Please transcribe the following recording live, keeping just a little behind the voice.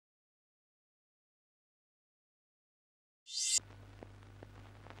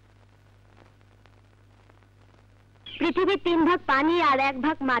পৃথিবীর 3 ভাগ পানি আর 1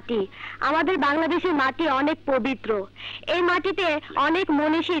 ভাগ মাটি। আমাদের বাংলাদেশের মাটি অনেক পবিত্র। এই মাটিতে অনেক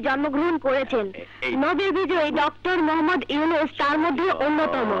মনীষী জন্মগ্রহণ করেছেন। নোবেল বিজয়ী ডক্টর মোহাম্মদ ইউনূস তার মধ্যে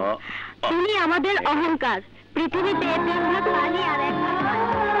অন্যতম। তিনি আমাদের অহংকার। পৃথিবীতে 3 ভাগ পানি আর 1 ভাগ মাটি।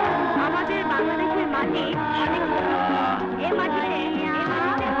 আমাদের বাংলাদেশের মাটি অনেক এই মাটিতে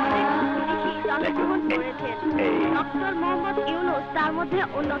অনেক মনীষী জন্মগ্রহণ করেছেন। ডক্টর মোহাম্মদ ইউনূস তার মধ্যে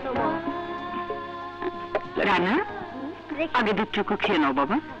অন্যতম। রানা, আগে দুধটুকু খেয়ে নাও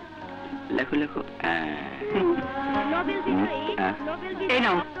বাবা। লেখো লেখো। এই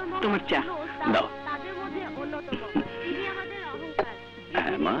নাও তোমার চা। দাও।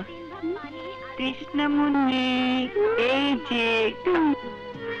 হ্যাঁ মা। কৃষ্ণমণি, এই যে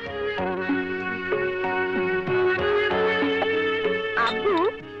আব্বু,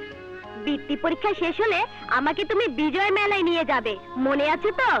 বৃত্তি পরীক্ষা শেষ হলে আমাকে তুমি বিজয় মেলায় নিয়ে যাবে, মনে আছে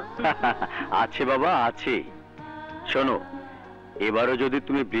তো? আছে বাবা, আছে। শোনো, এবারও যদি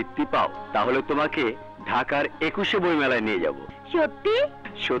তুমি বৃত্তি পাও তাহলে তোমাকে ঢাকার 21শে বই মেলায় নিয়ে যাব। সত্যি?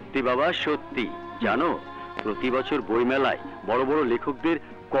 সত্যি বাবা, সত্যি। জানো, প্রতি বছর বই মেলায় বড় বড় লেখকদের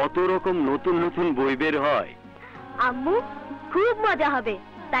কত রকম নতুন নতুন বই বের হয়। আম্মু, খুব মজা হবে,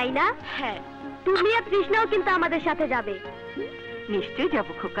 তাই না? হ্যাঁ। তুমি আর কৃষ্ণাও কিন্তু আমাদের সাথে যাবে। নিশ্চয়ই যাব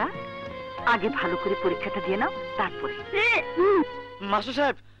খোকা, আগে ভালো করে পরীক্ষাটা দিয়ে নাও, তারপরে। মাস্টার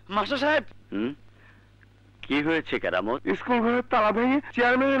সাহেব, মাস্টার সাহেব। কি হয়েছে কেরামত? স্কুল ঘরের তালা ভেঙে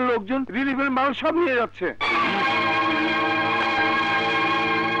চেয়ারম্যানের লোকজন রিলিফের মাল সব নিয়ে যাচ্ছে।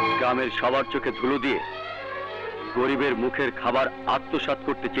 গ্রামের সবার চোখে ধুলো দিয়ে গরিবের মুখের খাবার আত্মসাৎ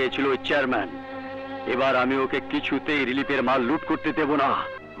করতে চেয়েছিল ওই চেয়ারম্যান। এবার আমি ওকে কিছুতেই রিলিফের মাল লুট করতে দেব না।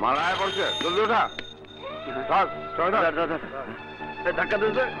 মারায় পড়ছে, জলদি ওঠা। ধাক্কা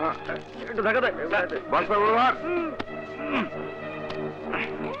দিতে, একটু ধাক্কা দেয়। বস্তা বড় ভার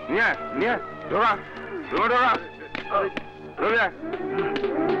নিয়ে নিয়ে ধরা ধরা ধরা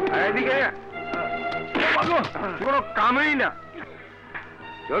এদিকে কোনো কামেই না।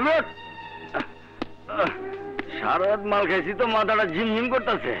 চলবে, সারা রাত মাল খাইছি তো মাথাটা ঝিমঝিম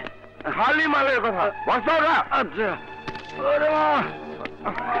করতেছে। খালি মালের কথা। বস্তা ওঠা। আচ্ছা।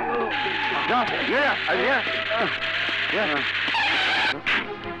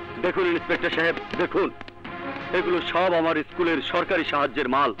 দেখুন ইন্সপেক্টর সাহেব, দেখুন, এগুলো সব আমার স্কুলের সরকারি সাহায্যের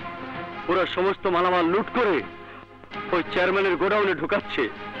মাল। ওরা সমস্ত মালামাল লুট করে ওই চেয়ারম্যানের গোডাউনে ঢুকাচ্ছে,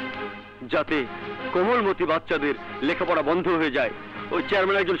 যাতে কোমলমতি বাচ্চাদের লেখাপড়া বন্ধ হয়ে যায়। ওই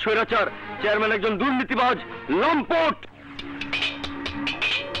চেয়ারম্যান একজন স্বৈরাচার, চেয়ারম্যান একজন দুর্নীতিবাজ, লম্পট।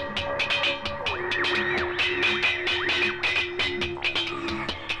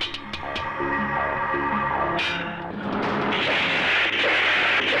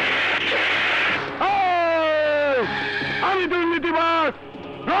 আমি দুর্নীতিবাজ,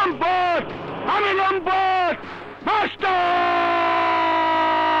 লম্পট, আমি লম্পট মাস্টার।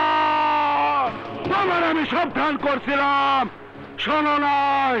 তোমার আমি সাবধান করছিলাম, শোনো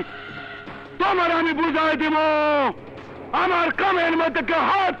নাই। তোমার আমি বুঝাই দিব, আমার কামের মধ্যে কেউ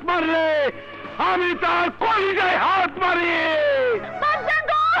হাত মারলে আমি তার কলিজায় হাত মারি।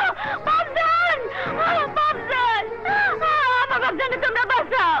 তোমরা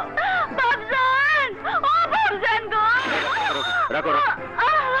বাঁচাও বাবজান, ও বাবজান গো। রাখো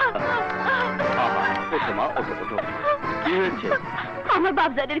কি হয়েছে? আমার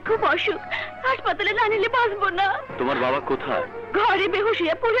বাবজানের খুব অসুখ, হাসপাতালে না নিলে বাঁচবো না। তোমার বাবা কোথায়? ঘরে বেহুশ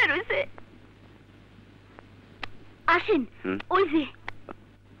হয়ে পড়ে রয়েছে। আসেন, ওই যে।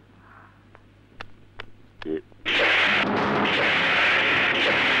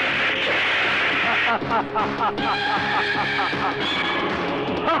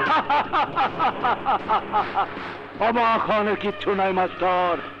 অবাক হওয়ার কিচ্ছু নাই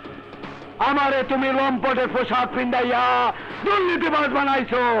মাস্টার। আমারে তুমি লম্পটের পোশাক পিন্ডাইয়া দুর্নীতিবাজ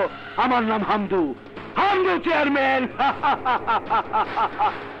বানাইছো। আমার নাম হামদু, হামদু চেয়ারম্যান।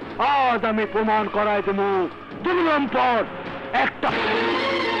 আজ আমি প্রমাণ করাই দেবো তুমি লম্পট একটা।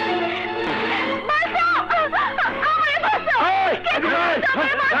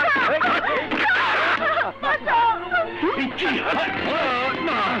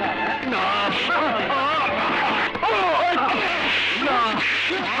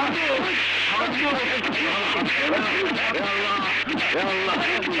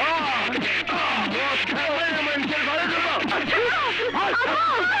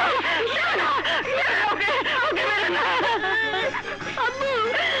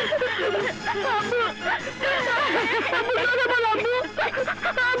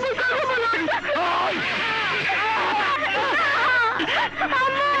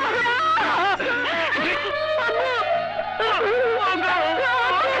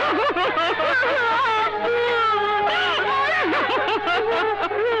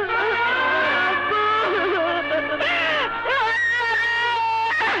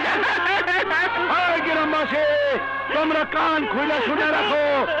 গ্রামবাসী তোমরা কান খুলে শুনে রাখো,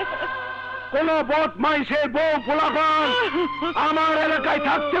 কোন বদমাইশের বউ পোলাপান আমার এলাকায়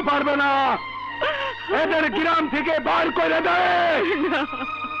থাকতে পারবে না। এদের গ্রাম থেকে বার করে দে।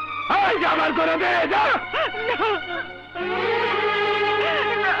 যা বার করে দে, যা।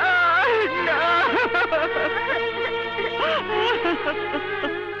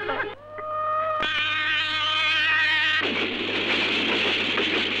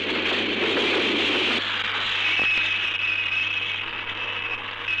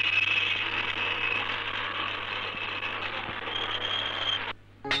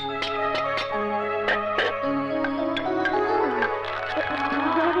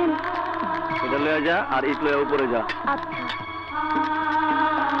 যা আর ইট লয়ে উপরে যা। আচ্ছা।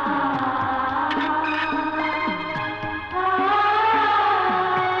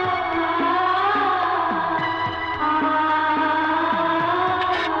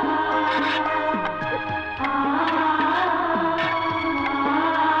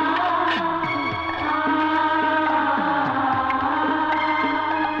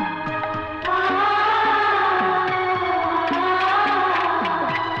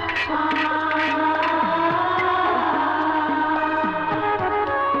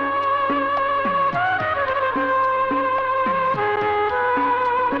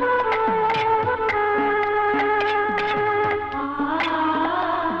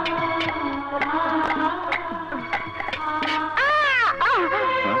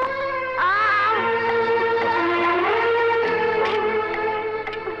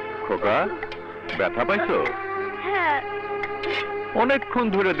 ব্যথা পাইছো? অনেকক্ষণ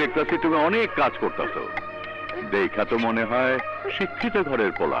ধরে দেখতেছি তুমি অনেক কাজ করতেছো। দেখা তো মনে হয় শিক্ষিত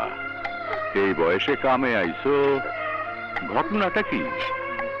ঘরের পোলা, এই বয়সে কামে আইছো। ঘটনাটা কি?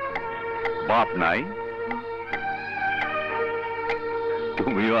 বাপ নাই?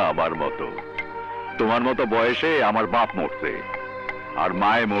 তুমিও আমার মতো, তোমার মতো বয়সে আমার বাপ মরছে, আর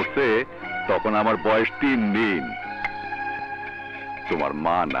মায়ে মরছে তখন আমার বয়স 3 দিন। তোমার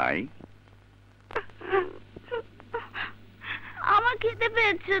মা নাই? আমার খেতে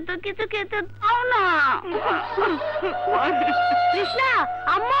পেয়েছে তো, কিছু খেতে দাও না। কৃষ্ণা,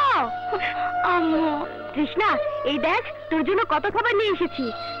 আম্মু, আম্মু। কৃষ্ণা, এই দেখ তোর জন্য কত খাবার নিয়ে এসেছি।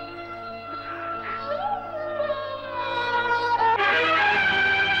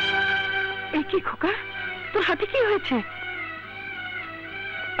 এই কি খোকা, তোর হাতে কি হয়েছে?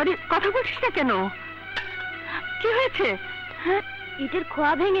 আরে কথা বলছিস না কেন? কি হয়েছে? হ্যাঁ, ইটের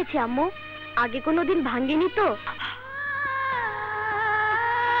খোয়া ভেঙেছে আম্মু, আগে কোনোদিন ভাঙেনি তো।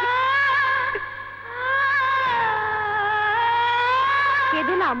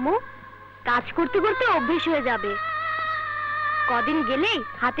 কেঁদো না আম্মু, কাজ করতে করতে অভ্যেস হয়ে যাবে, কদিন গেলেই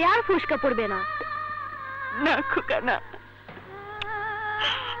হাতে আর ফুসকা পড়বে না। না খোকা না,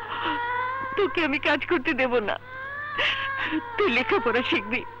 তোকে আমি কাজ করতে দেব না। তুই লেখাপড়া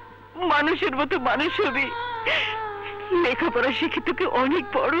শিখবি, মানুষের মতো মানুষ হবি। লেখাপড়া শিখে তোকে অনেক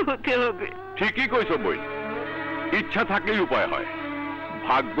বড় হতে হবে। ঠিকই কইছো বই, ইচ্ছা থাকলেই উপায় হয়।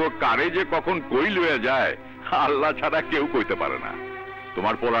 ভাগ্য কারে যে কখন কই লয়ে যায় আল্লাহ ছাড়া কেউ কইতে পারে না।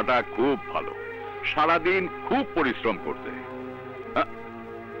 তোমার পোলাটা খুব ভালো, সারাদিন খুব পরিশ্রম করছে।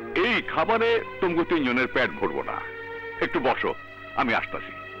 এই খাবারে তুমি 3 জনের পেট ভরবো না। একটু বসো, আমি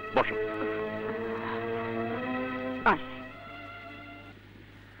আসতেছি। বসো।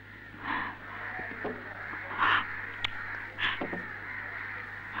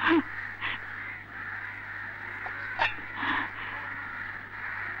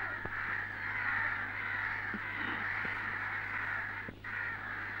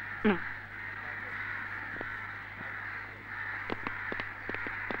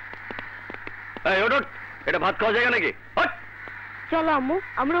 এটা ভাত খাওয়া জায়গা নাকি? চলো আম্মু,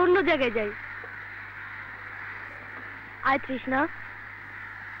 আমরা অন্য জায়গায় যাই। আয় তৃষ্ণা।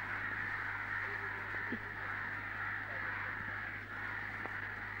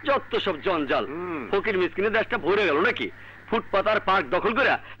 যত সব জঞ্জাল, ফকির মিসকিনের দেশটা ভরে গেল নাকি? ফুটপাত আর পার্ক দখল করে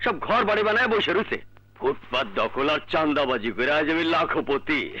সব ঘর বাড়ি বানায় বসে রয়েছে। ফুটপাত দখল আর চান্দাবাজি করে আজ আমি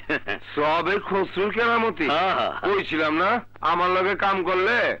লাখপতি। সবের খসরুল কেরামতি। কইছিলাম না আমার লগে কাম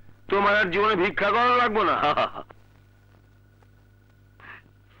করলে তোমার আর জীবনে ভিক্ষা করা লাগবো না।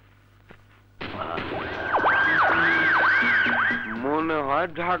 মনে হয়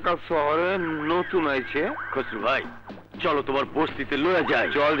ঢাকা শহরে নতুন আইছে। খসরু ভাই, চলো তোমার বস্তিতে লয়ে যাই।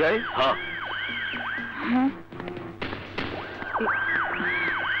 চল যাই। হ্যাঁ,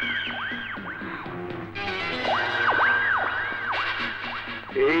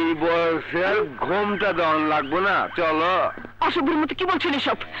 এই বয়সে আর ঘুমটা দেওয়ান লাগবো না। চলো। অসভ্যের মতো কি বলছেন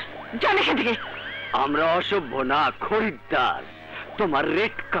এসব? জান এখান থেকে। আমরা অসভ্য না, খরিদ্দার। তোমার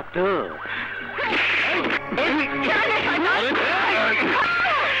রেড কাটার।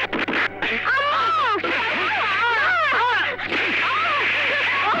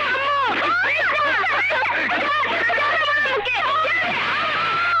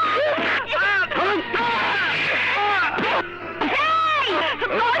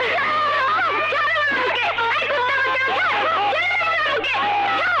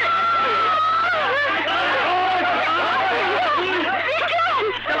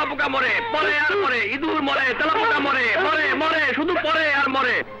 মরে পরে আর মরে, ইঁদুর মরে, তেলাপোকা মরে, মরে মরে শুধু পরে আর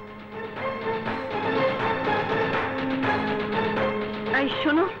মরে। এই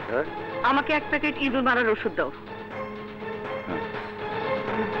শোনো, আমাকে এক প্যাকেট ইঁদুর মারার ওষুধ দাও।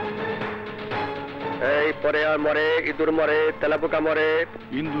 এই পরে আর মরে, ইঁদুর মরে, তেলাপোকা মরে।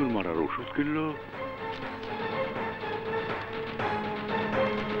 ইঁদুর মারার ওষুধ কিনলো।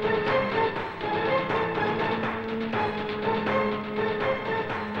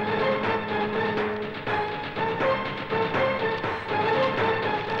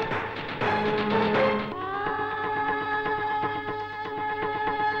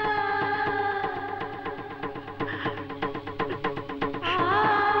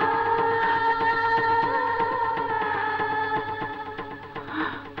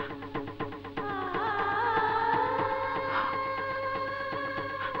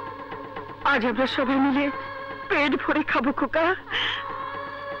 আজ আমরা সবাই মিলে পেট ভরে খাবো খোকা,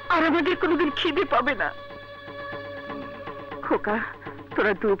 আর আমাদের কোনোদিন খিদে পাবে না। খোকা,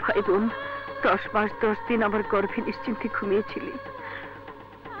 তোরা 2 ভাই বোন 10 মাস 10 দিন আমার গর্ভে নিশ্চিন্তে ঘুমিয়েছিলি।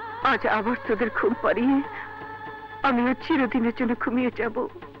 আজ আবার তোদের ঘুম পাড়িয়ে আমিও চিরদিনের জন্য ঘুমিয়ে যাব।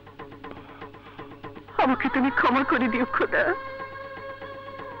 আমাকে তুমি ক্ষমা করে দিও খোদা।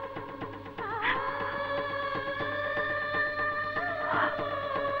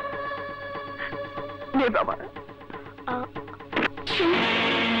 বাবা,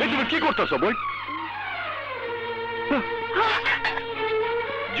 তুমি কি করতেছ বই?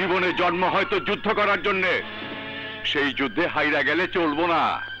 জীবনে জন্ম হয়তো যুদ্ধ করার জন্য, সেই যুদ্ধে হাইরা গেলে চলবো না।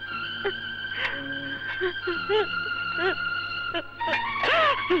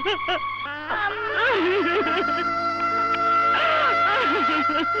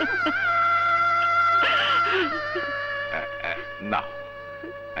 না,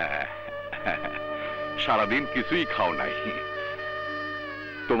 সারাদিন কিছুই খাও নাই।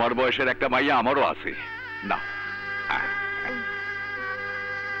 তোমার বয়সের একটা মাইয়া আমারও আছে, না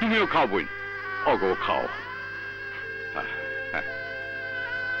তুমিও খাও বই, অগো খাও।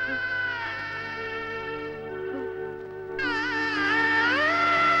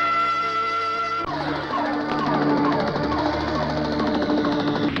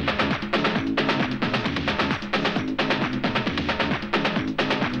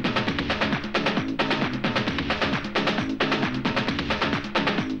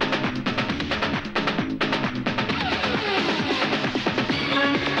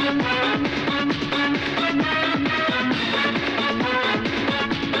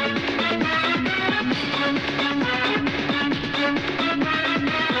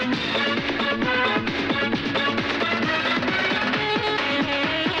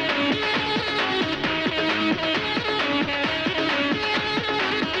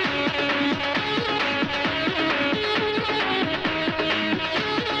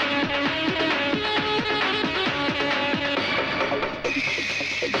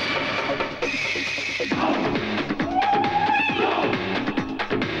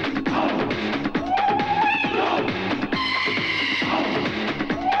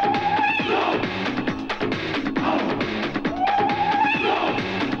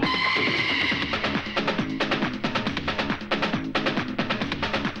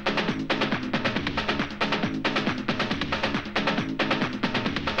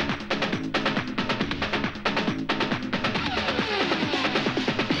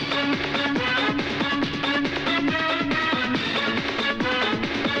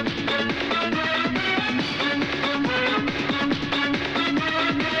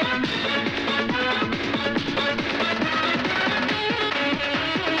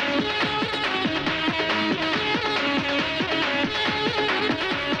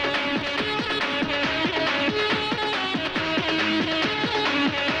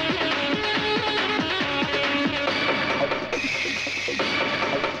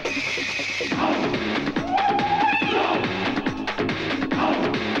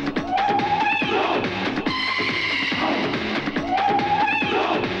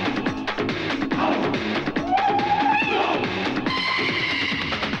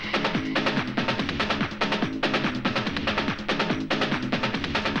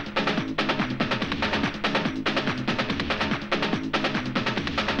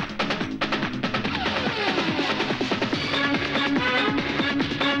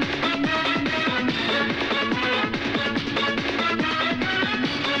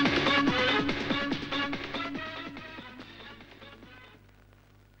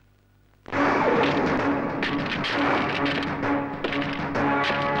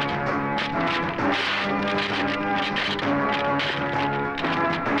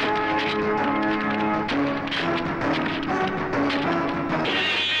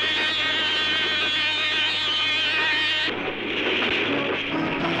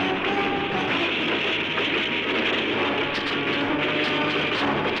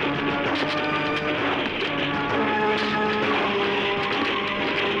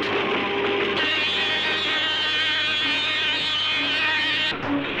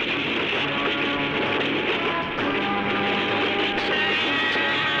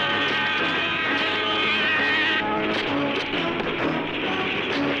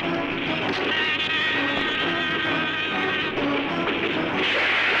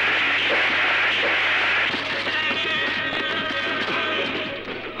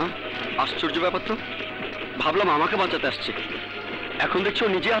 ব্যাপার তো, ভাবলাম আমাকে বাঁচাতে আসছে, এখন দেখছো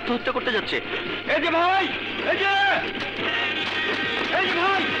নিজে আত্মহত্যা করতে যাচ্ছে। এই যে ভাই, এই যে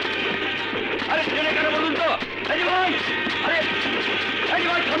ভাই, আরে ট্রেনে কেন বলুন তো, এই যে ভাই, আরে এই যে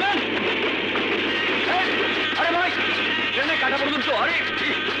ভাই থামেন, আরে ভাই ট্রেনে কাটা বলুন তো, আরে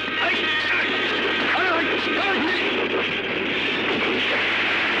আরে ভাই,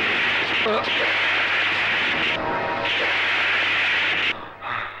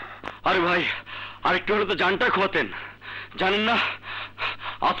 আরে ভাই আরেকটু হলে তো জানটা খোয়াতেন, জানেন না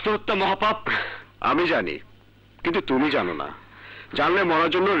আত্মহত্যা মহাপাপ। আমি জানি, কিন্তু তুমি জানো না। জানলে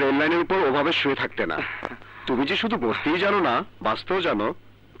মরার জন্য রেল লাইনের উপর ওভাবে শুয়ে থাকতে না। তুমি যে শুধু বসতেই জানো না, বাঁচতেও জানো,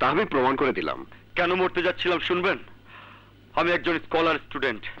 তা আমি প্রমাণ করে দিলাম। কেন মরতে যাচ্ছিলাম শুনবেন? আমি একজন স্কলার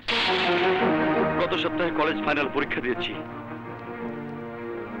স্টুডেন্ট, গত সপ্তাহে কলেজ ফাইনাল পরীক্ষা দিয়েছি।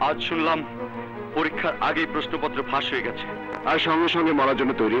 আজ শুনলাম পরীক্ষার আগেই প্রশ্নপত্র ফাঁস হয়ে গেছে। আর সঙ্গে সঙ্গে মরার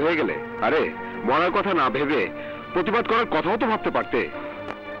জন্য তৈরি হয়ে গেলে? আরে মরার কথা না ভেবে প্রতিবাদ করার কথাও তো ভাবতে পারতে।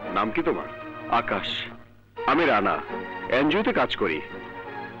 নাম কি তোমার? আকাশ। আমি রানা, এনজিওতে কাজ করি।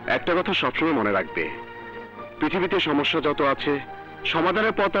 একটা কথা সবসময় মনে রাখবে, পৃথিবীতে সমস্যা যত আছে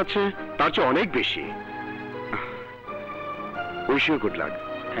সমাধানের পথ আছে তার চেয়ে অনেক বেশি। Wish you good luck.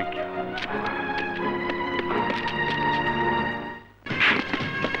 Thank you.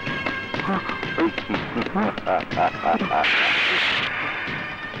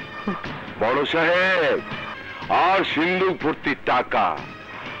 বড় সাহেব, আর সিন্ধুক ভর্তি টাকা,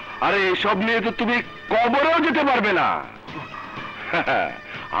 আরে এসব নিয়ে তো তুমি কবরেও যেতে পারবে না।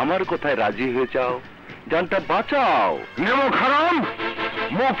 আমার কথায় রাজি হয়ে যাও, জানটা বাঁচাও। নেমো খারাম,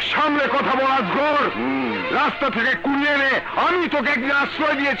 মুখ সামনে কথা বলা ঘোর। রাস্তা থেকে কুড়িয়ে এনে আমি তোকে একদিন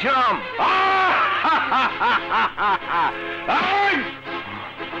আশ্রয় দিয়েছিলাম।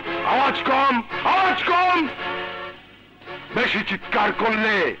 আওয়াজ কম, আওয়াজ কম। বেশি চিৎকার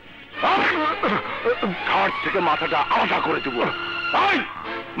করলে ঘাট থেকে মাথাটা আলাদা করে দেব।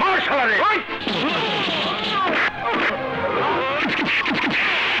 মার শালারে।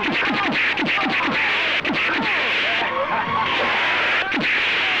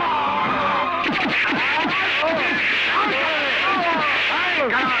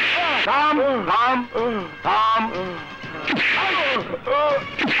 থাম থাম থাম।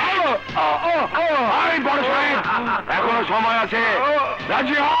 বড় সাহেব, এখনো সময় আছে,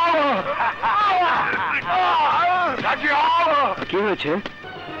 রাজি হও, রাজি হও। কি হয়েছে?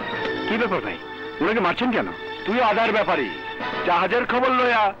 কি ব্যাপার ভাই, ওনাকে মারছেন কেন? তুই আদার ব্যাপারী, জাহাজের খবর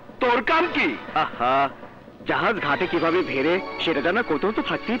লয়া তোর কাম কি? আহা, জাহাজ ঘাটে কিভাবে ভেড়ে সেটা জানা কৌতূহল তো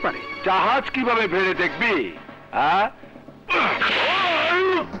থাকতেই পারে। জাহাজ কিভাবে ভেড়ে দেখবি? হ্যাঁ,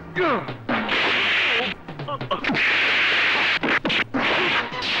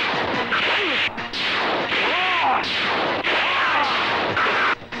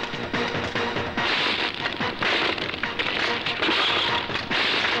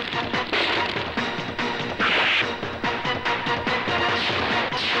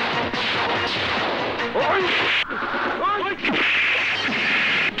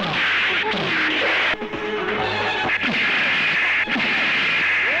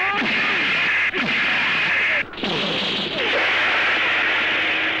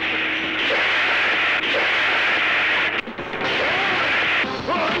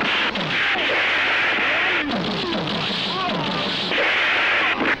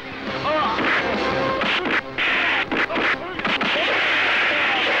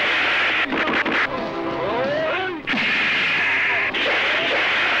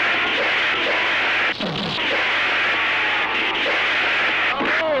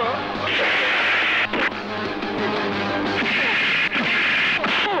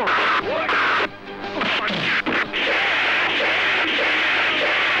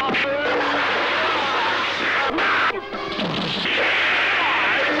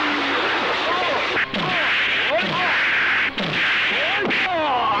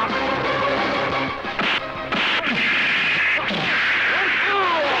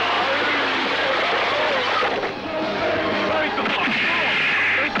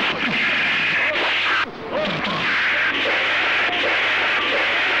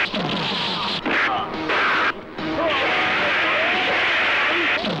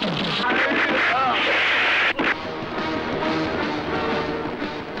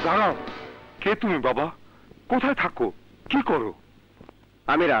 কে তুমি বাবা? কোথায় থাকো, কি করো?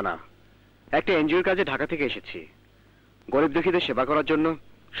 আমি রানা, একটা এনজিওর কাজে ঢাকা থেকে এসেছি। গরিব দুঃখীদের সেবা করার জন্য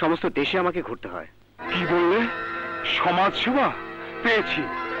সমস্ত দেশে আমাকে ঘুরতে হয়। কি বললে? সমাজ সেবা? পেয়েছি,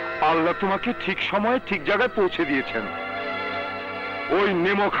 আল্লাহ তোমাকে ঠিক সময়ে ঠিক জায়গায় পৌঁছে দিয়েছেন। ওই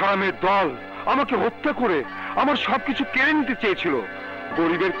নেমো খারামের দল আমাকে হত্যা করে আমার সবকিছু কেড়ে নিতে চেয়েছিল।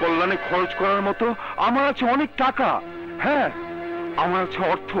 গরিবের কল্যাণে খরচ করার মতো আমার আছে অনেক টাকা। হ্যাঁ, আমার আছে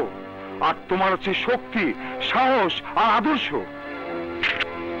অর্থ, আর তোমার আছে শক্তি, সাহস আর আদর্শ।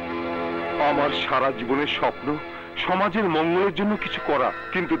 আমার সারা জীবনের স্বপ্ন সমাজের মঙ্গলের জন্য কিছু করা,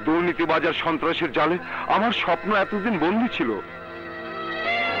 কিন্তু দুর্নীতিবাজার সন্ত্রাসের জালে আমার স্বপ্ন এতদিন বন্দী ছিল।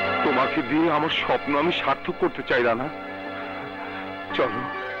 তোমাকে দিয়ে আমার স্বপ্ন আমি সার্থক করতে চাই রানা। চলো।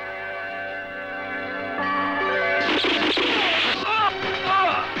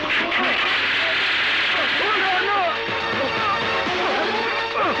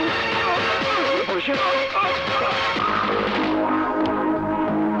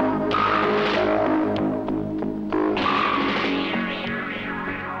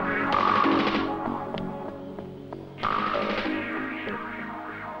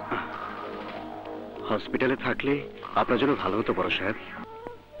 হসপিটালে থাকলে আপনার জন্য ভালো হতো বড় সাহেব।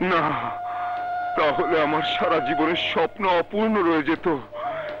 না, তাহলে আমার সারা জীবনের স্বপ্ন অপূর্ণ রয়ে যেত।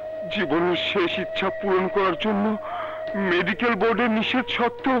 জীবনের শেষ ইচ্ছা পূরণ করার জন্য মেডিকেল বোর্ডের নিষেধ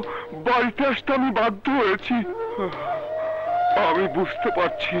সত্ত্বেও বাড়িতে আসতে আমি বাধ্য হয়েছি। আমি বুঝতে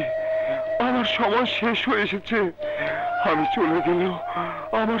পারছি আমার সময় শেষ হয়ে এসেছে। আমি চলে গেলেও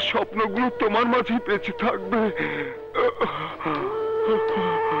আমার স্বপ্নগুলো তোমার মাঝেই বেঁচে থাকবে।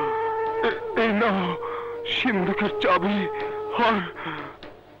 এই নাও সিন্ধুকের চাবি,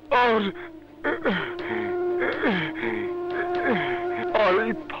 আর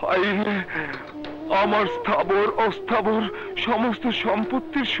এই ফাইলে আমার স্থাবর অস্থাবর সমস্ত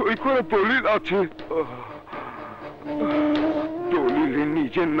সম্পত্তির সই করা দলিল আছে। দলিলে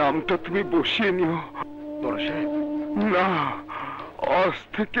নিজের নামটা তুমি বসিয়ে নিও। বড় সাহেব? না, আজ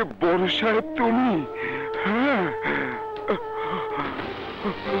থেকে বড় সাহেব তুমি। হ্যাঁ,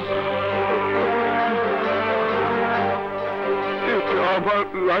 এটা আমার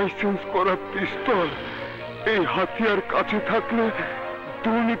লাইসেন্স করা পিস্তল। এই হাতিয়ার কাছে থাকলে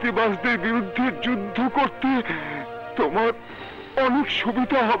দুর্নীতিবাজদের বিরুদ্ধে যুদ্ধ করতে তোমার অনেক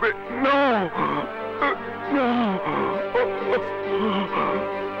সুবিধা হবে। না,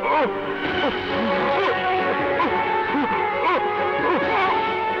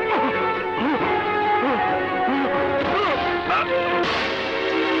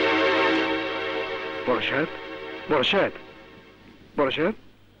 বড় সাহেব, বড় সাহেব, বড় সাহেব,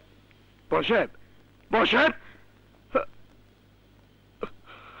 বড় সাহেব, বড় সাহেব।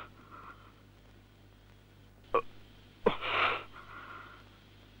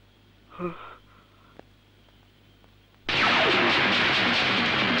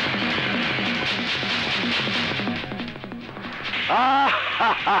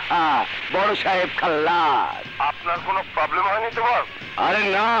 বড় সাহেব খাল্লাস, আপনার কোনো প্রবলেম হয়নি তো বস? আরে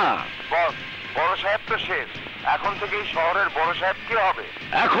না বস, বড় সাহেব তো শেষ। এখন থেকে এই শহরের বড় সাহেব কে হবে?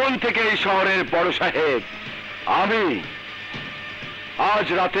 এখন থেকে এই শহরের বড় সাহেব আমি। আজ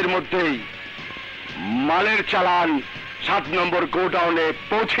রাতের মধ্যেই মালের চালান 7 নম্বর গোডাউনে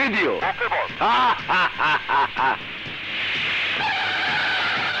পৌঁছে দিও। ওকে বস।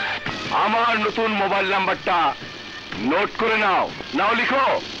 আমার নতুন মোবাইল নাম্বারটা নোট করে নাও। নাও লিখো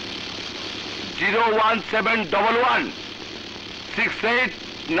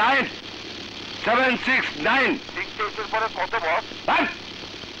 01711689769। পরে কত বস?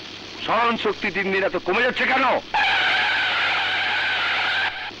 স্মরণ শক্তি দিন দিন এত কমে যাচ্ছে কেন?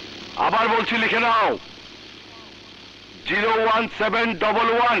 আবার বলছি লিখে নাও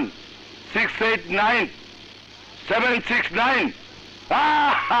 01711689769।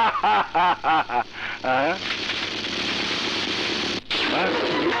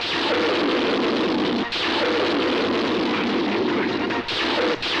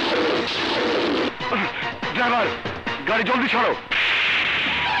 ড্রাইভার, গাড়ি জলদি ছাড়ো।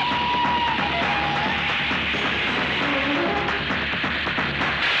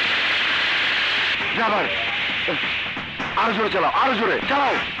 ড্রাইভার, আরো জোরে চালাও, আরো জোরে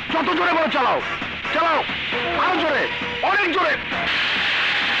চালাও, যত জোরে বলো চালাও, চালাও আরো জোরে, অনেক জোরে।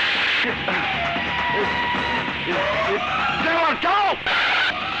 ড্রাইভার চালাও,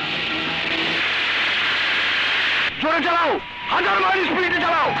 জোরে চালাও, 1000 মাইল স্পিডে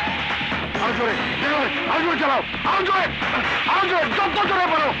চালাও। আরো জোরে ড্রাইভার, আরো জোরে চালাও, আরো জোরে, আরো জোরে, যত জোরে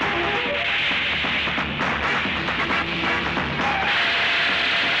বলো।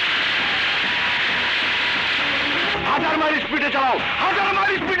 1000 মাইল স্পিডে চালাও, 1000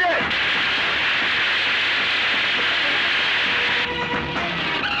 মাইল স্পিডে।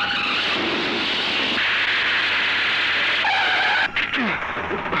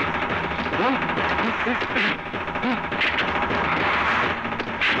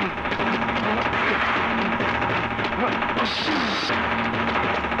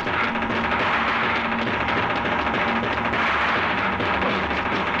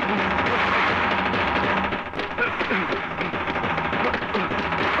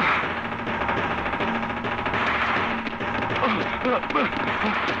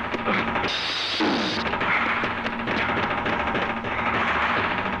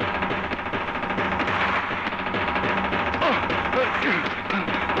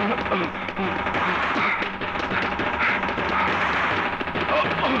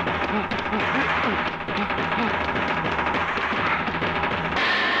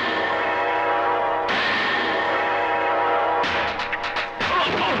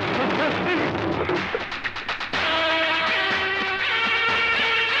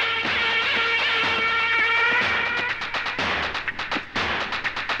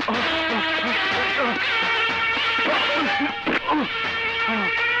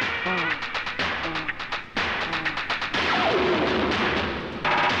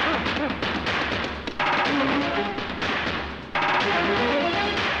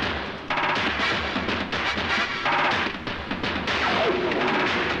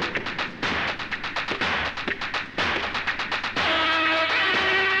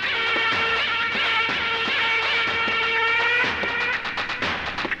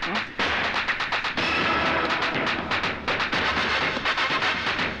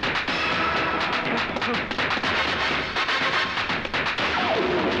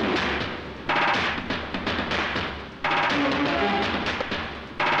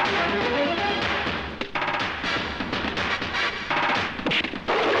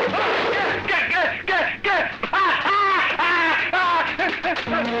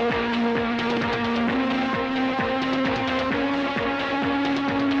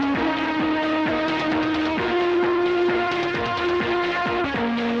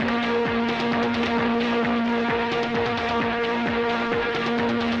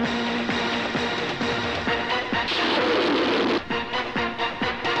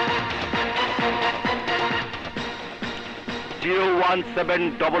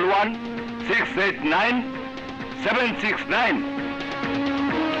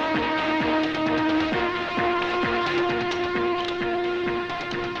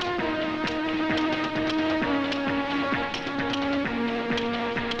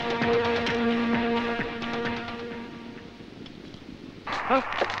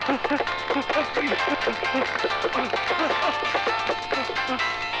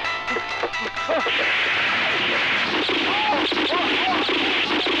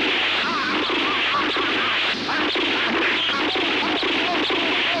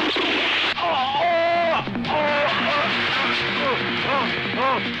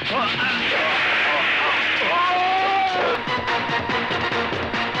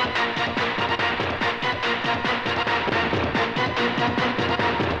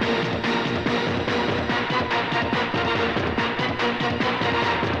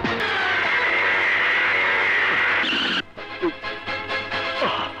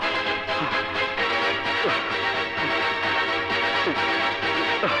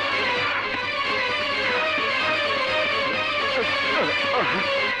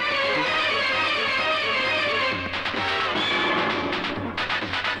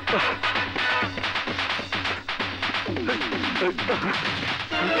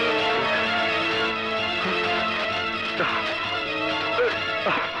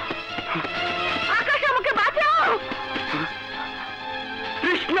 আকাশ, আমাকে বাঁচাও!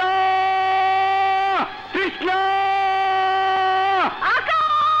 কৃষ্ণ! কৃষ্ণ!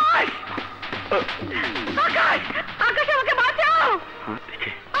 আকাশ! আকাশ! আকাশ, আমাকে বাঁচাও!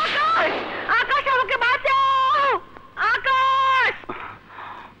 আকাশ! আকাশ, আমাকে বাঁচাও! আকাশ!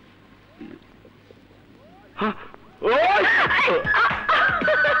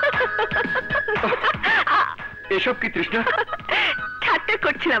 এসব কি তৃষ্ণা? ঠাট্টা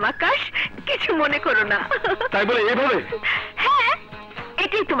করছিলাম আকাশ, কিছু মনে করো না। তাই বলে এভাবে? হ্যাঁ,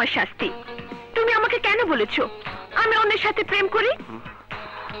 এটাই তোমার শাস্তি। তুমি আমাকে কেন বলেছো আমি অন্যের সাথে প্রেম করি?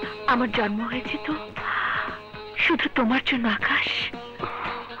 আমার জন্ম হয়েছে তো শুধু তোমার জন্য আকাশ।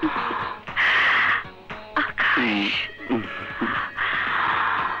 আকাশ।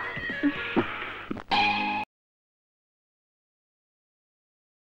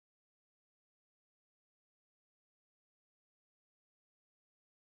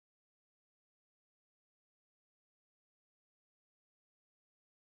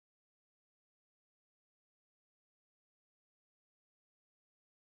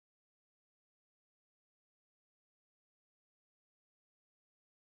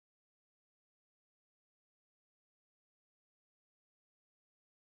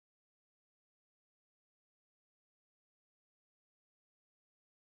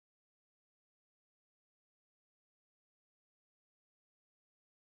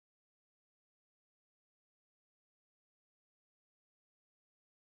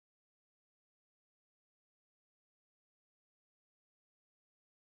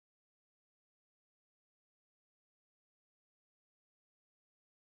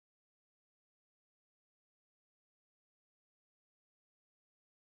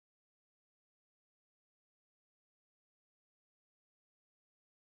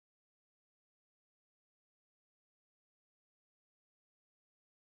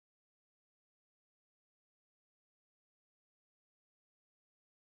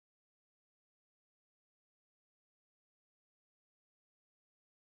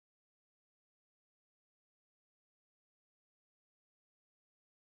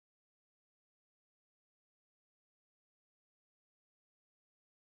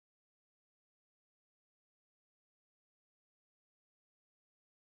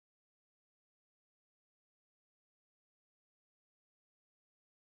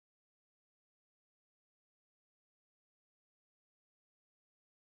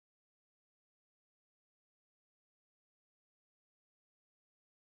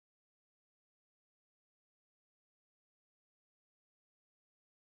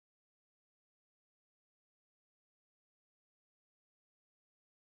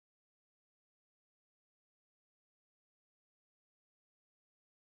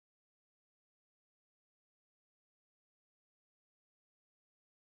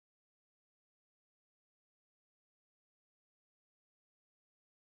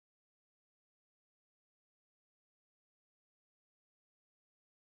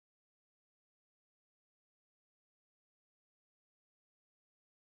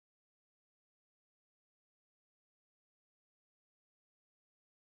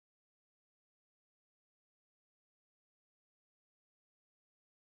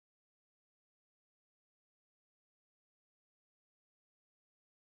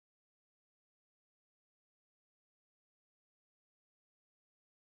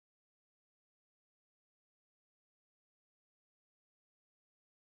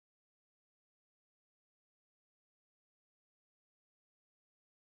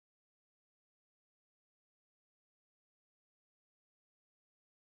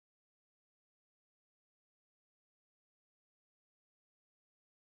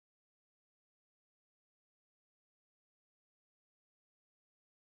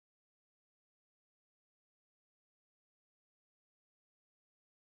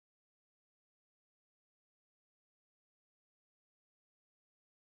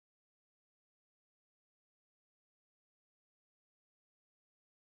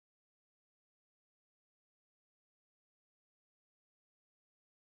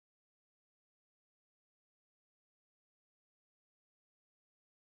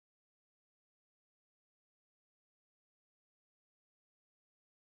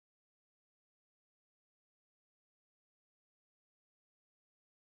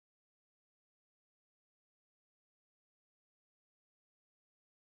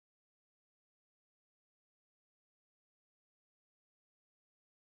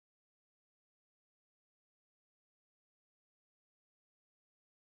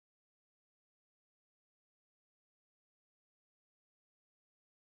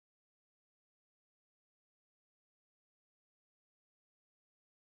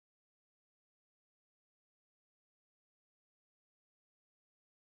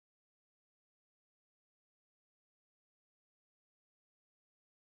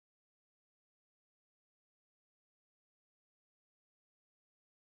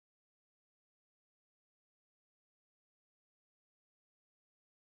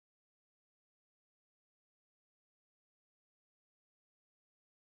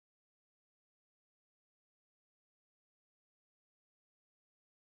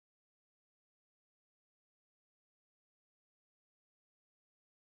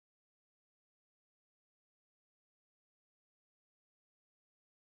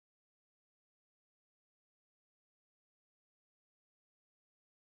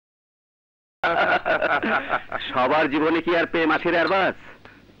 সবার জীবনে কি আর প্রেম আসে রে আর বাস?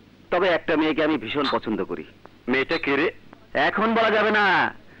 তবে একটা মেয়েকে আমি ভীষণ পছন্দ করি। মেয়েটা কে রে? এখন বলা যাবে না,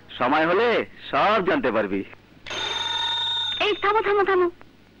 সময় হলে সব জানতে পারবি। এই থামো থামো থামো।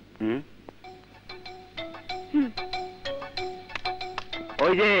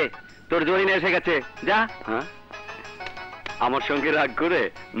 ওই যে তোর জরিনা এসে গেছে, যা। হ্যাঁ, আমার সঙ্গে রাগ করে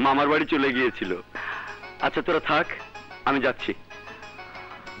মামার বাড়ি চলে গিয়েছিল। আচ্ছা তোরা থাক, আমি যাচ্ছি।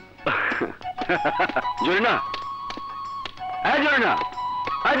 জরিনা, হ্যাঁ জরিনা,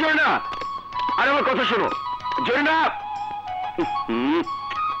 হ্যাঁ জরিনা, আরে আমার কথা শোনো জরিনা।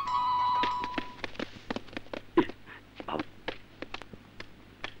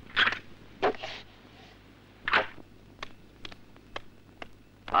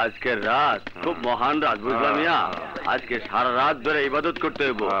 আজকের রাত খুব মহান রাত, বুঝলাম মিয়া। আজকে সারা রাত ধরে ইবাদত করতে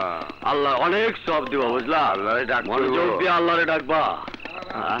হইব। আল্লাহ অনেক সব দিব, বুঝলা। মনোযোগ দিয়ে আল্লাহরে ডাকবা।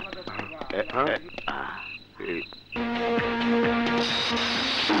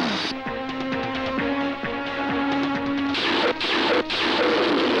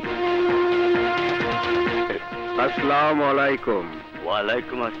 আসসালামু আলাইকুম।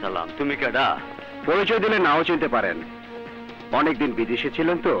 ওয়ালাইকুম আসসালাম। তুমি কেডা? পরিচয় দিলে নাও চিনতে পারেন। অনেকদিন বিদেশে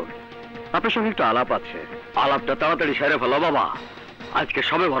ছিলেন তো, আপনার সঙ্গে একটু আলাপ আছে। আলাপটা তাড়াতাড়ি সেরে ফেলো বাবা, আজকে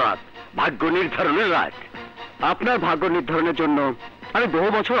সবে ভরাত, ভাগ্য নির্ধারণের রাত। আপনার ভাগ্য নির্ধারণের জন্য আমি বহু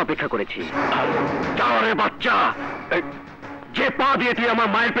বছর অপেক্ষা করেছি। যাওয়ারে বাচ্চা, যে পা দিয়ে তুই আমার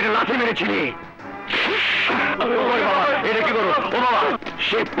মায়ের পেটে লাথি মেরেছিলি, এটা কি করো? ও বাবা,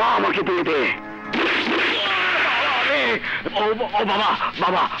 সে পা আমাকে দিয়ে দে। ও বাবা,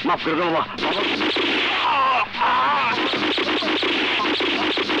 বাবা মাফ করে দে বাবা।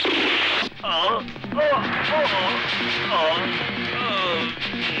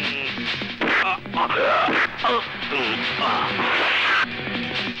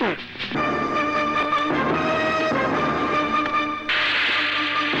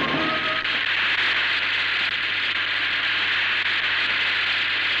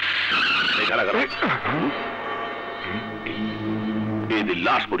 এদের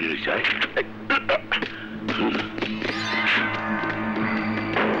লাশ পড়ে রয়েছে।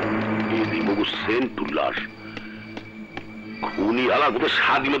 লাশ খুনি আলা কোথাও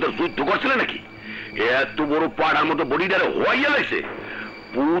স্বাধীনতার যুদ্ধ করছিল নাকি? এত বড় পাড়ার মতো বডিটারে হওয়াইয়া লাইছে,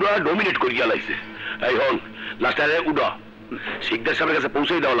 পুরা ডমিনেট করিয়া লাইছে। এই হন লাস্টারে উডা, শিকদার সাহেবের কাছে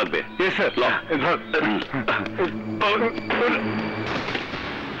পৌঁছেই দেওয়া লাগবে।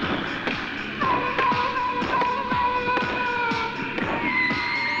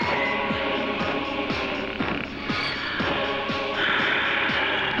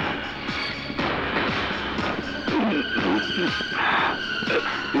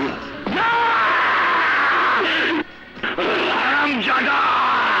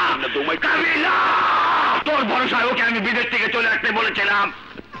 তোর ভরসায় ওকে আমি বিদেশ থেকে চলে আসতে বলেছিলাম,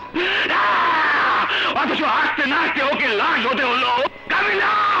 অথচ আসতে না আসতে ওকে লাশ হতে হলো।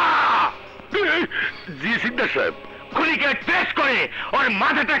 কাবিলা! জি সিদ্ধার সাহেব, খুনিকে ট্রেস করে ওর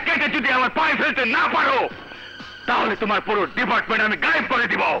মাথাটা কেটে যদি আমার পায়ে ফেলতে না পারো, তাহলে তোমার পুরো ডিপার্টমেন্ট আমি গায়েব করে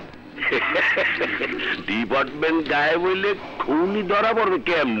দিব। ডিপার্টমেন্ট গায়েব হইলে খুনি ধরা পড়বে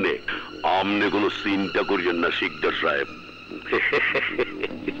কেমনে? আমনে কোনো চিন্তা করিয়েন না সিকদার সাহেব।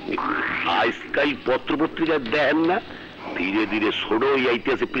 আজকাল পত্র পত্রিকা দেন না, ধীরে ধীরে ছোট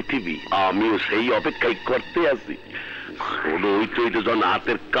আইতেছে পৃথিবী। আমিও সেই অপেক্ষায় করতে আছি। ছোট হইতে হইতে যখন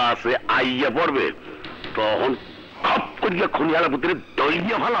হাতের কাছে আইয়া পড়বে, তখন খপ করিয়া খুনিয়ালা পুত্রে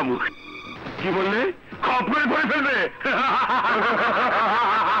দইয়া ভালাম। কি বললে? খপ করে ধরে ফেলবে?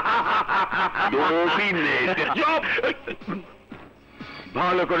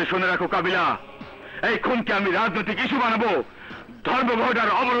 ভালো করে শুনে রাখো কাবিলা, এই খুনকে আমি রাজনৈতিক ইস্যু বানাবো। ধর্মঘট আর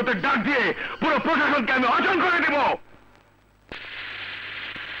অবরোধের ডাক দিয়ে পুরো প্রশাসনকে আমি অচল করে দেব।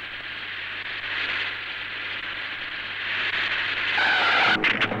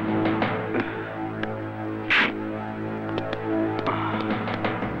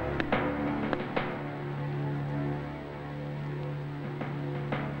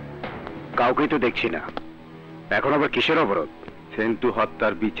 কাউকেই তো দেখছি না, এখন আবার কিসের অবরোধ? সেন্টু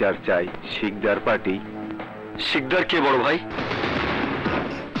হত্যার বিচার চাই শিকদার পার্টি। শিকদার কে বড় ভাই?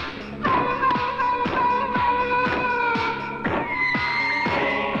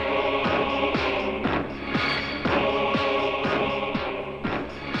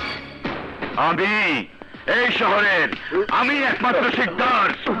 আমি এই শহরের আমি একমাত্র শিকদার।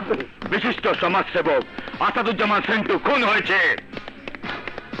 বিশিষ্ট সমাজসেবক আসাদুজ্জামান সেন্টু খুন হয়েছে।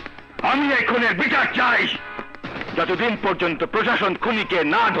 আমি এই খুনের বিচার চাই। যতদিন পর্যন্ত প্রশাসন খুনিকে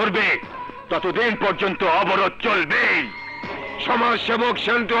না ধরবে, ততদিন পর্যন্ত অবরোধ চলবে। সমাজসেবক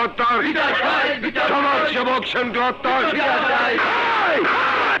সেন্টু হত্যার সমাজসেবক সেন্টু হত্যার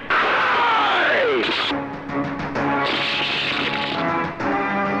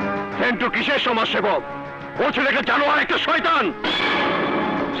সেন্টু কিসের সমাজসেবক? ও ছেলেকে জানো আর একটা শয়তান।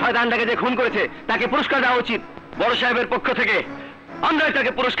 শয়তানটাকে যে খুন করেছে তাকে পুরস্কার দেওয়া উচিত। বড় সাহেবের পক্ষ থেকে আমরাই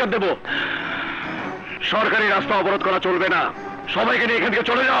তাকে পুরস্কার দেব। সরকারি রাস্তা অবরোধ করা চলবে না, সবাইকে নিয়ে এখান থেকে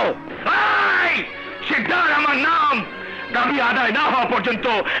চলে যাও। সিদ্ধার আমার নাম, দাবি আদায় না হওয়া পর্যন্ত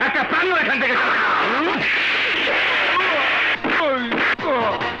একটা প্রাণীও এখান থেকে যাবে না।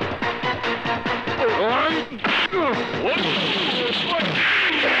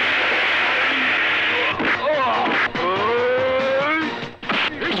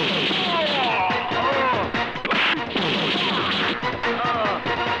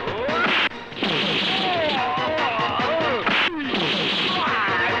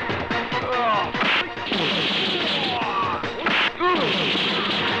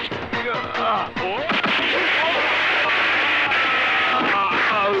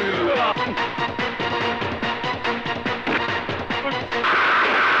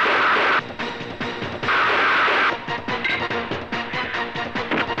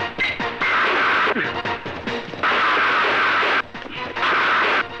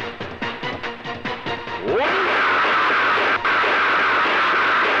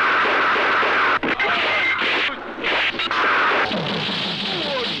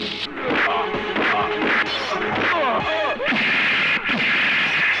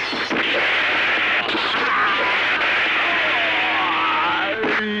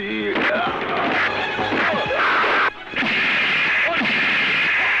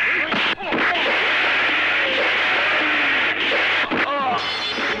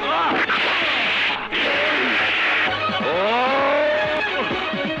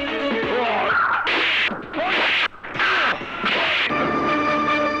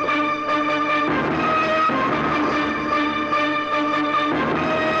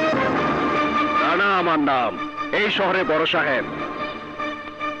 এই শহরে বড় সাহেব,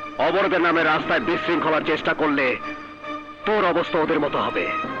 অবরোধের নামে রাস্তায় বিশৃঙ্খলার চেষ্টা করলে তোর অবস্থা ওদের মতো হবে।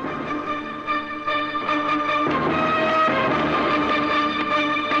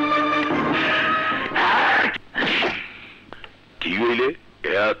 কি হইলে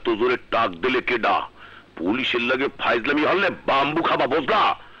এত জোরে টাক দিলে কেডা? পুলিশের লাগে ফাইজলামি হলে বাম্বু খাবা, বুঝলা?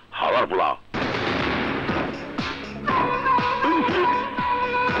 হাওয়ার পোলা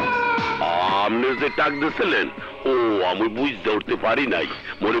আপনি যে টাক দিয়েছিলেন, ও আমি বুঝতে উঠতে পারি নাই,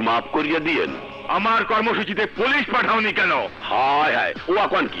 মনে মাফ করিয়া দিয়েন। আমার কর্মসূচিতে পুলিশ পাঠাওনি কেন? হায় হায়, ও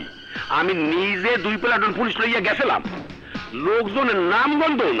এখন কি? আমি নিজে 2 প্লাটুন পুলিশ লইয়া গেছিলাম, লোকজনের নাম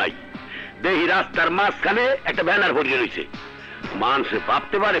গন্ধও নাই। দেখি রাস্তার মাঝখানে একটা ব্যানার ভরিয়ে রয়েছে, মানুষে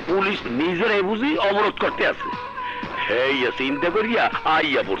ভাবতে পারে পুলিশ নিজেরাই বুঝি অবরোধ করতে আছে। হেইয়া চিন্তা করিয়া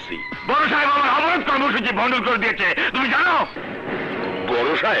আইয়া পড়ছি। বড় সাহেব আমার অবরোধ কর্মসূচি ভণ্ডুল করে দিয়েছে, তুমি জানো?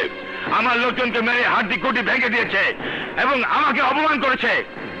 বড় সাহেব আমার লোকজনকে মেরে হাড্ডি কুটি ভেঙে দিয়েছে এবং আমাকে অপমান করেছে।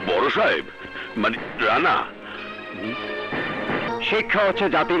 বড় সাহেব মানে রানা? শিক্ষা হচ্ছে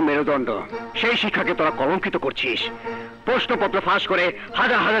জাতির মেরুদণ্ড, সেই শিক্ষাকে তোরা কলঙ্কিত করছিস। প্রশ্নপত্র ফাঁস করে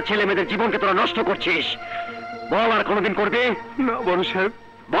হাজার হাজার ছেলে মেয়েদের জীবনকে তোরা নষ্ট করছিস। বল, আর কোনোদিন করবি না? বড় সাহেব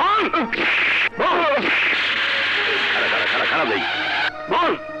বল, খারাপ নেই,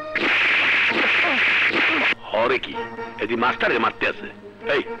 বল। হরে কি এদি মাস্টারে মারতে আছে?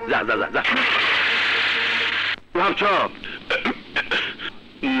 এই যা যা যা যা। ভাবছ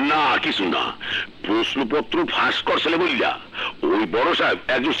না কিছু না, প্রশ্নপত্র ফাঁস করছিলে বললা ওই বড় সাহেব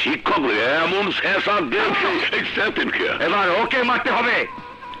একজন শিক্ষক এমন এবার ওকে মারতে হবে,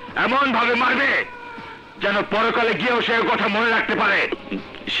 এমন ভাবে মারবে যেন পরকালে গিয়েও সে কথা মনে রাখতে পারে।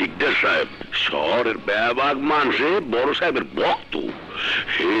 শিকদার সাহেব শহরের ব্যাপক মানুষে বড় সাহেবের ভক্ত,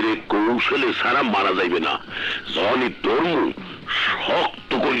 হেরে কৌশলে সারা মারা যাইবে না। জনি ধর্ম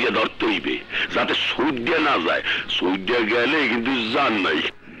শক্ত করিয়া ধরতে হইবে যাতে সুইডিয়া না যায়, সুইডিয়া গেলে কিন্তু জান নাই।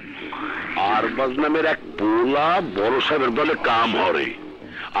 আর বাজ নামের এক পোলা বড় সাহেবের দলে কাম হরে,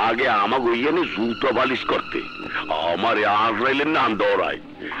 আগে আমাকে ওইখানে জুতো বালিশ করতে, আমার আজ রাইলেন না দৌড়ায়।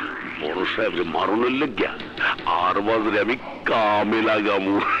 বড় সাহেব মারণের লেগিয়া আর বাজরে আমি কামে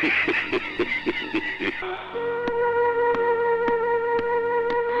লাগামু।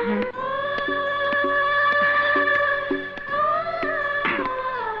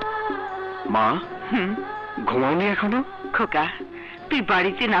 মা, ঘুমাওনি এখনো? খোকা, তুই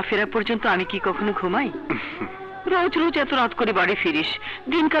বাড়িতে না ফেরা পর্যন্ত আমি কি কখনো ঘুমাই? রোজ রোজ এত রাত করে বাড়ি ফিরিস,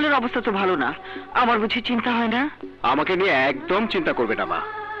 দিনকালের অবস্থা তো ভালো না। আমার বুঝি চিন্তা হয় না? আমাকে নিয়ে একদম চিন্তা করবে না মা,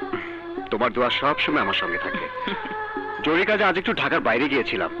 তোমার দোয়া সব সময় আমার সঙ্গে থাকে। জরুরি কাজে আজ একটু ঢাকার বাইরে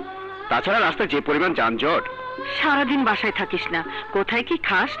গিয়েছিলাম, তাছাড়া রাস্তায় যে পরিমাণ যানজট, সারাদিন বাসায় থাকিস না, কোথায় কি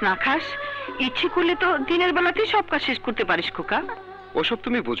খাস না খাস? ইচ্ছে করলে তো দিনের বেলাতেই সব কাজ শেষ করতে পারিস খোকা। ওসব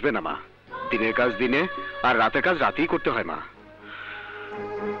তুমি বুঝবে না মা, দিনের কাজ দিনে আর রাতের কাজ রাতেই করতে হয় মা।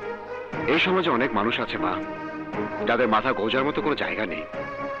 এই সমাজে অনেক মানুষ আছে মা, যাদের মাথা গোজার মতো কোনো জায়গা নেই।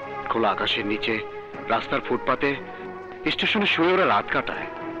 খোলা আকাশের নিচে, রাস্তার ফুটপাতে, স্টেশনে শুয়ে ওরা রাত কাটায়।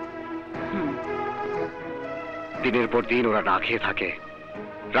 দিনের পর দিন ওরা না খেয়ে থাকে,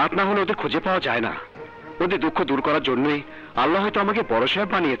 রাত না হলে ওদের খুঁজে পাওয়া যায় না। ওদের দুঃখ দূর করার জন্যই আল্লাহ হয়তো আমাকে বড় সাহেব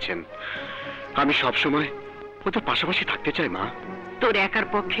বানিয়েছেন। আমি সবসময় ওদের পাশাপাশি থাকতে চাই মা। তোর একার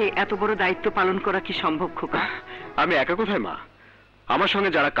পক্ষে এত বড় দায়িত্ব পালন করা কি সম্ভব খোকা? আমি একা কোথায় মা, আমার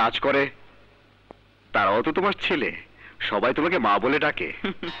সঙ্গে যারা কাজ করে তারাও তো তোমার ছেলে, সবাই তোমাকে মা বলে ডাকে।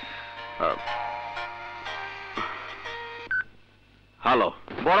 হ্যালো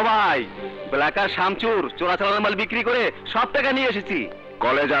বড় ভাই, ব্ল্যাকার শামচুর চোরাচালানের মাল বিক্রি করে সব টাকা নিয়ে এসেছি।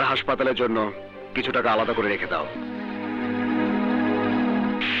 কলেজ আর হাসপাতালের জন্য কিছু টাকা আলাদা করে রেখে দাও।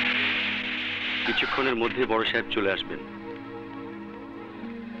 কিছুক্ষণের মধ্যে বড় সাহেব চলে আসবেন।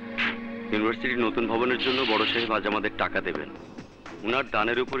 ইউনিভার্সিটির নতুন ভবনের জন্য বড় সাহেব আজ আমাদের টাকা দেবেন। উনার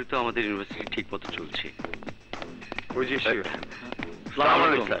দানের উপরই তো আমাদের ইউনিভার্সিটি ঠিক মতো চলছে।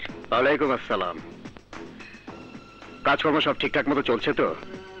 স্যার। ওয়ালাইকুম আসসালাম। কাজকর্ম সব ঠিকঠাক মতো চলছে তো?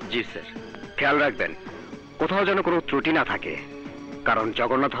 জি স্যার। খেয়াল রাখবেন কোথাও যেন কোনো ত্রুটি না থাকে, কারণ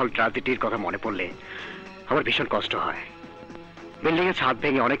জগন্নাথ হল ট্র্যাজেডির কথা মনে পড়লে আমার ভীষণ কষ্ট হয়। বিল্ডিং এর ছাদ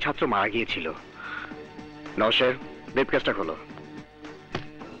ভেঙে অনেক ছাত্র মারা গিয়েছিল। নওশের, ব্রিফকেসটা খোলো।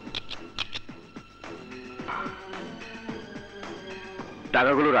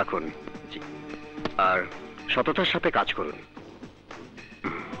 টাকাগুলো রাখুন আর সততার সাথে কাজ করুন।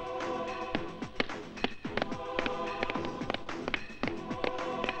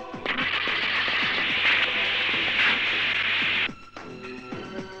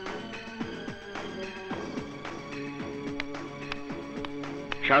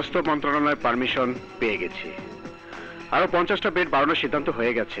 স্বাস্থ্য মন্ত্রণালয়ের পারমিশন পেয়ে গেছি, আরো 50টা বেড বাড়ানোর সিদ্ধান্ত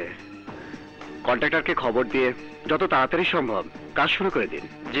হয়ে গেছে। কন্ট্রাক্টরকে খবর দিয়ে যত তাড়াতাড়ি সম্ভব কাজ শুরু করে দিন।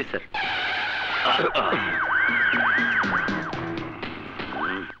 জি স্যার।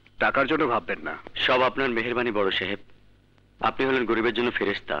 টাকার জন্য ভাববেন না, সব আপনার মেহেরবানি বড় সাহেব। আপনি হলেন গরিবের জন্য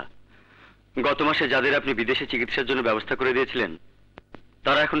ফেরেশতা। গত মাসে যাদের আপনি বিদেশে চিকিৎসার জন্য ব্যবস্থা করে দিয়েছিলেন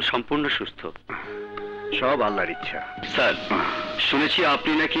তারা এখন সম্পূর্ণ সুস্থ। সব আল্লাহর ইচ্ছা। স্যার, শুনেছি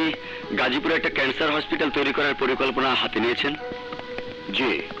আপনি নাকি গাজীপুরে একটা ক্যান্সার হসপিটাল তৈরি করার পরিকল্পনা হাতে নিয়েছেন।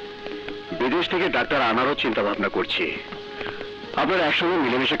 জি, বিদেশ থেকে ডাক্তার আনারও চিন্তা ভাবনা করছি। আপনারা একসঙ্গে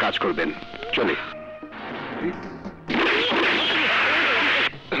মিলেমিশে কাজ করবেন। চলে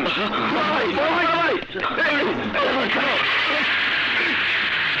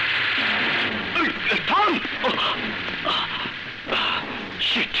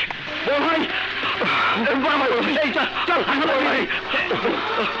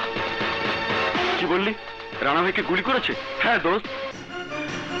কি বললি? রানা ভাইকে গুলি করেছে? হ্যাঁ দোস্ত।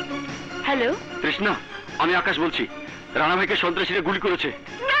 হ্যালো কৃষ্ণা, আমি আকাশ বলছি। রানা ভাইকে সন্ত্রাসীরা গুলি করেছে।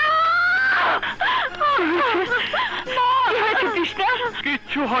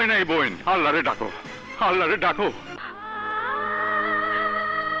 কিচ্ছু হয় নাই বোন, আল্লাহরে ডাকো, আল্লাহরে ডাকো।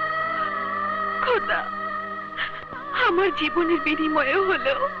 খোদা, আমার জীবনের বিনিময়ে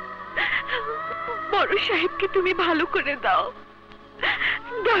হলো বড় সাহেবকে তুমি ভালো করে দাও,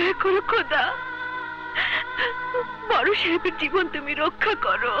 দয়া করো খোদা। বড় সাহেবের জীবন তুমি রক্ষা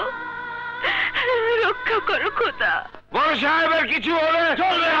করো, রক্ষা করো খোদা। বড় সাহেবের কিছু হলে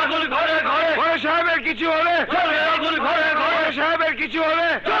চলবে আগুন ঘরে ঘরে। বড় সাহেবের কিছু হলে চলবে আগুন ঘরে ঘরে। বড় সাহেবের কিছু হলে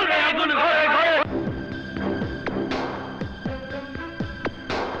চলবে আগুন ঘরে ঘরে।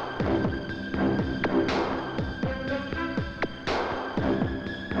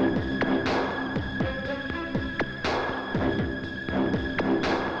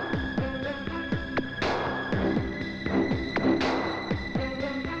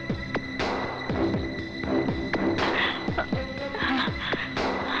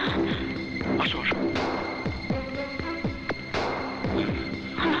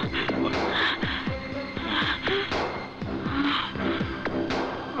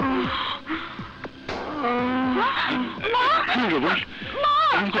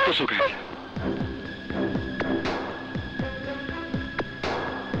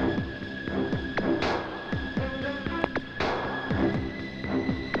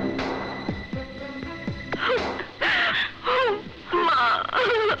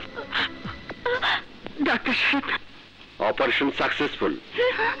 ডাক্তার সাহেব, অপারেশন সাকসেসফুল।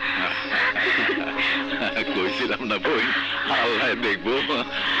 কইছিলাম না বই, আল্লাহ দেখবো।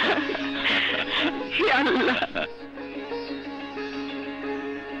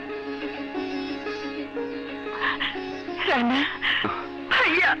 রানা,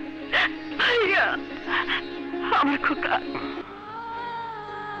 ভাইয়া ভাইয়া, আমার খোকা।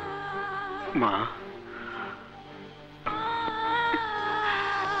 মা,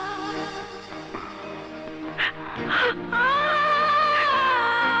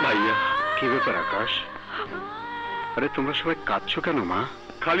 ভাইয়া কি ব্যাপার আকাশ? আরে তোমরা সবাই কাঁদছো কেন মা?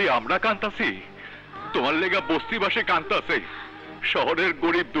 খালি আমরা কাঁদতাছি? তোমার লেগা বস্তিবাসে কাঁদতাছে, শহরের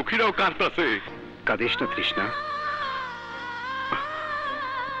গরিব দুঃখীরাও কাঁদতাছে। কাঁদিস না তৃষ্ণা,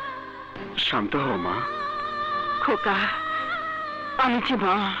 শান্ত হও মা। খোকা, আমি যে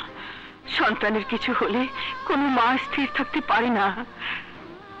মা, সন্তানের কিছু হলে কোনো মা স্থির থাকতে পারে না,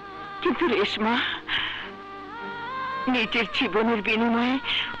 কিন্তু রেশমা নিজের জীবনের বিনিময়ে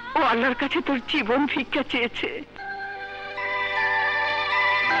ও আল্লাহর কাছে তোর জীবন ভিক্ষা চেয়েছে।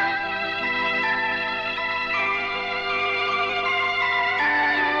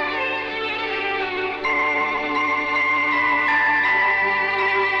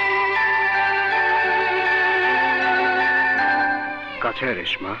 কাছে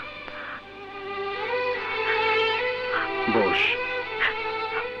রেশমা, বস।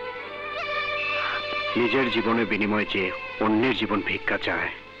 নিজের জীবনের বিনিময়ে যে অন্যের জীবন ভিক্ষা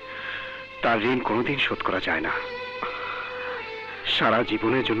চায়, তার ঋণ কোনোদিন শোধ করা যায় না। সারা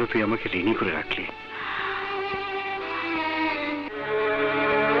জীবনের জন্য তুই আমাকে ঋণী করে রাখলি।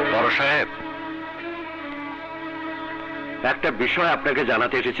 বড় সাহেব, একটা বিষয় আপনাকে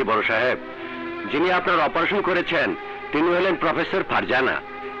জানাতে এসেছি বড় সাহেব। যিনি আপনার অপারেশন করেছেন তিনি হলেন প্রফেসর ফারজানা,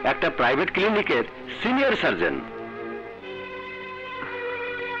 একটা প্রাইভেট ক্লিনিকের সিনিয়র সার্জন।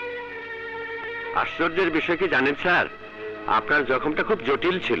 আশ্চর্যের বিষয় কি জানেন স্যার, আপনার জখমটা খুব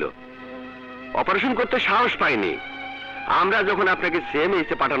জটিল ছিল, অপারেশন করতে সাহস পাইনি। আমরা যখন আপনাকে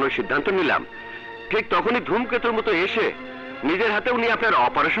সিএমএইচে পাঠানোর সিদ্ধান্ত নিলাম, ঠিক তখনই ধূমকেতুর মতো এসে নিজের হাতে উনি আপনার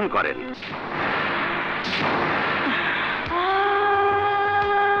অপারেশন করেন।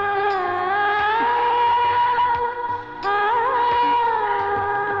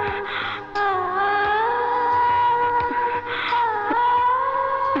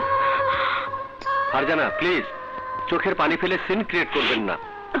 ফারজানা, প্লিজ চোখের পানি ফেলে সিন ক্রিয়েট করবেন না।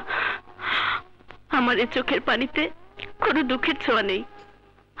 আমার এই চোখের পানিতে কোনো দুঃখের ছোঁয়া নেই,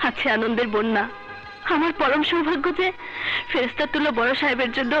 আছে আনন্দের বন্যা। আমার পরম সৌভাগ্য যে ফেরেশতাতুল্লাহ বড়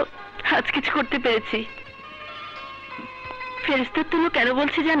সাহেবের জন্য আজ কিছু করতে পেরেছি। ফেরেশতাতুল্লাহ কেন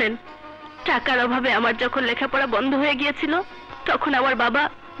বলছি জানেন? টাকার অভাবে আমার যখন লেখাপড়া বন্ধ হয়ে গিয়েছিল, তখন আমার বাবা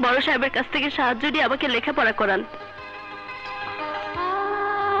বড় সাহেবের কাছ থেকে সাহায্য নিয়ে আমাকে লেখাপড়া করান।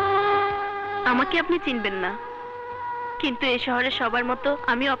 আমাকে আপনি চিনবেন না, কিন্তু এই শহরের সবার মতো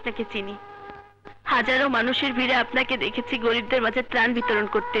আমিও আপনাকে চিনি। হাজারো মানুষের ভিড়ে আপনাকে দেখেছি গরিবদের মাঝে ত্রাণ বিতরণ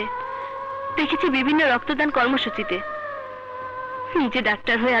করতে, দেখেছি বিভিন্ন রক্তদান কর্মসূচিতে। নিজে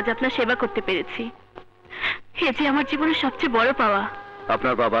ডাক্তার হয়ে আজ আপনার সেবা করতে পেরেছি, এ যে আমার জীবনের সবচেয়ে বড় পাওয়া।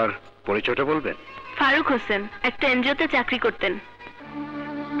 আপনার বাবার পরিচয়টা বলবেন? ফারুক হোসেন, একটা এনজিওতে চাকরি করতেন।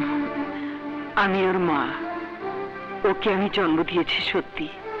 আমি ওর মা, ওকে আমি জন্ম দিয়েছি সত্যি,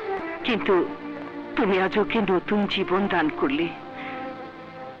 কিন্তু তুমি আজ ওকে নতুন জীবন দান করলে।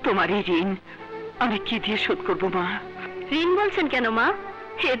 তোমার এই ঋণ আমি কি দিয়ে শোধ করবো মা? ঋণ বলছেন কেন মা?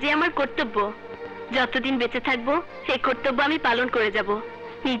 এ যে আমার কর্তব্য। যতদিন বেঁচে থাকবো এই কর্তব্য আমি পালন করে যাব।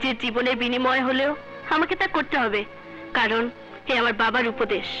 নিজের জীবনের বিনিময় হলেও আমাকে তা করতে হবে, কারণ এ আমার বাবার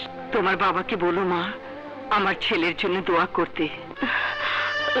উপদেশ। তোমার বাবাকে বলো মা আমার ছেলের জন্য দোয়া করতে।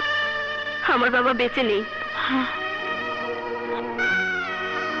 আমার বাবা বেঁচে নেই।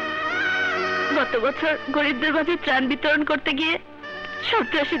 গত বছর গরিবদের মাঝে ত্রাণ বিতরণ করতে গিয়ে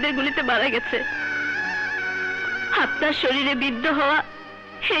সন্ত্রাসীদের গুলিতে মারা গেছে। আপনার শরীরে বিদ্ধ হওয়া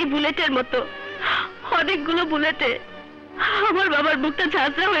সেই বুলেটের মতো অনেকগুলো বুলেটে আমার বাবার বুকটা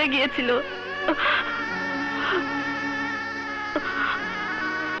ঝাঁঝরা হয়ে গিয়েছিল।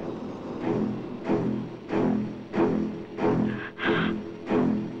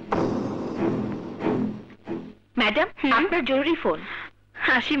 ম্যাডাম, আপনার জরুরি ফোন।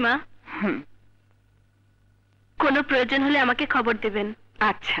 হাসি মা, কোনো প্রয়োজন হলে আমাকে খবর দেবেন।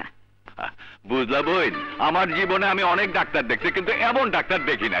 আচ্ছা। বুঝলা বোন, আমার জীবনে আমি অনেক ডাক্তার দেখছি, কিন্তু এমন ডাক্তার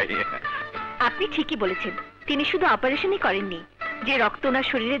দেখি নাই। আপনি ঠিকই বলেছেন, তিনি শুধু অপারেশনই করেননি, যে রক্ত ওনার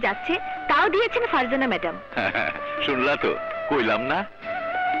শরীরে যাচ্ছে তাও দিয়েছেন ফারজানা ম্যাডাম। শুনলা তো, কইলাম না।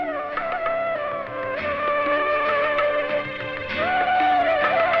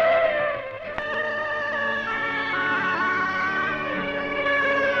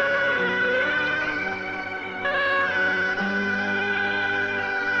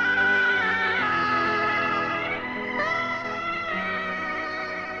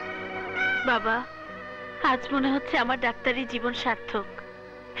 বাবা, আজ মনে হচ্ছে আমার ডাক্তারি জীবন সার্থক।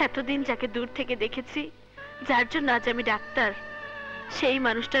 এতদিন যাকে দূর থেকে দেখেছি যার জন্য আজ আমি ডাক্তার, সেই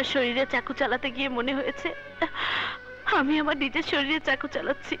মানুষটার শরীরে চাকু চালাতে গিয়ে মনে হয়েছে আমি আমার নিজের শরীরে চাকু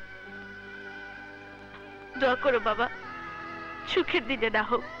চালাচ্ছি। দোয়া করো বাবা, সুখের দিনে না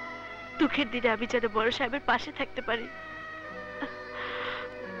হোক, দুঃখের দিনে আমি যেন বড় সাহেবের পাশে থাকতে পারি।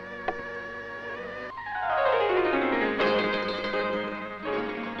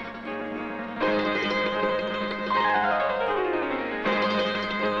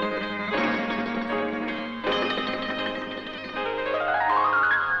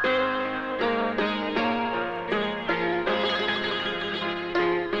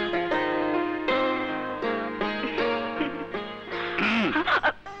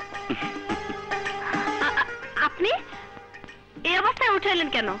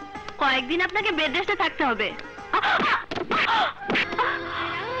 কেন কয়েকদিন আপনাকে বেড রেস্টে থাকতে হবে।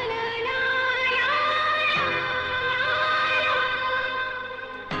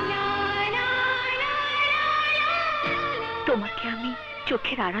 তোমাকে আমি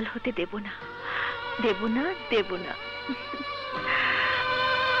চোখের আড়াল হতে দেব না, দেব না, দেব না।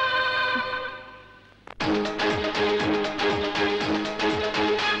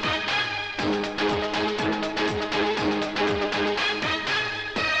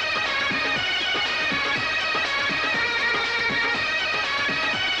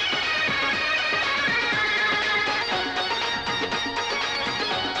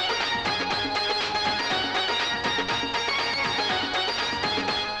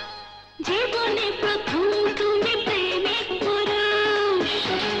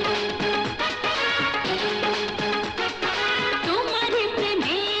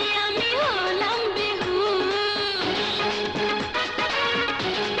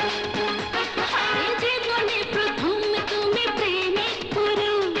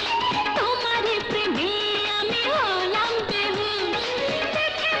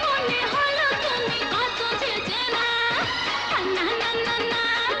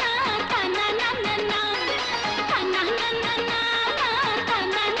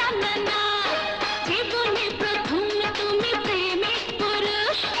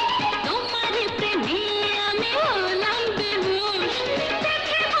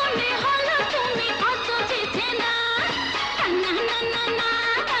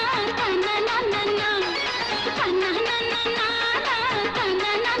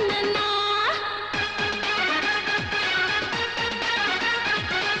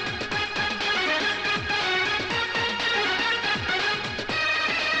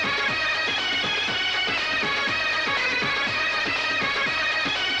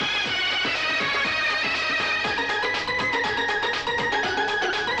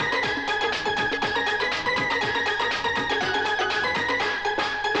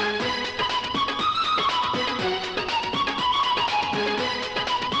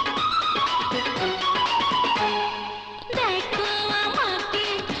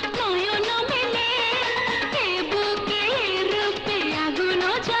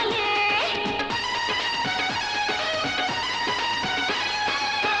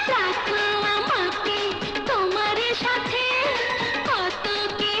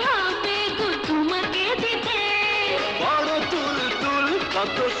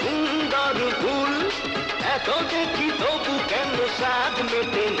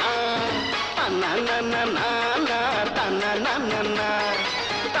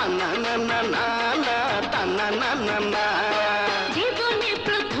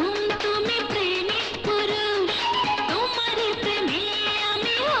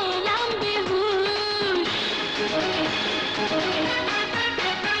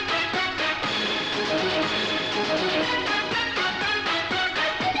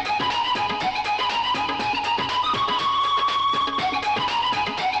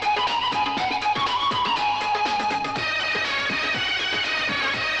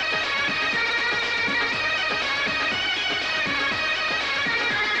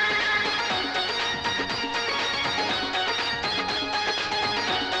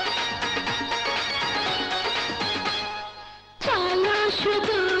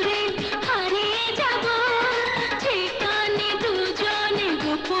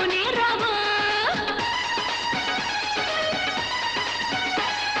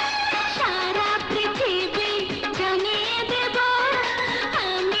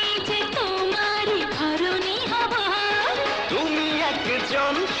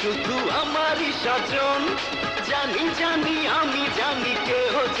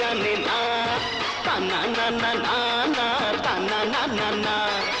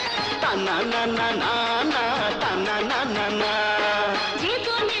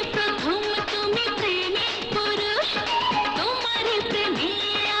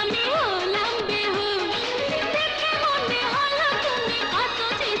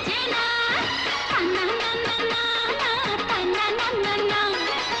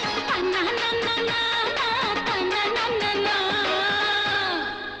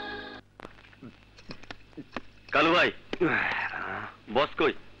 বস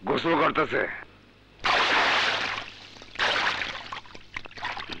কই? গোসল করতেছে।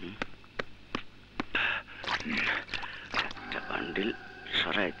 একটা বান্ডিল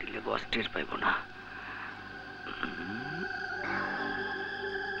সরাই দিলে বস টের পাইব না।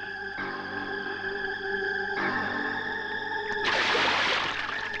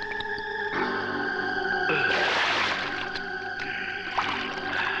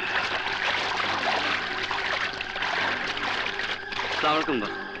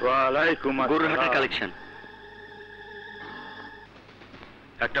 কালেকশন।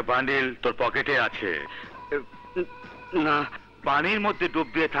 একটা বান্ডিল তোর পকেটে আছে না, পানির মধ্যে ডুব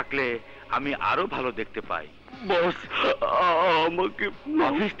দিয়ে থাকলে আমি আরো ভালো দেখতে পাই। বস আমাকে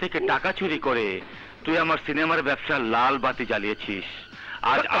অফিস থেকে টাকা চুরি করে তুই আমার সিনেমার ব্যবসার লাল বাতি জ্বালিয়েছিস,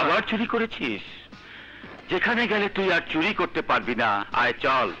 আজ আবার চুরি করেছিস। যেখানে গেলে তুই আর চুরি করতে পারবি না। আয়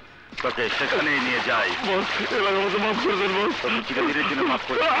চল, তোকে সেখানে নিয়ে যাই। এবার আমাকে মাফ করে দেন বস। চিরদিনের জন্য মাফ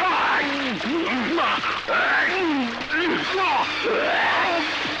করে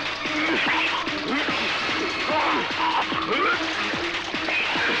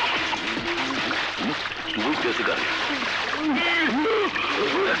বুঝতেছি গাড়ি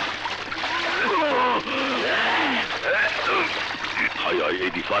হাই হাই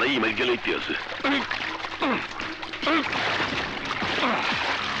এই দিফারাই ইমেল গেলে আছে।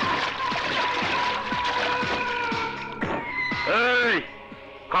 এই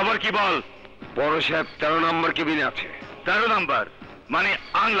খবর কি বল? বড় সাহেব 13 নম্বর কেবিনে আছে। 13 নম্বর মানে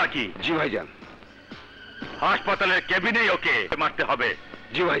আনলাকি? জি ভাইজান। হাসপাতালের কেবিনেই ওকে মারতে হবে?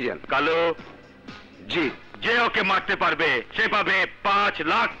 জি ভাইজান। কালো? জি। যে ওকে মারতে পারবে সে পাবে 5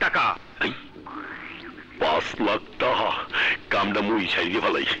 লাখ টাকা। 5 লাখ টাকা? কামটা মুই ছাড়িয়ে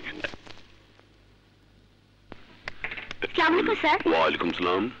ফেলাই। আসসালামু আলাইকুম স্যার। ওয়ালাইকুম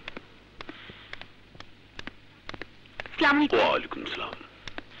সালাম। আসসালামু আলাইকুম। ওয়ালাইকুম সালাম।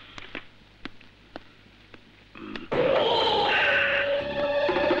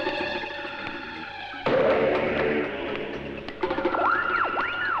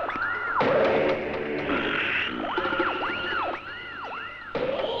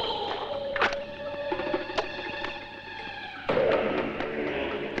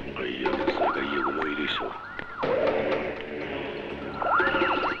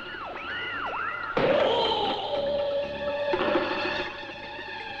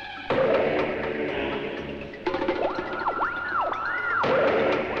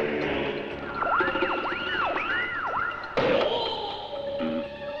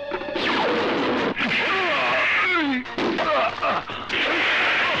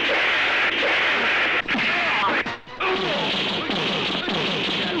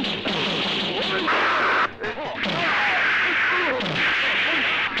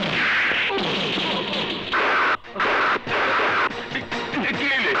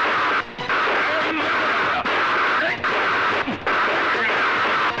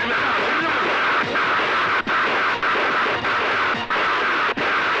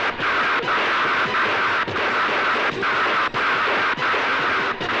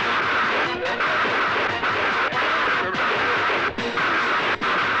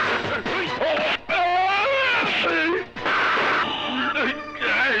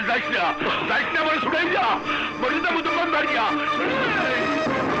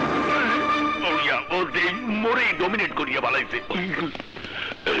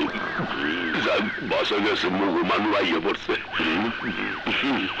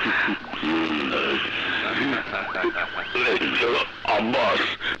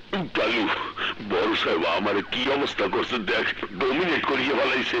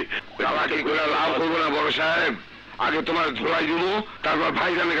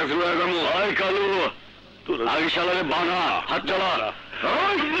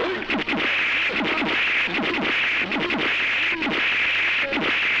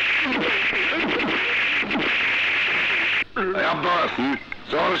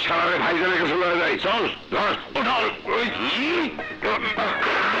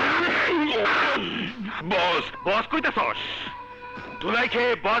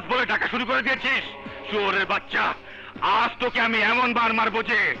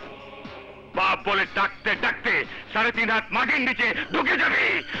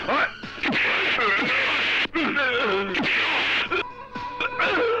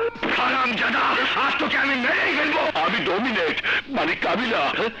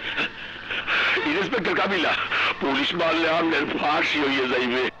 ইন্সপেক্টর কাবিলা, পুলিশ মারলে আপনার ফাঁসি হইয়া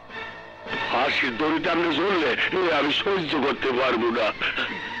যাইবে। ফাঁসির দড়িতে আপনি চললে আমি সহ্য করতে পারবো না।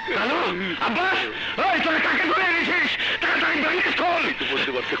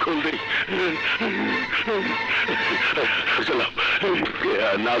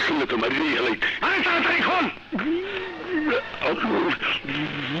 না শুনলে তো মারিয়ে গেলাই। আরে তাড়াতাড়ি খোল।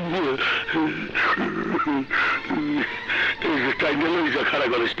 টাইমে লই যা, খারাপ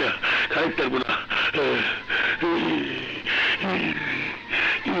করিস না, খারাপ পারবো না।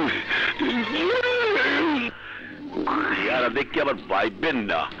 চেহারা দেখি আবার ভাইবেন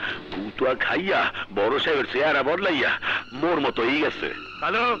না, কুতুয়া খাইয়া বড় সাহেবের চেহারা বদলাইয়া মোর মতো হয়ে গেছে।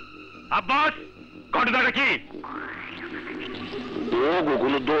 হ্যালো আব্বাস, ঘটনাটা কি? ওগো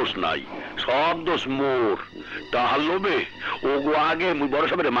কোনো দোষ নাই, সব দোষ মোর। তাহার লোভে ওগো আগে মুই বড়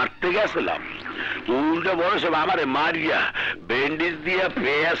সাহেবের মারতে গেছিলাম, উল্টা বড় সাহেব আমারে মারিয়া ব্যান্ডেজ দিয়া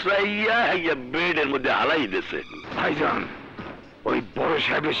পেঁচাইয়া বেডের মধ্যে হালাই দিয়েছে। ভাইজান, ওই বড়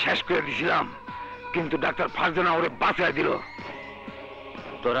সাহেবের শেষ করে দিছিলাম, কিন্তু ডাক্তার ফারজানা ওরে বাঁচাই দিল।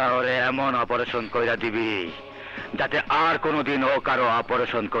 তোরা ওরে এমন অপারেশন কইরা দিবি যাতে আর কোনোদিন ও কারো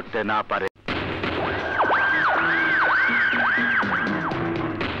অপারেশন করতে না পারে।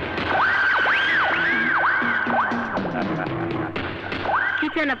 কি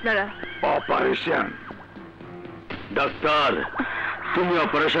চান আপনারা? অপারেশন। ডাক্তার, তুমি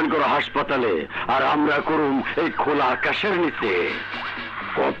অপারেশন করো হাসপাতালে, আর আমরা করুম এই খোলা আকাশের নিচে।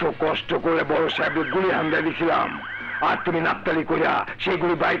 কত কষ্ট করে বড় সাহেবের গুলি হামলা দিছিলাম, আর তুমি নাপতালি কইরা সেই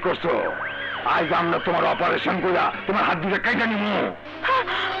গুলি বাই করছো। আজ আমরা তোমার অপারেশন কইরা তোমার হাত দুটো কাইটা নিমু।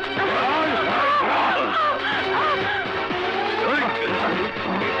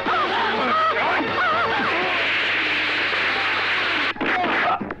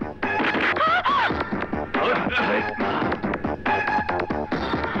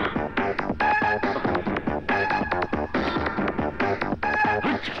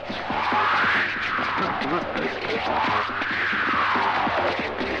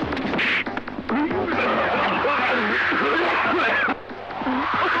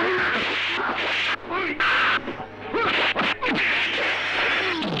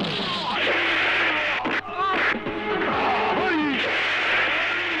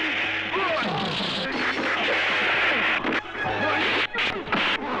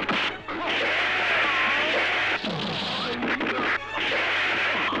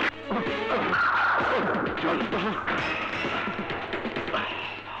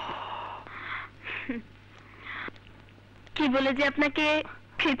 কি বলে যে আপনাকে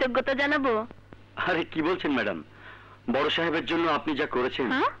কৃতজ্ঞতা জানাবো? আরে কি বলছেন ম্যাডাম, বড় সাহেবের জন্য আপনি যা করেছেন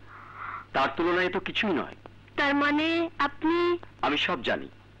তার তুলনায় তো কিছুই নয়। তার মানে আপনি? আমি সব জানি,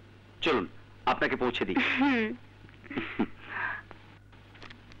 চলুন আপনাকে পৌঁছে দিই।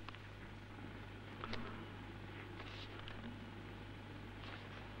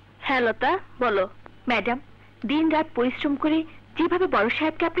 হ্যাঁ লতা, বলো। ম্যাডাম, দিন রাত পরিশ্রম করে যেভাবে বড়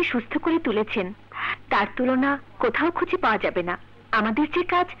সাহেবকে আপনি সুস্থ করে তুলেছেন তার তুলনা কোথাও খুঁজে পাওয়া যাবে না। আমাদের যে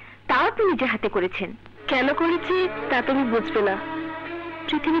কাজ তাও আপনি নিজের হাতে করেছেন। কেন করেছি তা তুমি বুঝবে না।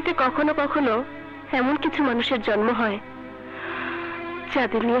 পৃথিবীতে কখনো কখনো এমন কিছু মানুষের জন্ম হয়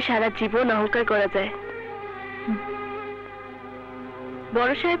যাদের নিয়ে সারা জীবন অহংকার করা যায়।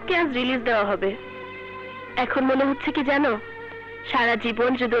 বড় সাহেবকে আজ রিলিজ দেওয়া হবে। এখন মনে হচ্ছে কি জানো, সারা জীবন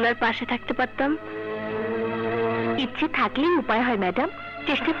যদি ওনার পাশে থাকতে পারতাম। ইচ্ছে থাকলেই উপায় হয় ম্যাডাম,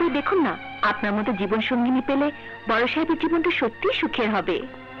 চেষ্টা করে দেখুন না। আপনার মতো জীবন সঙ্গিনী পেলে বড় সাহেবের জীবনটা সত্যিই সুখের হবে।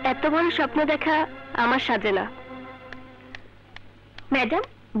 এত বড় স্বপ্ন দেখা আমার সাজে না। ম্যাডাম,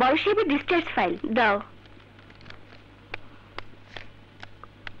 বড় সাহেবের ডিসচার্জ ফাইল দাও।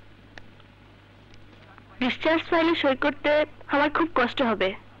 ডিসচার্জ ফাইলে সই করতে আমার খুব কষ্ট হবে।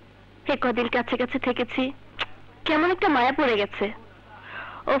 এ কদিন কাছে কাছে থেকেছি, কেমন একটা মায়া পড়ে গেছে।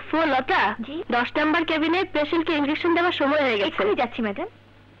 ওফো লতা, 10 নাম্বার কেবিনে পেশেন্টকে ইনজেকশন দেওয়ার সময় হয়ে গেছে। এক্ষুনি যাচ্ছি ম্যাডাম।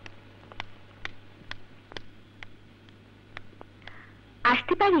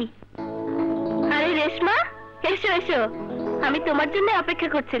 আসতে পারি? আরে রেশমা, এসো এসো, আমি তোমার জন্য অপেক্ষা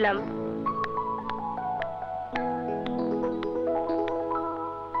করছিলাম।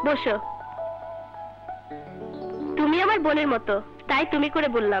 বসো। তুমি আমার বোনের মতো, তাই তুমি করে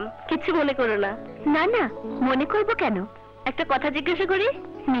বললাম, কিছু মনে করো না। না না, মনে করবো কেন? একটা কথা জিজ্ঞাসা করি?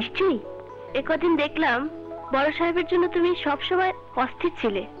 নিশ্চয়ই। এ কদিন দেখলাম বড় সাহেবের জন্য তুমি সব সময় অস্থির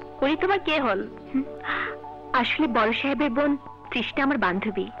ছিলে। উনি তোমার কে হন? আসলে বড় সাহেবের বোন তৃষ্ণা আমার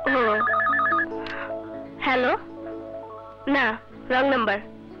বান্ধবী। ও হ্যালো, না রং নাম্বার।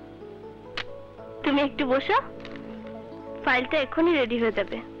 তুমি একটু বসো, ফাইলটা এখনই রেডি হয়ে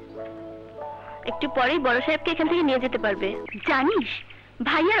যাবে। একটু পরেই বড় সাহেবকে এখান থেকে নিয়ে যেতে পারবে। জানিস,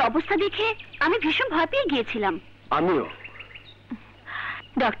 ভাইয়ার অবস্থা দেখে আমি ভীষণ ভয় পেয়ে গিয়েছিলাম। আমিও।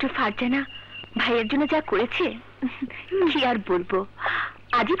 ডক্টর ফারজানা ভাইয়ের জন্য যা করেছে কি আর বলবো।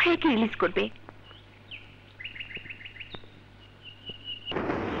 আজই ভাইয়াকে রিলিজ করবে।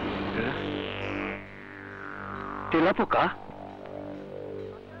 তেলাপোকা?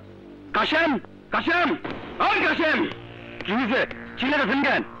 কাশেম, কাশেম, ওই কাশেম, কি হয়েছে? চিল্লাতেছেন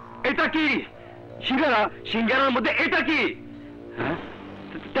কেন? এটা কি সিঙ্গারা? সিঙ্গারার মধ্যে এটা কি?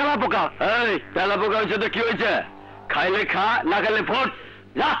 তেলা পোকা। এই তেলা পোকা হয়েছে তো কি হয়েছে? খাইলে খা, না খাইলে ফোট।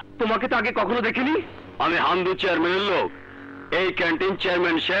 যা, তোমাকে তো আগে কখনো দেখিনি। আমি হামদু চেয়ারম্যানের লোক। এই ক্যান্টিন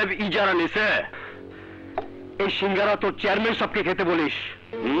চেয়ারম্যান সাহেব ইজারা নিছে। এই সিঙ্গারা তোর চেয়ারম্যান সবকে খেতে বলিস।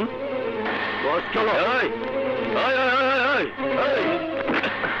 বস চলো।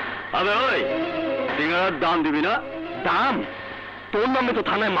 আবে ওই সিঙ্গারার দাম দিবি না? দাম? তোর নামে তো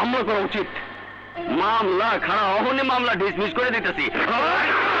থানায় মামলা করা উচিত। মামলা খারাপ অহনে মামলা ডিসমিস করে দিতেছি।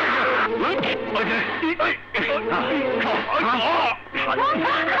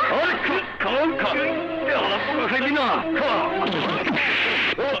 খাইবি না?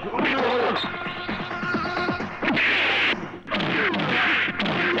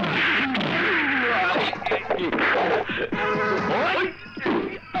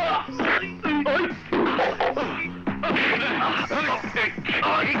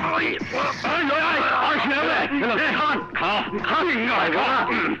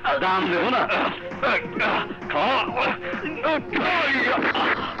 দাম দেবো না।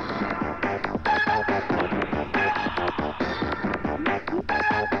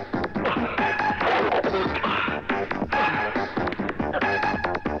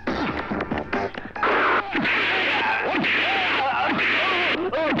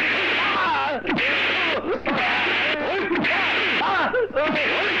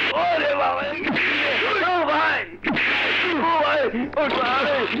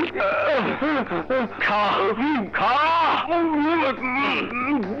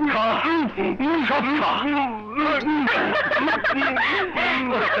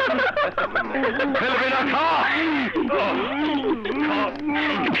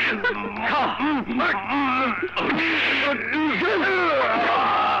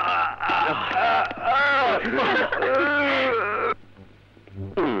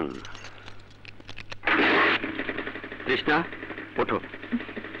 কৃষ্ণা, ওঠো।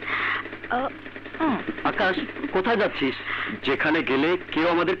 আকাশ, কোথায় যাচ্ছিস? যেখানে গেলে কেউ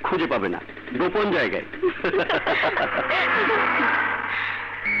আমাদের খুঁজে পাবে না, গোপন জায়গায়।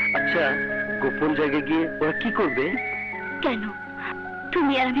 আচ্ছা, গোপন জায়গায় গিয়ে ওরা কি করবে? কেন,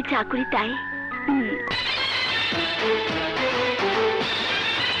 তুমি আর আমি চা করি তাই?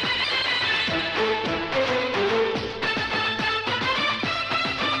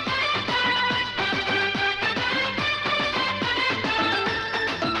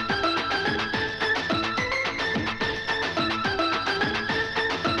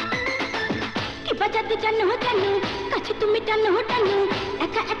 জানো জানো কাছে তুমি টানো টানো,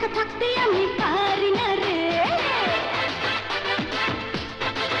 একা একা থাকতে আমি পারি না রে।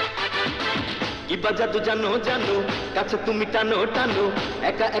 কি বাজাতো জানো জানো কাছে তুমি টানো টানো,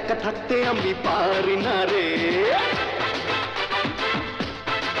 একা একা থাকতে আমি পারি না রে।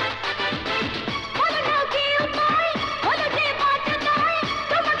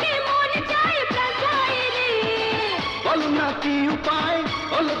 কি উপায়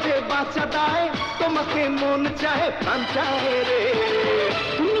হলো যে বাঁচা দেয়, তোমাকে মন চাহে প্রাণ চাহে রে।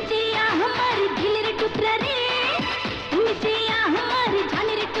 তুমি যে আমার দিলের টুকরা রে, তুমি যে আমার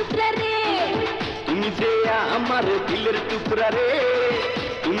জানের টুকরা রে, তুমি যে আমার দিলের টুকরা রে,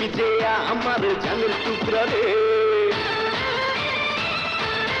 তুমি যে আমার জানের টুকরা রে।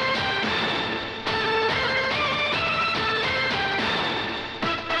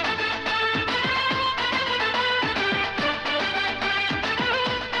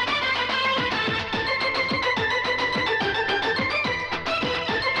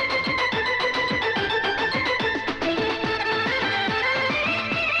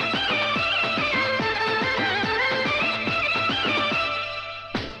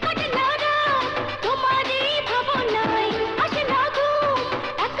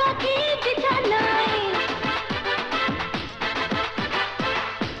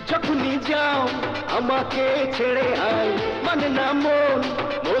 আমাকে ছেড়ে আয়, মানে না মন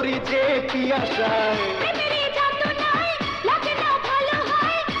মরি যে পিয়াসায়। প্রেমেরই যত নাই লাগে না ভালো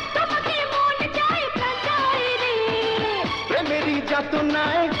হয়, তোমাকে মন চায় প্রাণ চায় রে। প্রেমেরই যত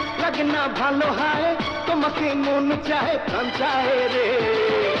নাই লাগে না ভালো হয়, তোমাকে মন চায় প্রাণ চায় রে।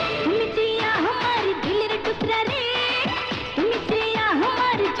 তুমি যে আমার দিলের টুকরা রে, তুমি যে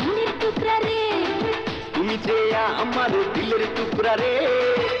আমার জানের টুকরা রে, তুমি যে আমার দিলের টুকরা রে,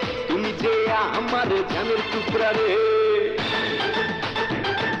 তুমি যে আমার জানের টুকরা রে।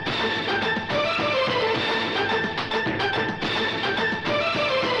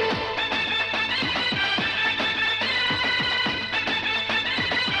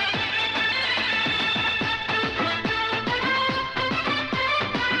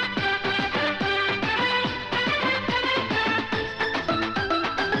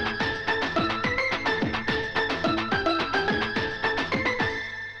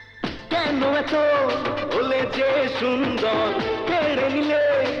 সুন্দর কেড়ে নিলে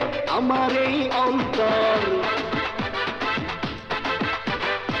আমার এই অন্তর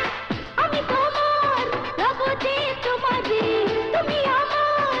আমি তোমার রব যে তোমারে তুমি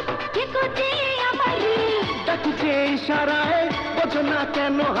আমার কে কোতে আমারে ডাকছে ইশারায় বোঝো না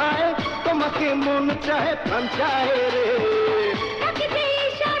কেন হায় তোমাকে মন চায় প্রাণ চায় রে ডাকছে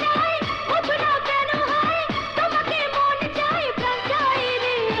ইশারায় বোঝো না কেন হয় তোমাকে মন চায় প্রাণ চায়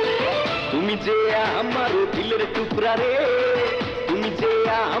রে তুমি যে আমার দিলের টুকরা রে তুমি যে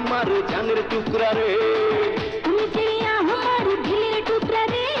আমার জানের টুকরা রে তুমি যে আমার দিলের টুকরা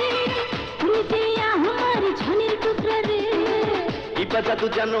রে তুমি যে আমার জানের টুকরা রে ইবা জাদু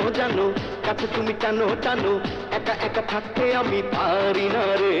জানো জানো কাছে তুমি টানো টানো একা একা থাকতে আমি পারি না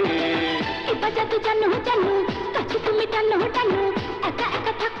রে ইবা জাদু জানো জানো কাছে তুমি টানো টানো একা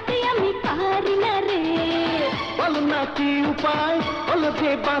একা থাকতে আমি পারি না রে বলো না কি উপায় বলো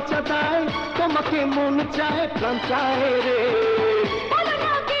যে বাঁচা দেয় তোমাকে মন চায় প্রাণ চায় রে বলো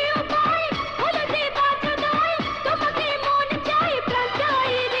না কি উপায় বলো যে বাঁচা দেয় তোমাকে মন চায় প্রাণ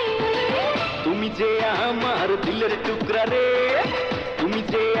চায় রে তুমি যে আমার দিলের টুকরা রে তুমি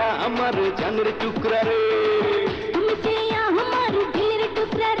যে আমার জানের টুকরা রে তুমি যে আমার দিলের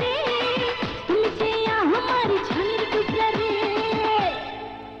টুকরা রে তুমি যে আমার জানের টুকরা রে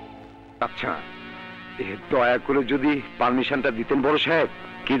আচ্ছা দয়া করে যদি পারমিশনটা দিতেন বড় সাহেব।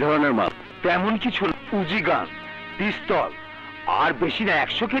 কি ধরনের মাল? তেমন কিছু উজি গান, পিস্তল আর বেশি না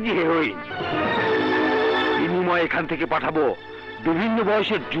 100 কেজি হেরোইন। বিনিময়ে এখান থেকে পাঠাবো বিভিন্ন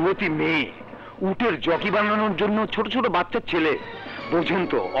বয়সের যুবতী মেয়ে, উটের জকি বানানোর জন্য ছোট ছোট বাচ্চার ছেলে। বোঝেন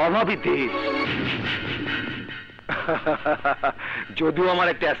তো অভাবী দেশ। যদিও আমার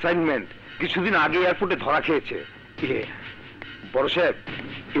একটা অ্যাসাইনমেন্ট কিছুদিন আগে এয়ারপোর্টে ধরা খেয়েছে। বড় সাহেব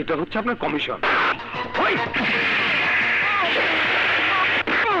এটা হচ্ছে আপনার কমিশন।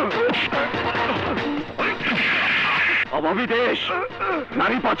 অভাবী দেশ,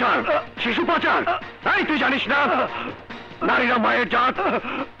 নারী পাচার, শিশু পাচার। তাই তুই জানিস না নারীরা মায়ের জাত,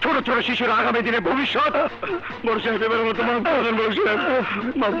 ছোট ছোট শিশুর আগামী দিনে ভবিষ্যৎ। বড় সাহেব এবার মতো মাফ করে দেন বড় সাহেব,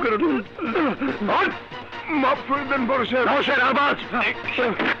 মাফ করে দিন, মাফ করে দেন বড় সাহেব। রহস্যের আওয়াজ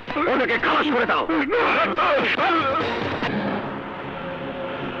ওনাকে খালাস করে দাও।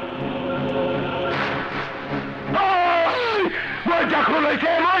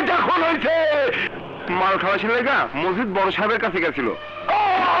 মাল খাওয়াছিল মসজিদ বড় সাহেবের কাছে গেছিল,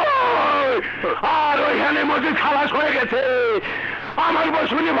 আর ওইখানে মসজিদ খালাস হয়ে গেছে। আমার বউ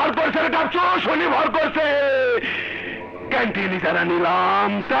শনি ভর করছে, শনি ভর করছে। ক্যান্টিনে যারা নিলাম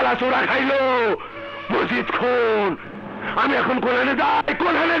তারা চোরা খাইলো, মসজিদ খুন। আমি এখন কোথায় যাই,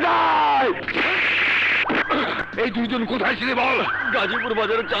 কোথায় যাই? এই দুইজন কোথায় ছিলে বল? গাজীপুর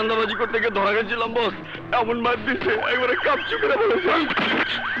বাজারে চান্দাবাজি করতে গিয়ে ধরা গেছিলাম বস। এমন মার দিচ্ছে একবারে কাপচু করে বলেছে।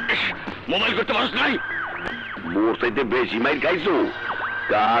 মোবাইল করতে পারছ নাই? মোর চাইতে বেশি মাইর খাইছো।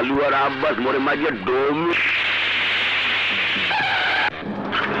 কালু আর আব্বাস মোরে মারিয়া ডোম।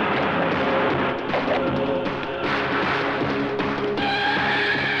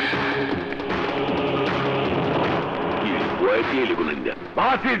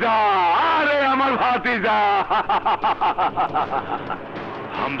 ভাতিজা, আরে আমার ভাতিজা।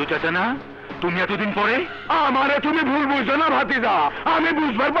 হামদু চাচা না তুমি এতদিন পরে? আমারে তুমি ভুল বুঝছো না ভাতিজা, আমি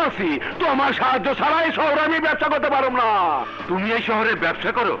বুঝবার পারছি তোমার সাহায্য ছাড়া এই শহরে আমি ব্যবসা করতে পারো না। তুমি এই শহরে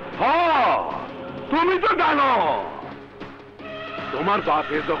ব্যবসা করো? তুমি তো জানো তোমার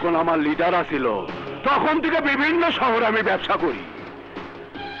বাপে যখন আমার লিডার আছিল তখন থেকে বিভিন্ন শহরে আমি ব্যবসা করি।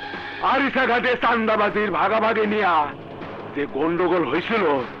 আরিসাঘাটে চান্দাবাজির ভাগাভাগি নিয়া যে গন্ডগোল হয়েছিল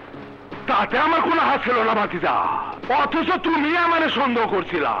তাতে আমার কোনো হাত ছিল না ভাতিজা। অথচ তুমি আমারে সন্দেহ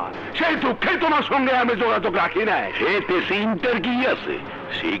করছিলা, সেই দুঃখেই তোমার সঙ্গে আমি যোগাযোগ রাখি নাই। এতে চিন্তার কি আছে?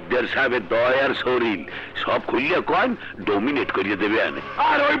 শিকদার সাহেবের দয়ার শরীর সব খুলিয়া কন ডোমিনেট করিয়ে দেবে আনে।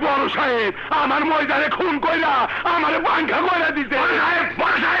 আর ওই বড় সাহেব আমার ময়দানে খুন কইরা আমারে বাঙ্কা কইরা দিতে। বড়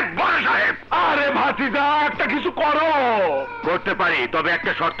সাহেব, বড় সাহেব, আরে ভাতিজা একটা কিছু করো। করতে পারি, তবে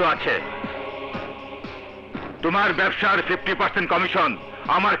একটা শর্ত আছে। তোমার ব্যবসার 50% কমিশন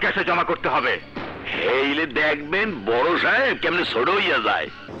আমার ক্যাশে জমা করতে হবে। এইলে দেখবেন বড় সাহেব কেমনে ছোট হইয়া যায়।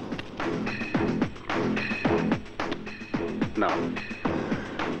 না,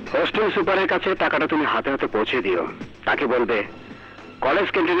 হোস্টেল সুপারের কাছে টাকাটা তুমি হাতে হাতে পৌঁছে দিও। তাকে বলবে কলেজ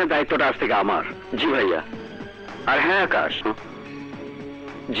ক্যান্টিনের দায়িত্বটা আজ থেকে আমার। জি ভাইয়া। আর হ্যাঁ আকাশ,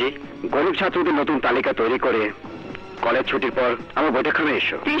 জি, গরিব ছাত্রদের নতুন তালিকা তৈরি করে কলেজ ছুটির পর আমার বৈঠকখানে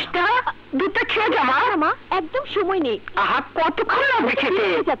এসো। তিস্তা দুধটা খেয়ে যামা। মা একদম সময় নেই। আহা কতক্ষণ লাগবে খেতে?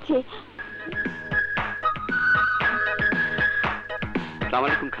 যাচ্ছে। আসসালামু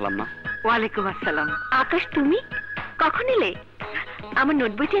আলাইকুম খালাম্মা। ওয়ালাইকুম আসসালাম। আকাশ তুমি কখন এলে? আমার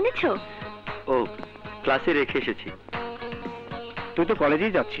নোটবইটা এনেছো? ও ক্লাসে রেখে এসেছি। তুই তো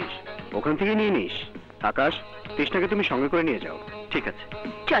কলেজেই যাচ্ছিস, ওখান থেকে নিয়ে নিস। আকাশ, তৃষ্ণাকে তুমি সঙ্গে করে নিয়ে যাও। ঠিক আছে,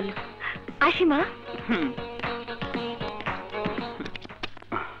 চলো আসি মা।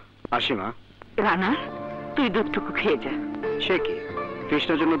 আসি মা। রানা, তুই দুধটুকু খেয়ে যা। সে কি,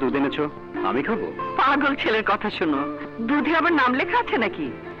 তৃষ্ণার জন্য দুধ এনেছো, আমি খাবো? পাগল ছেলের কথা শোনো, দুধে আবার নাম লেখা আছে নাকি?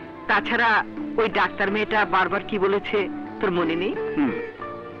 তাছাড়া ওই ডাক্তার মেয়েটা বারবার কি বলেছে তোর মনে নেই?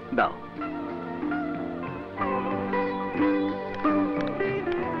 দাও।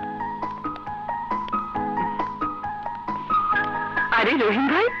 আরে রহিম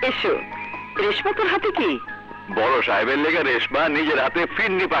ভাই, এসো। রেশমা তোর হাতে কি? বড় সাহেবের লেগে রেশমা নিজের হাতে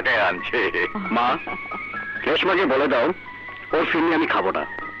ফিরনি পাকায় আনছে। মা, রেশমাকে বলে দাও ওর ফিরনি আমি খাবো না।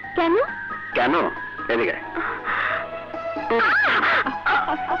 কেন? কেন? এদিকে।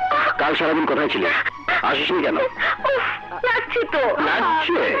 কাল সারাদিন কোথায় ছিলে, আসিসনি কেন? লাগছে তো।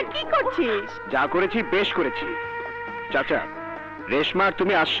 লাগছে? কি করছিস? যা করেছি বেশ করেছি। চাচা, রেশমা আর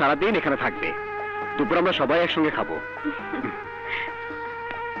তুমি আজ সারাদিন এখানে থাকবে, দুপুর আমরা সবাই একসঙ্গে খাবো।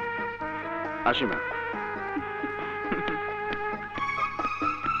 আসি মা।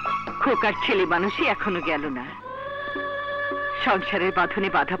 খোকার ছেলে মানুষই এখনো গেল না। সংসারের বাঁধনে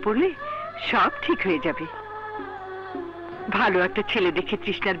বাধা পড়লে সব ঠিক হয়ে যাবে। ভালো একটা ছেলে দেখে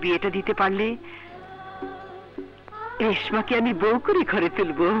তৃষ্ণার বিয়েটা দিতে পারলে রেশমাকে আমি বউ করে ঘরে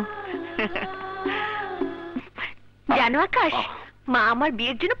তুলবো। জানো আকাশ, মা আমার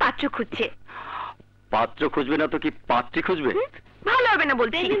বিয়ের জন্য পাত্র খুঁজছে। পাত্র খুঁজবে না তো কি পাত্রী খুঁজবে? ভালো হবে না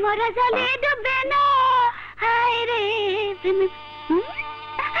বলছি। মরা জলে ডুবে না, হায় রে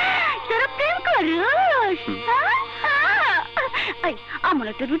তোরা প্রেম করিস। আমার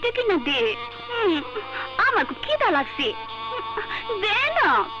একটা রুটি কিনে দে, আমার খুব খিদা লাগছে। দে না,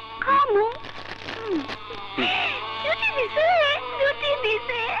 খামু। রুটি দিছে, রুটি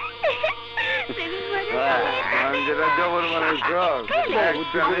দিছে।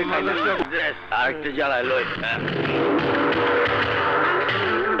 আরেকটা জ্বালায় লই।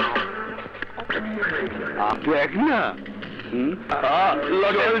 দেখ না,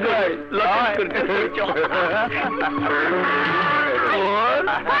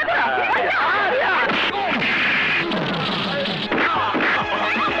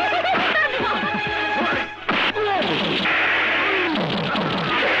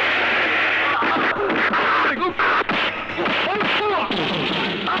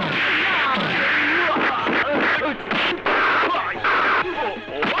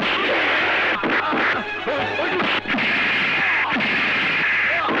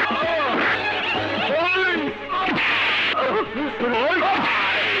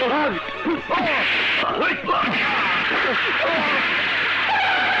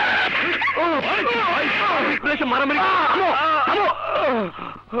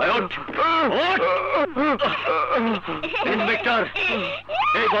 ইন্সপেক্টর,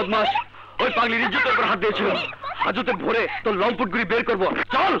 এই বদমাস ওই পাগলির ইজ্জতের উপর হাত দিয়েছিল। হাজতে ভরে তোর লম্পটগুলি বের করবো।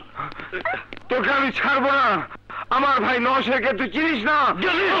 চল, তোকে আমি ছাড়বো না। আমার ভাই নওশেরকে তুই চিনিস না?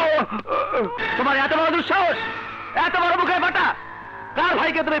 তোমার এত বড় দুঃসাহস, এত বড় মুখে বাটা! কার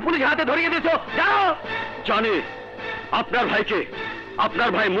ভাইকে তুমি পুলিশ হাতে ধরিয়ে দিয়েছো জানো? জানি আপনার ভাইকে। আপনার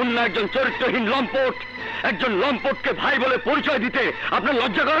ভাই মুন্না একজন চরিত্রহীন লম্পট। একজন লম্পটকে ভাই বলে পরিচয় দিতে আপনার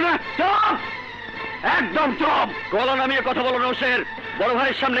লজ্জা করে না? চুপ, একদম চুপ। গলা নামিয়ে কথা বলো নওশের। বড়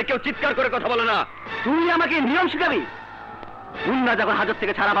ভাইয়ের সামনে কেউ চিৎকার করে কথা বলে না। তুই আমাকে নিয়ম শিখাবি? মুন্না যখন হাজত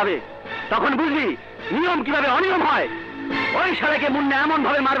থেকে ছাড়া পাবে তখন বুঝবি নিয়ম কিভাবে অনিয়ম হয়। ওই শালাকে মুন্না এমন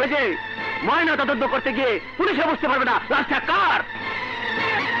ভাবে মারবে যে ময়না তদন্ত করতে গিয়ে পুলিশে বুঝতে পারবে না রাস্তা কার।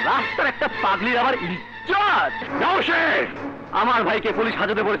 রাস্তার একটা পাগলির আবার ইজ্জত। নওশের, আমার ভাইকে পুলিশ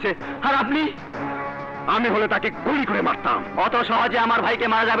হাজতে পড়েছে আর আপনি? আমি হলে তাকে গুলি করে মারতাম। অত সহজে আমার ভাইকে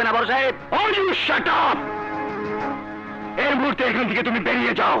মারা যাবে না বড় সাহেব। Shut up! এই মুহূর্তে এখান থেকে তুমি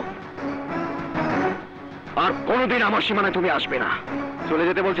বেরিয়ে যাও, আর কোনোদিন আমার সীমানায় তুমি আসবে না। চলে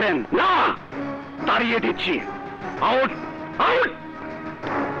যেতে বলছেন? না, তাড়িয়ে দিচ্ছি। Out, out!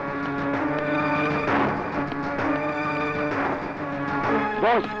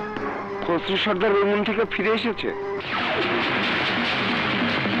 বস, খসরু সর্দার রুম থেকে ফিরে এসেছে।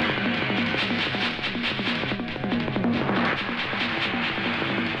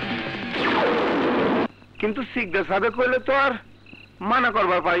 কিন্তু সিগদা সাবে কইলে তো আর মানা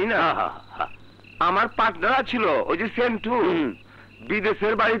করবার পারি না। আমার পার্টনার ছিল ওই যে সেন্টু,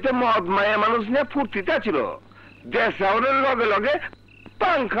 বিদেশের বাড়িতে মদ মায়া মানুষ নিয়ে ফুর্তিতে ছিল। দেশে ওদের লগে লগে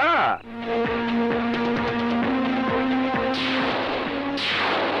পাংখা।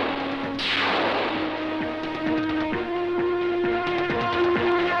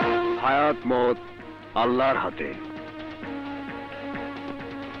 হায়াত মত আল্লাহর হাতে।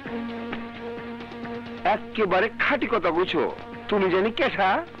 একেবারে খাঁটি কথা বুঝো। তুমি জানি কেঠা?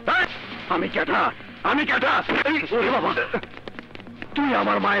 আমি কেঠা? আমি কেঠা? বাবা, তুই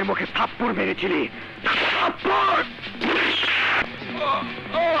আমার মায়ের মুখে থাপ্পড় মেরেছিলি। থাপ্পড়!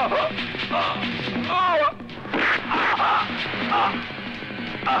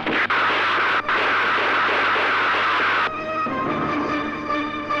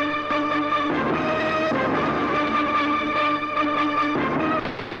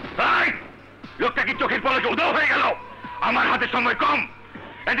 লোকটা কি চোখের পলকে উধাও হয়ে গেল? আমার হাতে সময় কম।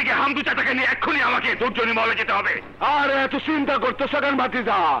 এদিকে হামদু চাচাকে নিয়ে এক্ষুনি আমাকে দুর্জনী মহলে যেতে হবে। আরে এত চিন্তা করতেছ কেন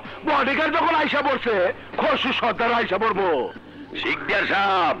ভাতিজা? বডিগার্ড যখন আইসা পড়ছে, খসরু সর্দার আইসা পড়বো। শিকদার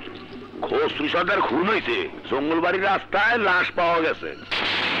সাহেব, খসরু সর্দার খুন হয়েছে। জঙ্গলবাড়ির রাস্তায় লাশ পাওয়া গেছে।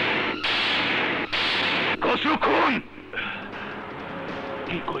 খসরু খুন?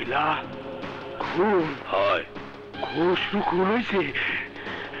 কি কইলা? খুন হয়? খসরু খুন হয়েছে?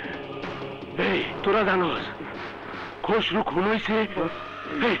 এই তোরা জানোস খসরু খুন হয়েছে?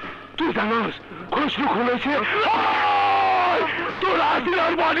 তুই জানোস খসরু খুন হয়েছে? তোরা আসিল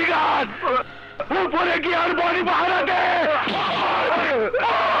আর বডিগার্ড, উপরে গিয়ে আর বডি পাহারা দে।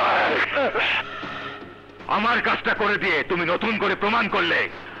 আমার কাজটা করে দিয়ে তুমি নতুন করে প্রমাণ করলে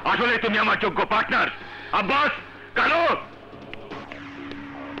আসলে তুমি আমার যোগ্য পার্টনার। আব্বাস, কালো,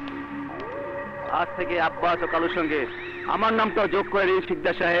 আজ থেকে আব্বাস ও কালুর সঙ্গে আমার নামটা যোগ করে দিন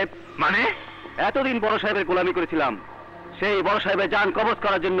শিকদার সাহেব। মানে? এতদিন বড় সাহেবের গোলামি করেছিলাম, সেই বড় সাহেবের জান কবজ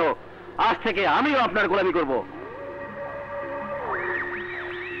করার জন্য আজ থেকে আমিও আপনার গোলামি করব।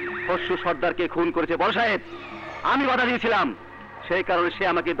 খসরু সর্দারকে খুন করেছে বড় সাহেব, আমি বাধা দিয়েছিলাম, সেই কারণে সে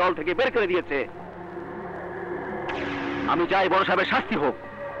আমাকে দল থেকে বের করে দিয়েছে। আমি চাই বড় সাহেবের শাস্তি হোক।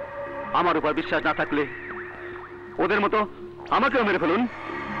 আমার উপর বিশ্বাস না থাকলে ওদের মতো আমাকেও মেরে ফেলুন।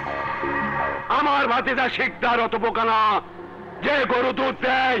 আমার ভাতিজা শিকদার অত বোকা না। যে গরু দুধ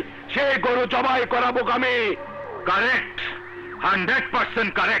দেয় সে গরু জবাই করা বোকামি। Correct, 100%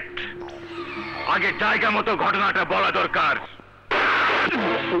 correct. আগে জায়গা মতো ঘটনাটা বলা দরকার।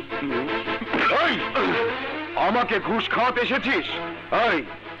 আমাকে ঘুষ খাওয়াতে এসেছিস? এই,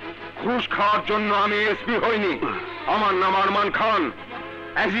 ঘুষ খাওয়ার জন্য আমি এসপি হইনি। আমার নাম আরমান খান,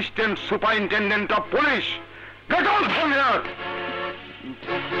 assistant superintendent of police. Get out from here.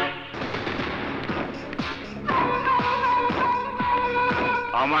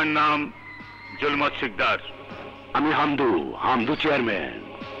 আমার নাম জুলমত শিকদার। আমি হামদু চেয়ারম্যান।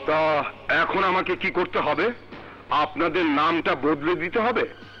 তা এখন আমাকে কি করতে হবে? আপনাদের নামটা বদলে দিতে হবে?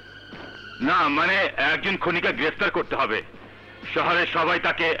 না, মানে একজন খুনিকে গ্রেফতার করতে হবে। শহরের সবাই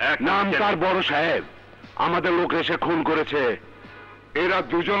তাকে নাম তার বড় সাহেব, আমাদের লোক এসে খুন করেছে। এরা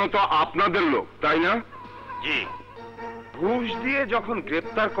দুজনও তো আপনাদের লোক, তাই না? জি। ঘুষ দিয়ে যখন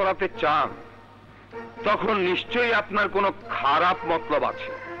গ্রেফতার করাতে চান তখন নিশ্চয়ই আপনার কোনো খারাপ মতলব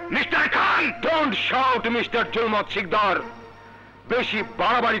আছে। Mister Khan, don't shout mister জুলমত Sikdar. বেশি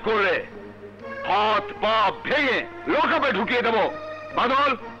বাড়াবাড়ি করলে হাত পা ভেঙে লকআপে ঢুকিয়ে দেব।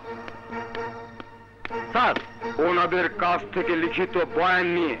 বাদল, স্যার, ওনাদের কাছ থেকে লিখিত বয়ান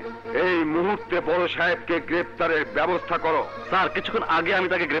নিয়ে এই মুহূর্তে বড় সাহেবকে গ্রেফতারের ব্যবস্থা করো। স্যার, কিছুক্ষণ আগে আমি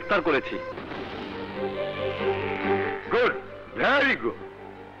তাকে গ্রেফতার করেছি। Good, very good.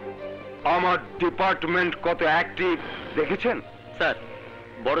 আমার ডিপার্টমেন্ট কত অ্যাক্টিভ দেখেছেন? স্যার,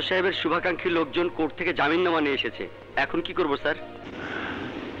 বড় সাহেবের শুভাকাঙ্ক্ষী লোকজন কোর্ট থেকে জামিননামা নিয়ে এসেছে। এখন কি করব স্যার?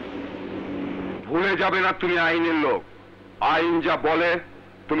 ভুলে যাবে না তুমি আইনের লোক। আইন যা বলে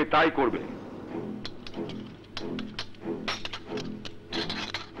তুমি তাই করবে।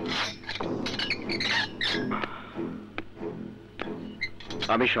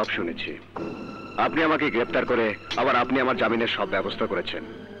 আমি সব শুনেছি। আপনি আমাকে গ্রেফতার করে আবার আপনি আমার জামিনের সব ব্যবস্থা করেছেন।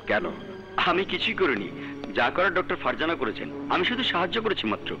 কেন? আমি কিছুই করিনি, যা করার ডক্টর ফারজানা করেছেন। আমি শুধু সাহায্য করেছি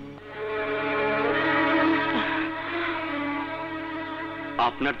মাত্র।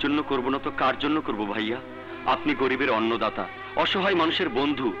 আপনার জন্য করব না তো কার জন্য করব ভাইয়া? আপনি গরিবের অন্নদাতা, অসহায় মানুষের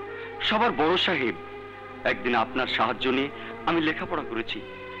বন্ধু, সবার বড় সাহেব। একদিন আপনার সাহায্য নিয়ে আমি লেখাপড়া করেছি।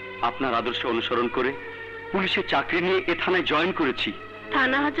 আপনার আদর্শ অনুসরণ করে পুলিশের চাকরি নিয়ে এ থানায় জয়েন করেছি।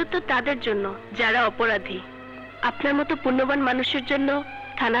 থানা হাজত তো তাদের জন্য যারা অপরাধী। আপনার মতো পুণ্যবান মানুষের জন্য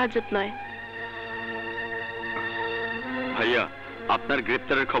থানা হাজত নয়। ভাইয়া, আপনার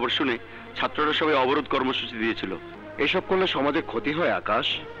গ্রেপ্তারের খবর শুনে ছাত্ররা সবাই অবরোধ কর্মসূচি দিয়েছিল। এসব করলে সমাজে ক্ষতি হয় আকাশ।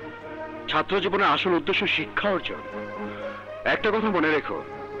 ছাত্র জীবনের আসল উদ্দেশ্য শিক্ষা অর্জন। একটা কথা মনে রেখো,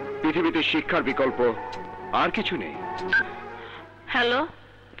 পৃথিবীতে শিক্ষার বিকল্প আর কিছু নেই। Hello,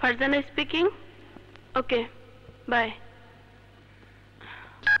 Farzana speaking. Okay, by.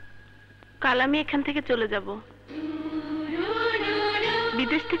 কাল আমি এখান থেকে চলে যাব।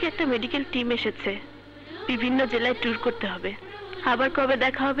 বিদেশ থেকে একটা মেডিকেল টিম এসেছে। বিভিন্ন জেলায় ট্যুর করতে হবে। আবার কবে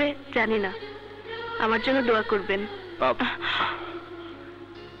দেখা হবে জানি না। আমার জন্য দোয়া করবেন।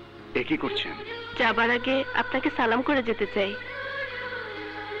 এ কি করছেন? যাবার আগে আপনাকে সালাম করে যেতে চাই।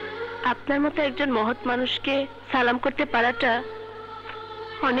 আপনার মতো একজন মহৎ মানুষকে সালাম করতে পারাটা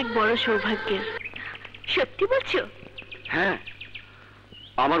অনেক বড় সৌভাগ্যের। সত্যি বলছো? হ্যাঁ,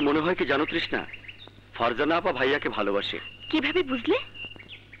 আমার মনে হয় কি জানো তৃষ্ণা, ফারজানা আপা ভাইয়াকে ভালোবাসে। কিভাবে বুঝলে?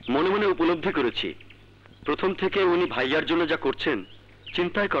 মনে মনে উপলব্ধি করেছি, প্রথম থেকে উনি ভাইয়ার জন্য যা করছেন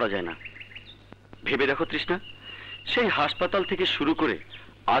চিন্তাই করা যায় না। ভেবে দেখো তৃষ্ণা, সেই হাসপাতাল থেকে শুরু করে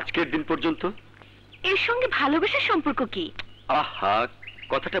আজকের দিন পর্যন্ত। এর সঙ্গে ভালোবাসার সম্পর্ক কি? আহা,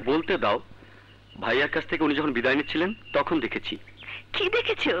 কথাটা বলতে দাও। ভাইয়ার কাছ থেকে উনি যখন বিদায় নিচ্ছিলেন তখন দেখেছি। কি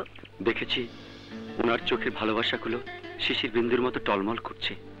দেখেছো? দেখেছি ওনার চোখের ভালোবাসাগুলো শিশির বিন্দুর মতো টলমল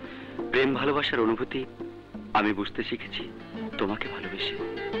করছে। প্রেম ভালোবাসার অনুভূতি আমি বুঝতে শিখেছি তোমাকে ভালোবেসে।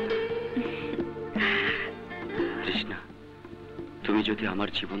 তৃষ্ণা, তুমি যদি আমার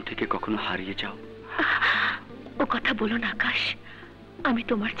জীবন থেকে কখনো হারিয়ে যাও। ও কথা বলো না আকাশ, আমি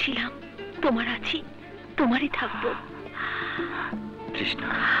তোমার ছিলাম, তোমার আছি, তোমারই থাকবো। তৃষ্ণা,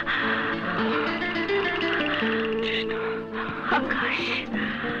 তৃষ্ণা, আকাশ,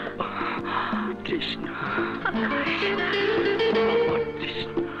 তৃষ্ণা, আকাশ।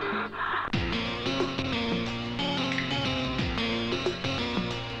 তৃষ্ণা।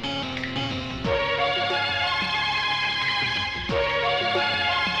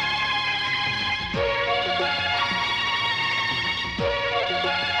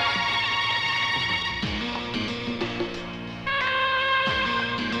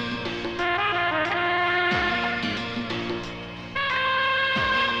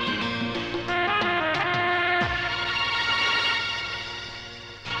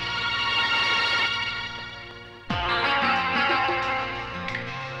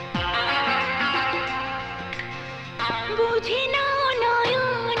 বুঝে নাও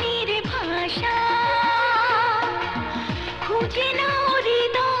নয়নের ভাষা, বুঝে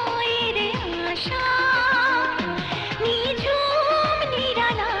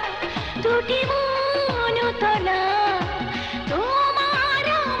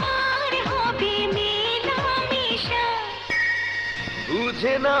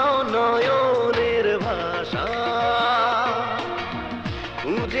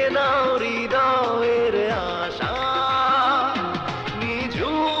নাও হৃদয়ের আশা,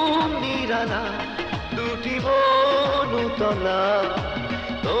 নিঝুম নিরালা দুটি বনুতলা,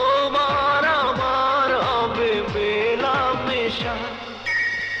 তোমার আমার হবে মেলামেশা।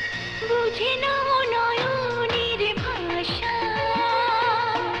 বুঝে নাও নয়নের ভাষা,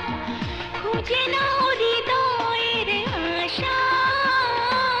 খুঁজে নাও হৃদয়ের আশা।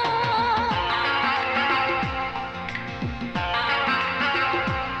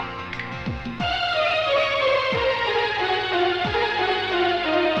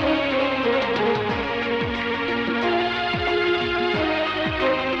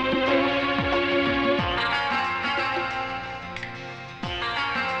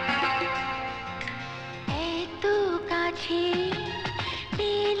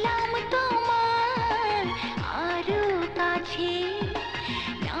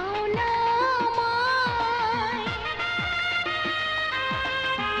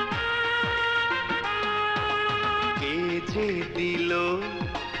 দিল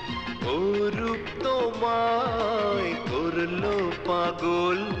ও রূপ তোমায় করলো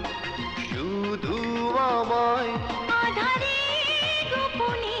পাগল, শুধু আমায় আধারে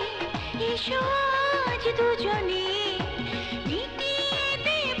গোপনে এসো আজ দুজনে, মিটিয়ে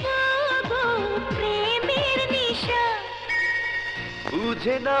দেব প্রেমের নিশা।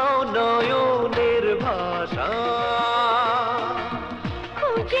 বুঝে নাও নয়নের ভাষা,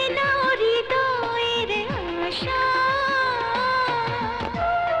 খুঁজে নাও হৃদয়ের আশা।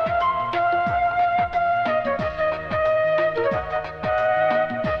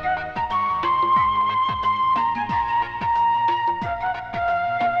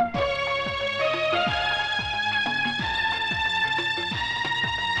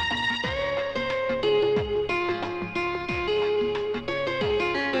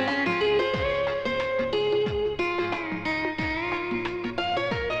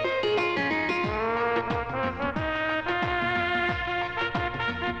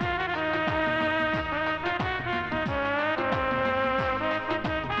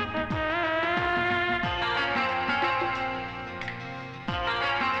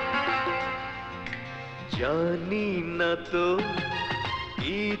 জানি না তো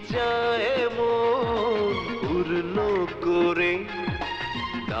কি চায় মন, পূর্ণ করে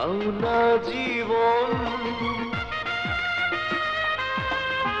দাও না জীবন।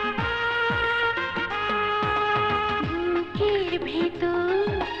 বুকের ভেতর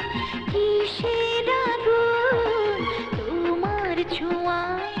কিসের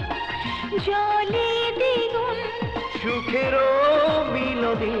ছোঁয়ায় জলে দ্বিগুণ সুখেরও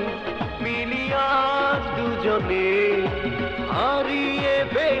মিলনে মিলিয়া দুজনে হারিয়ে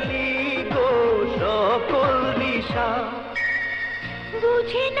ফেলি গো সকল দিশা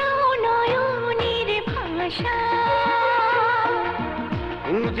বুঝে নাও নয়নের ভাষা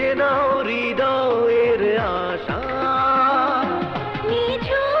বুঝে নাও হৃদয়ের আশা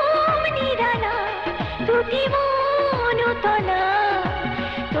নিঝুম নিরালা দুটি মনতলা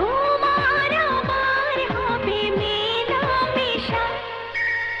তোমার আমার হবে মেলামেশা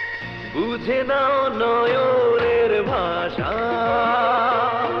বুঝে নাও নয়নের ভাষা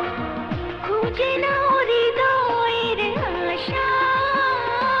খুঁজে নাও হৃদয়ের আশা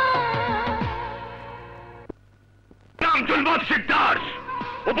নাম জুলমত শিকদার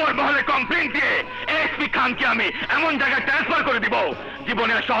উপর মহলে কমপ্লেন দিয়ে এসপি খানকে আমি এমন জায়গায় ট্রান্সফার করে দিব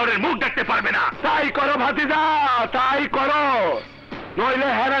জীবনে শহরের মুখ দেখতে পারবে না। তাই করো ভাতিজা, তাই করো, নইলে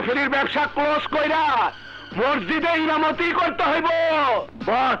হেরাফেরির ব্যবসা ক্লোজ কইরা মসজিদে ইমামতি করতে হইব।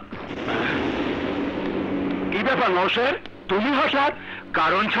 বস, কি ব্যাপার নওশের, তুমি হঠাৎ?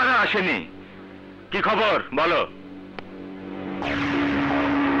 কারণ ছাড়া আসেনি। কি খবর বলো?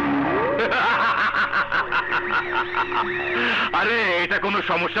 আরে এটা কোনো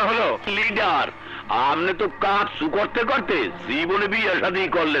সমস্যা হলো? লিডার, আপনি তো কাজ শু করতে করতে জীবনে বিয়ে শাদী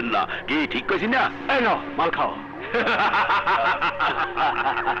করলেন না, কি ঠিক কইছি না? এই নাও মাল খাও।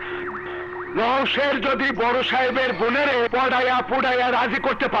 নওশের যদি বড় সাহেবের বোনেরে পড়াইয়া পুড়াইয়া রাজি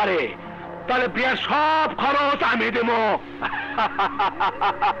করতে পারে তাহলে বিয়ের সব খরচ আমি দেব।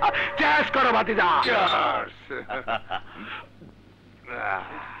 চেস করো ভাতিজা।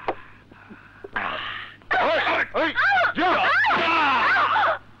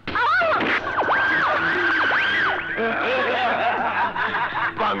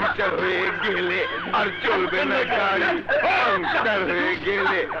 পাংচার হয়ে গেলে আর চলবে না গাড়ি, পাংচার হয়ে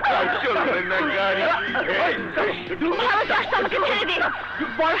গেলে আর চলবে না গাড়ি। আমাকে ছেড়ে দে,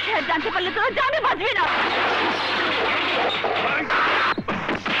 বড় সাহেব জানতে পারলে তোরা জানে বাঁচবে না।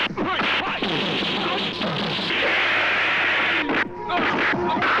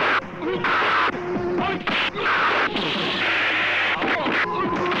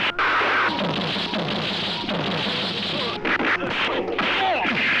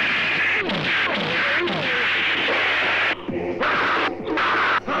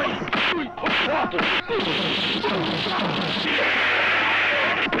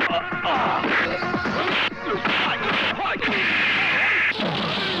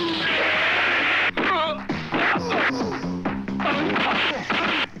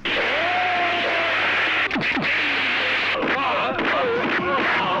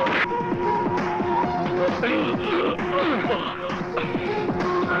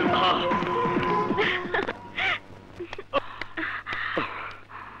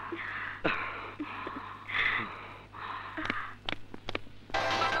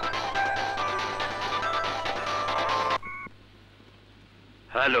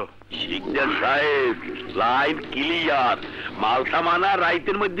 হ্যালো শিকদার সাহেব, লাইন ক্লিয়ার, মালটা মানা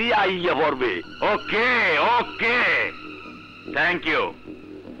রাইতের মধ্যেই আইয়া পড়বে। ওকে ওকে, থ্যাংক ইউ।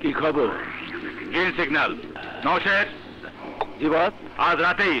 কি খবর? Green signal. নওশের, জি বস। আজ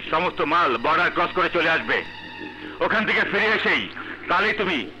রাতেই সমস্ত মাল বর্ডার ক্রস করে চলে আসবে। ওখান থেকে ফিরে এসেই তাহলেই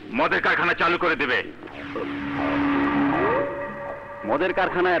তুমি মদের কারখানা চালু করে দেবে। মদের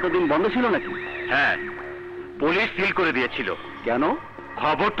কারখানা এতদিন বন্ধ ছিল নাকি? হ্যাঁ, পুলিশ সিল করে দিয়েছিল। কেন?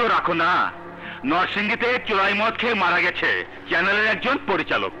 খবর তো রাখো না, নরসিংদীতে চোরাই মদ খেয়ে মারা গেছে চ্যানেলের একজন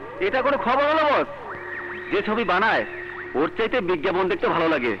পরিচালক। এটা কোনো খবর হলো বস? যে ছবি বানায় ওর চাইতে বিজ্ঞাপন দেখতে ভালো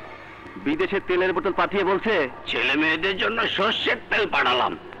লাগে। বিদেশে তেলের বোতল পাঠিয়ে বলছে ছেলে মেয়েদের জন্য সর্ষের তেল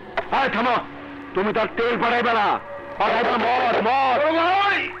পাঠালাম। হ্যাঁ থামো, তুমি তার তেল পাঠাইবে না, পাঠাইবে মদ। মদ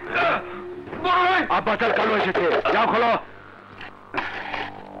আব্বা তার কালো এসেছে, যাও খোলো।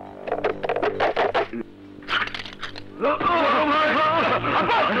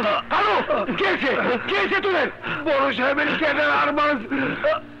 তোদের বড় সাহেবের ক্যাডার আর মানুষ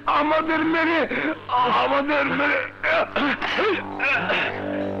আমাদের মেরে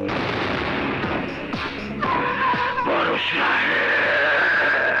বড় সাহেব।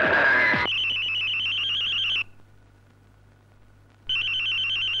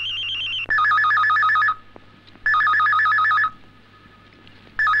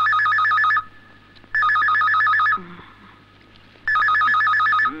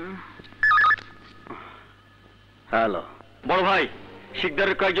 হ্যালো বড় ভাই,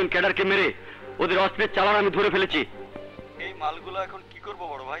 শিকদারের কয়েকজন ক্যাডারকে মেরে ওদের অস্ত্রের চালান আমি ধরে ফেলেছি। এই মালগুলো এখন কি করব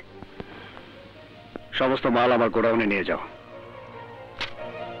বড় ভাই? সমস্ত মাল আমার গোডাউনে নিয়ে যাও।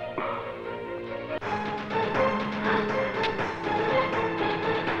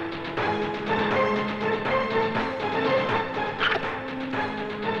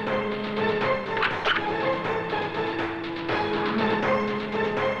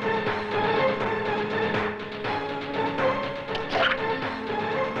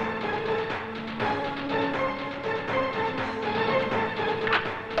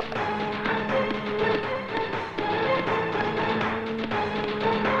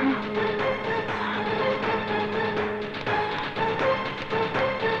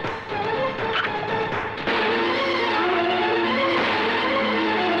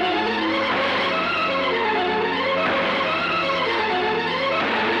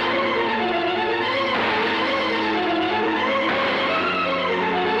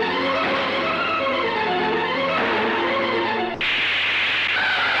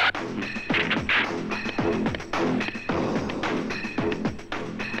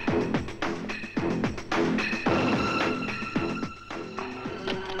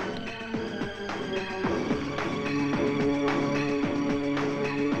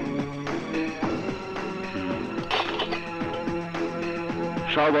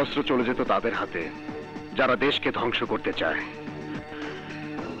 সব অস্ত্র চলে যেত তাদের হাতে যারা দেশকে ধ্বংস করতে চায়।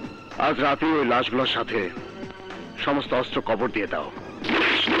 আজ রাতে ওই লাশগুলোর সাথে সমস্ত অস্ত্র কবর দিয়ে দাও।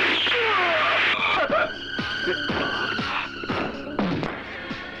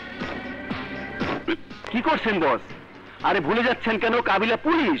 কি করছেন বস? আরে ভুলে যাচ্ছেন কেন? কাবিলা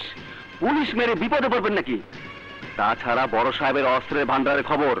পুলিশ, পুলিশ মেরে বিপদে পড়বেন নাকি? তাছাড়া বড় সাহেবের অস্ত্রের ভান্ডারের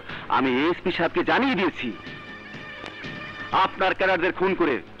খবর আমি এসপি সাহেবকে জানিয়ে দিয়েছি। আপনার ক্যাডারদের খুন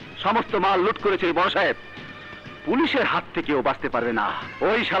করে সমস্ত মাল লুট করেছে বড় সাহেব। পুলিশের হাত থেকেও বাঁচতে পারবে না।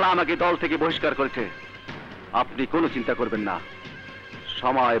 ওই শালা আমাকে দল থেকে বহিষ্কার করেছে। আপনি কোনো চিন্তা করবেন না,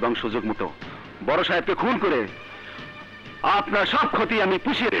 সময় এবং সুযোগ মতো বড় সাহেবকে খুন করে আপনার সব ক্ষতি আমি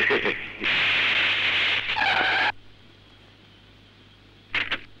পুষিয়ে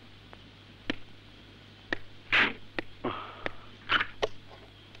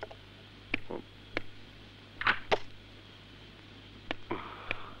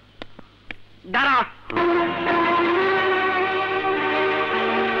দাঁড়া।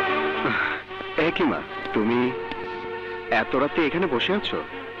 কি মা, তুমি এত রাতে এখানে বসে আছো?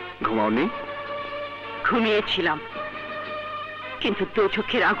 ঘুমাওনি? ঘুমিয়েছিলাম, কিন্তু দু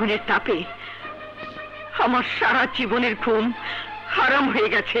চোখের আগুনের তাপে আমার সারা জীবনের ঘুম হারাম হয়ে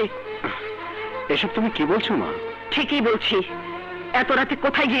গেছে। এসব তুমি কি বলছো মা? ঠিকই বলছি। এত রাতে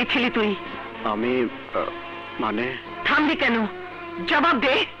কোথায় গিয়েছিলি তুই? আমি মানে থামলি কেন? জবাব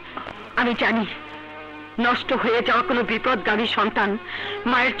দে। আমি জানি নষ্ট হয়ে যাওয়া কোনো বিপদগামী সন্তান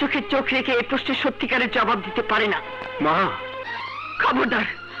মায়ের চোখে চোখ রেখে এ প্রশ্নের সত্যিকারের জবাব দিতে পারে না। মা খবরদার,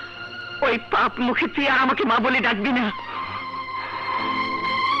 ওই পাপ মুখে তুই আর আমাকে মা বলে ডাকবি না।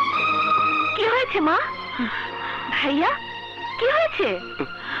 কি হয়েছে মা? ভাইয়া কি হয়েছে?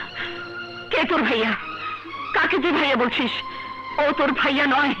 কে তোর ভাইয়া? কাকে তুই ভাইয়া বলছিস? ও তোর ভাইয়া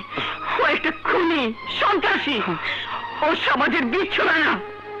নয়, ও একটা খুনি, সন্ত্রাসী। ও সমাজের বিচ্ছুরা না।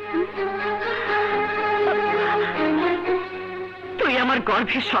 তুই আমার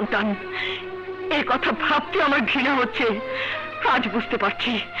গর্ভের সন্তান, এই কথা ভাবতে আমার ঘৃণা হচ্ছে। আজ বুঝতে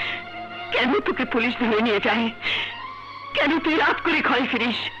পারছি কেন তোকে পুলিশ ধরে নিয়ে যায়, কেন তুই রাত করে ঘরে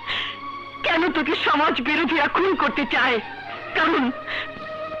ফিরিস, কেন তোকে সমাজ বিরোধীরা খুন করতে চায়। কারণ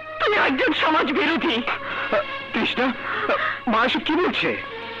তুই একজন সমাজ বিরোধী। তৃষ্ণা, মা এসব কি বলছে?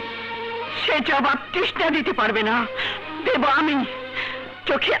 সে জবাব তৃষ্ণা দিতে পারবে না, দেব আমি।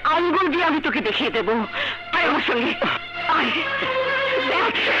 চোখে আঙ্গুল দিয়ে আমি তোকে দেখিয়ে দেবো। আয় আমার সঙ্গে, আয়।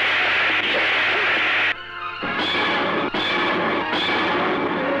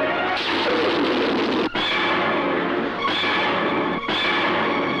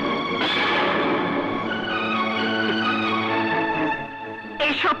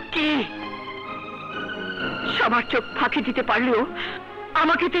 এসব কি? সবার চোখ ফাঁকি দিতে পারলেও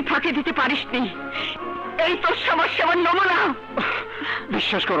আমাকে তুই ফাঁকি দিতে পারিসনি। এই তোর সমাজ সেবার নমুনা।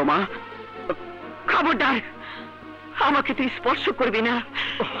 বিশ্বাস করো মা। খবরদার, আমাকে তুই স্পর্শ করবি না,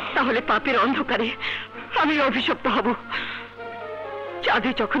 তাহলে পাপের অন্ধকারে আমি অভিশপ্ত হব।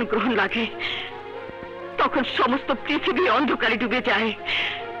 চাঁদে যখন গ্রহণ লাগে তখন সমস্ত পৃথিবী অন্ধকারে ডুবে যায়।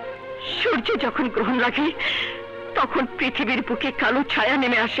 সূর্যে যখন গ্রহণ লাগে তখন পৃথিবীর বুকে কালো ছায়া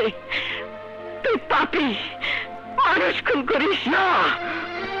নেমে আসে। তুই পাপী, মানুষ খুন করিস না।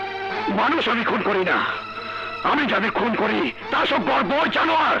 মানুষ আমি খুন করি না, আমি যাদের খুন করি তা সব বর্বর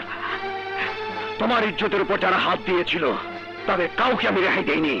জানোয়ার। তোমার ইজ্জতের উপর যারা হাত দিয়েছিল তাদের কাউকে আমি রেহাই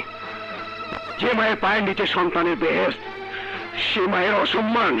দেইনি। যে মায়ের পায়ের নিচে সন্তানের বেহেশত, সে মায়ের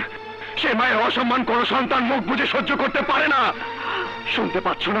অসম্মান, সে মায়ের অসম্মান কোন সন্তান মুখ বুঝে সহ্য করতে পারে না। শুনতে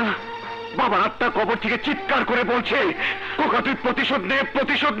পাচ্ছ না? বাবার আত্মা কবর থেকে চিৎকার করে বলছে, কোকা তুই প্রতিশোধ নে,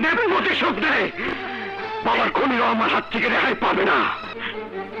 প্রতিশোধ নে, প্রতিশোধ নে। বাবার খুনিরা আমার হাত থেকে রেহাই পাবে না।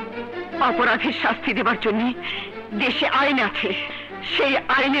 অপরাধীর শাস্তি দেবার জন্য দেশে আইন আছে। সেই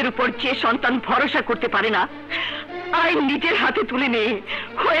আইনের উপর যে সন্তান ভরসা করতে পারে না, আইন নিজের হাতে তুলে নিয়ে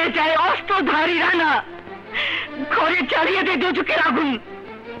হয়ে যায় অস্ত্রধারী রানা। ঘরে জ্বালিয়ে দেয় দোজখের আগুন।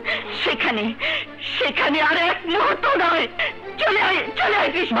 সেখানে সেখানে আর এক মুহূর্ত নয়। চলে আয়, চলে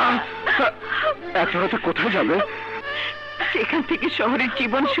আয় কৃষ্ণা। এত রাতে কোথায় যাবে? সেখান থেকে শহরের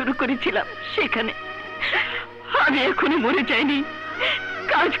জীবন শুরু করেছিলাম, সেখানে। আমি এখনো মরে যাইনি।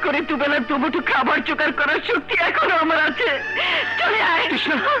 কাজ করে দুবেলা দুমুঠো খাবার জোগাড় করার শক্তি এখনো আমার আছে। চলে আয়।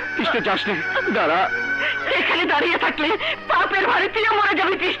 কৃষ্ণ যাস নে, দাঁড়া। এখানে দাঁড়িয়ে থাকলে পাপের ভারে তুইও মরে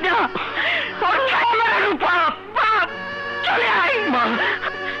যাবে কৃষ্ণ। পাপ পাপ। চলে আয়। মা,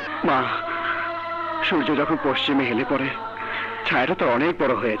 মা, সূর্য যখন পশ্চিমে হেলে পড়ে ছায়াটা তো অনেক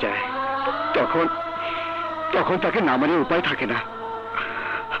বড় হয়ে যায়। তখন তখন তাকে নামানোর উপায় থাকে না।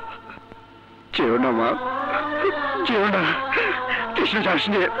 চেও না মা, চেও না। কৃষ্ণ যাস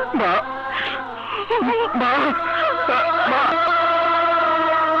নে মা, মা, মা।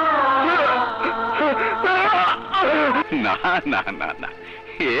 না না না না,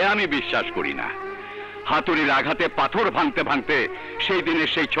 এ আমি বিশ্বাস করি না। হাতুড়ির আঘাতে পাথর ভাঙতে ভাঙতে সেই দিনের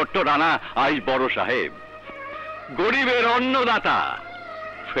সেই ছোট্ট রানা আজ বড় সাহেব, গরিবের অন্নদাতা।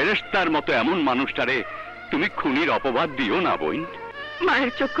 ফেরেশতার মতো এমন মানুষটারে তুমি খুনির অপবাদ দিও না বোন।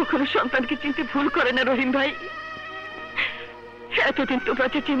 মায়ের চোখ কখনো সন্তানকে চিনতে ভুল করে না রহিম ভাই। এতদিন তোমরা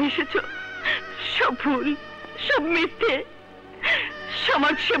যে চিনে এসেছ সব ভুল, সব মিথ্যে।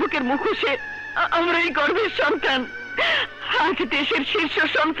 সমাজ সেবকের মুখোশে আমরা এই গর্বের সন্তান আজ দেশের শীর্ষ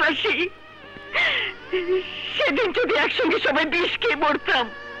সন্ত্রাসী। সেদিন যদি একসঙ্গে সবাই বিষ খেয়ে মরতাম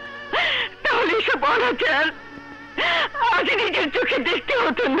তাহলে এসব অনাচার আজ নিজের চোখে দেখতে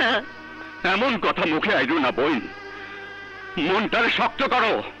হতো না। এমন কথা মুখে আইরো না বোন, মনটারে শক্ত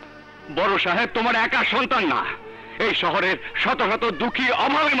করো। বড় সাহেব তোমার একা সন্তান না, এই শহরের শত শত দুঃখী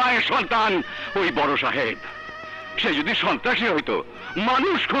অভাবী মায়ের সন্তান ওই বড় সাহেব। সে যদি সন্ত্রাসী হইতো,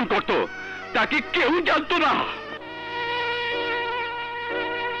 মানুষ খুন করত, তাকে কেউ জানতো না।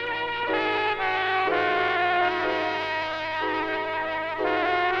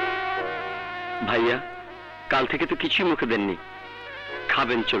 ভাইয়া, কাল থেকে তো কিছুই মুখে দেননি,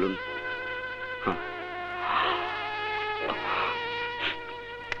 খাবেন চলুন।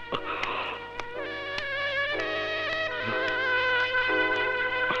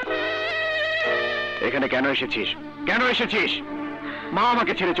 এখানে কেন এসেছিস? কেন এসেছিস? মা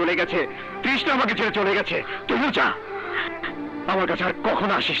আমাকে ছেড়ে চলে গেছে, তৃষ্ণা আমাকে ছেড়ে চলে গেছে, তুইও যা। আমার কাছে আর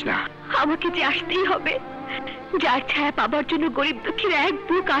কখনো আসিস না। আমাকে যে আসতেই হবে, যার ছায়া পাবার জন্য গরিব দুঃখীর এক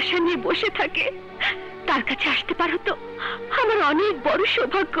বুক আশা নিয়ে বসে থাকে, তার কাছে আসতে পারো তো আমার অনেক বড়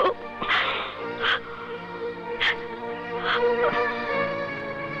সৌভাগ্য।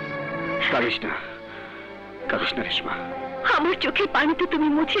 কাঁদিস না, কাঁদিস না রেশমা। আমার চোখের পানি তো তুমি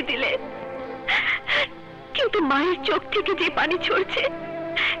মুছে দিলে, কিন্তু মায়ের চোখ থেকে যে পানি ঝরছে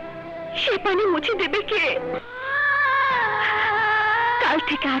সে পানি মুছে দেবে কে? কাল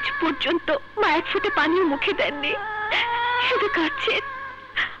থেকে আজ পর্যন্ত মা এক ফোঁটা পানিও মুখে দেননি, শুধু কাঁদছেন।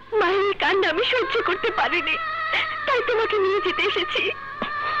 মায়ের এই কান্না আমি সহ্য করতে পারিনি, তাই তোমাকে নিয়ে যেতে এসেছি।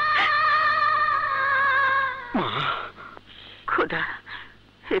 খোদা,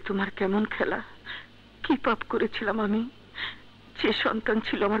 হে তোমার কেমন খেলা! কি পাপ করেছিলাম আমি? যে সন্তান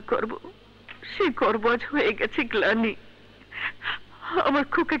ছিল আমার গর্ব, সে গর্ব আজ হয়ে গেছে গ্লানি। আমার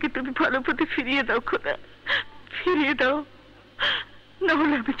খোকাকে তুমি ভালো পথে ফিরিয়ে দাও খোদা, ফিরিয়ে দাও, না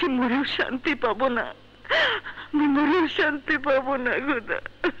হলে আমি যে মরেও শান্তি পাবো না, আমি মরেও শান্তি পাবো না খোদা।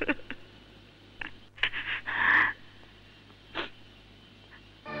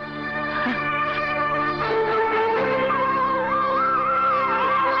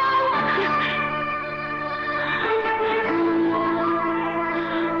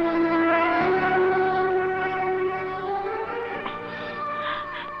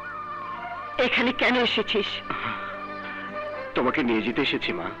 এখানে কেন এসেছিস? তোমাকে নিয়ে যেতে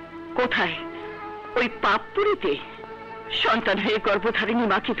এসেছি মা। কোথায়? ওই পাপপুরীতে? সন্তান হয়ে গর্ভধারিণী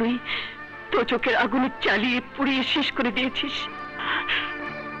মাকে তুই তো চোখের আগুনে চালিয়ে পুড়িয়ে শেষ করে দিয়েছিস।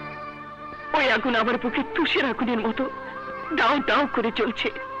 ওই আগুন আমার বুকে তুষের আগুনের মতো দাও দাও করে চলছে।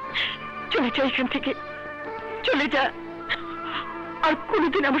 চলে যা এখান থেকে, চলে যা, আর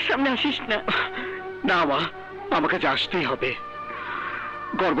কোনোদিন আমার সামনে আসিস না। না মা, আমাকে যে আসতেই হবে।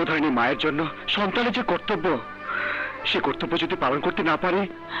 গর্ভধারিণী মায়ের জন্য সন্তানের যে কর্তব্য, সে কর্তব্য যদি পালন করতে না পারে।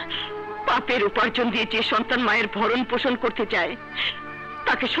 পাপের উপার্জন দিয়ে যে সন্তান মায়ের ভরণ পোষণ করতে চায়,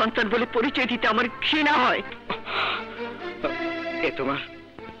 তাকে সন্তান বলে পরিচয় দিতে আমার ঘৃণা হয়।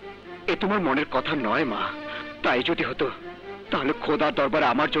 এ তোমার মনের কথা নয় মা। তাই যদি হতো তাহলে খোদার দরবারে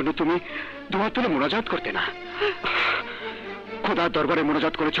আমার জন্য তুমি দুহাত তুলে মোনাজাত করতে না। খোদার দরবারে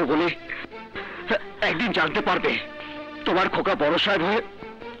মোনাজাত করেছো বলে একদিন জানতে পারবে তোমার খোকা বড় সাহেব হয়ে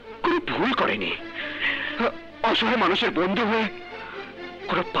কোনো ভুল করেনি, অসহায় মানুষের বন্ধু হয়ে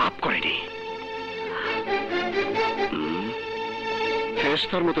কোনো পাপ করেনি।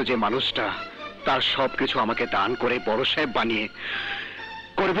 ফেরেশতার মতো যে মানুষটা তার সবকিছু আমাকে দান করে বড় সাহেব বানিয়ে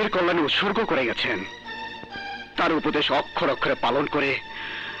গরিবের কল্যাণে উৎসর্গ করে গেছেন, তার উপদেশ অক্ষর অক্ষরে পালন করে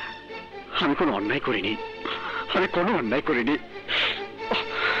আমি কোনো অন্যায় করিনি, আমি কোনো অন্যায় করিনি।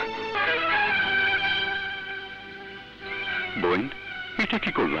 বোন, এটা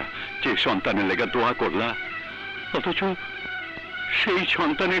কি করলা? যে সন্তানের লেগে দোয়া করলা, অথচ সেই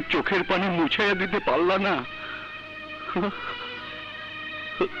সন্তানের চোখের পানি মুছাইয়া দিতে পারলা না।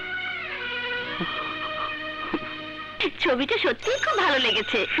 ছবিটা সত্যি খুব ভালো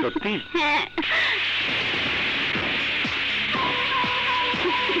লেগেছে। সত্যি? হ্যাঁ।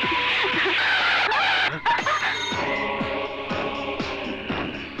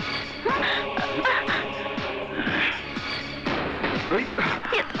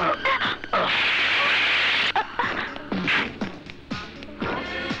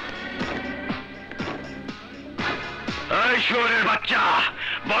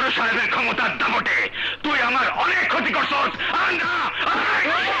 সাহেবের ক্ষমতার দাপটে তুই আমার অনেক ক্ষতি করছস।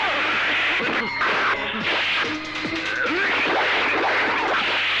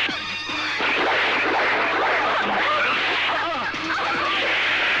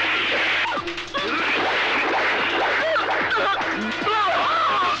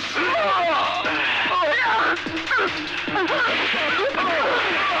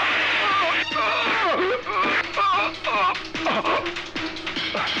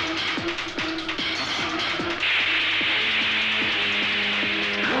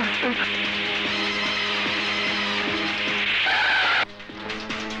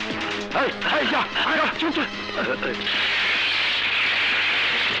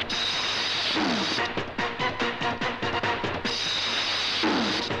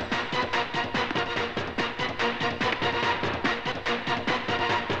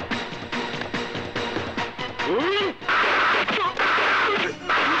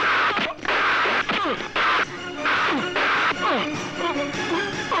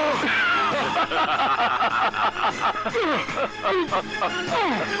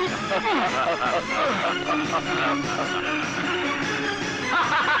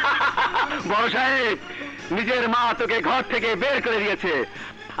 বড় সাহেব, নিজের মা তোকে ঘর থেকে বের করে দিয়েছে,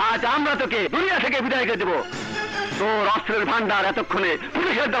 আজ আমরা তোকে দুনিয়া থেকে বিদায় করে দেবো। তোর অস্ত্রের ভান্ডার এতক্ষণে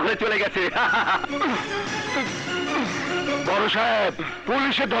পুলিশের দখলে চলে গেছে। বড় সাহেব,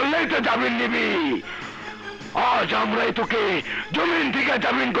 পুলিশে ধরলেই তো জামিন নিবি। আজ আমরাই তোকে জমিন থেকে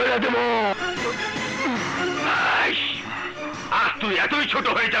জামিন করে দেব। আজ তুই এতই ছোট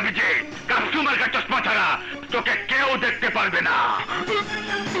হয়ে যাবি যে কাস্টমার কা চশমা ছাড়া তোকে কেউ দেখতে পারবে না।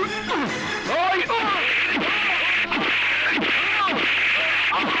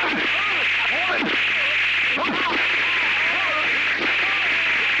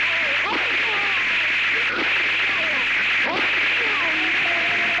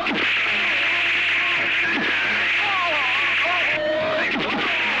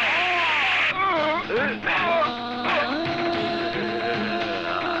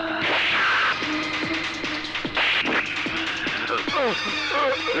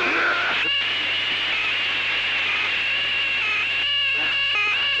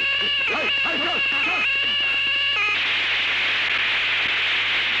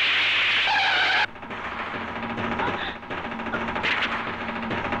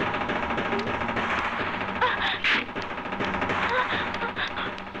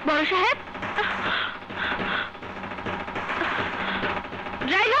 বড় সাহেব,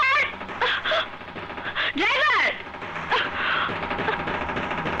 ড্রাইভার, ড্রাইভার।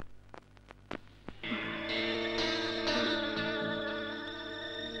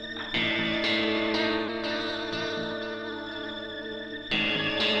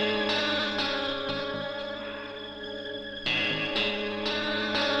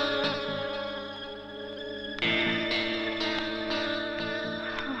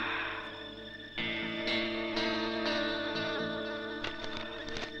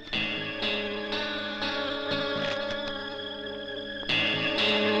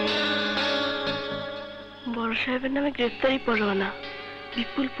 বড় সাহেবের নামে গ্রেফতারি পরোয়ানা,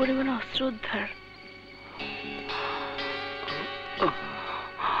 বিপুল পরিমাণে অস্ত্র উদ্ধার।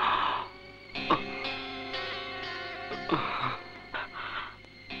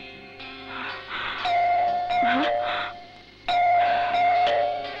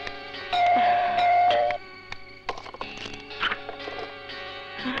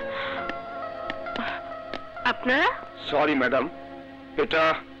 আপনারা? সরি ম্যাডাম, এটা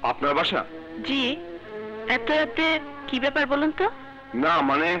আপনার বাসা? জি। এত রাতে কি ব্যাপার বলুন তো? না,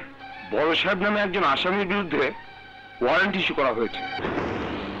 মানে বড় সাহেব নামে একজন আসামির বিরুদ্ধে ওয়ারেন্ট ইস্যু করা হয়েছে।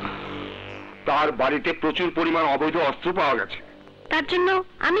 তার বাড়িতে প্রচুর পরিমাণ অবৈধ অস্ত্র পাওয়া গেছে। তার জন্য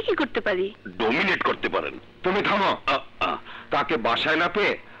আমি কি করতে পারি? ডোমিনেট করতে পারেন। তুমি থামো। তাকে বাসায় না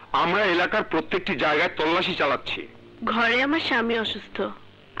পেয়ে আমরা এলাকার প্রত্যেকটি জায়গায় তল্লাশি চালাচ্ছি। ঘরে আমার স্বামী অসুস্থ,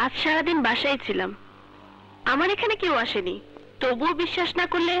 আজ সারাদিন বাসায় ছিলাম, আমার এখানে কেউ আসেনি। তবুও বিশ্বাস না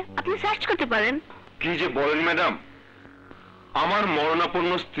করলে আপনি সার্চ করতে পারেন। কি যে বলেন ম্যাডাম, আমার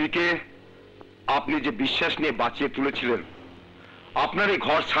মরণাপন্ন স্ত্রীকে আপনি যে বিশ্বাস নিয়ে বাঁচিয়ে তুলেছিলেন, আপনার এই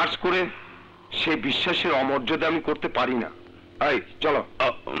ঘর সার্চ করে সেই বিশ্বাসের অমর্যাদা আমি করতে পারি না। এই চলো।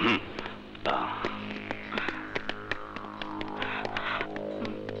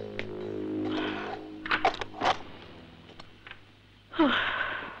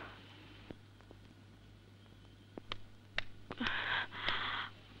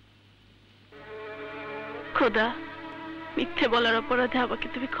 খোদা, মিথ্যে বলার অপরাধে আমাকে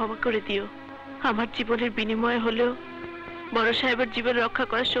তুমি ক্ষমা করে দিও। আমার জীবনের বিনিময়ে হলেও বড় সাহেবের জীবন রক্ষা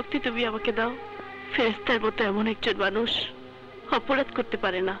করার শক্তি তুমি আমাকে দাও। ফেরেশতার মতো এমন একজন মানুষ অপরাধ করতে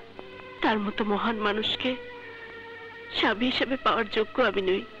পারে না, তার মতো মহান মানুষকে স্বামী হিসেবে পাওয়ার যোগ্য আমি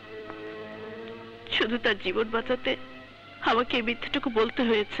নই। শুধু তার জীবন বাঁচাতে আমাকে এই মিথ্যাটুকু বলতে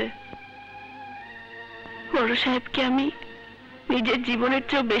হয়েছে। বড় সাহেবকে আমি নিজের জীবনের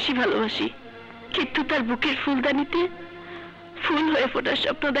চেয়েও বেশি ভালোবাসি, কিন্তু তার বুকের ফুলদানিতে ফুল হয়ে ফোটার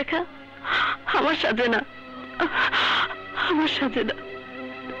স্বপ্ন দেখা আমার সাজে না, আমার সাজে না।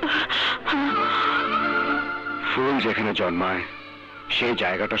 ফুল যেখানে জন্মায় সেই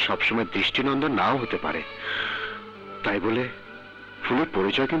জায়গাটা সবসময় দৃষ্টিনন্দন নাও হতে পারে, তাই বলে ফুলের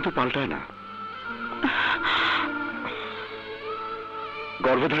পরিচয় কিন্তু পাল্টায় না।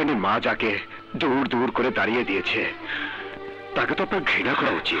 গর্ভধারিণী মা যাকে দূর দূর করে দাঁড়িয়ে দিয়েছে তাকে তো আপনার ঘৃণা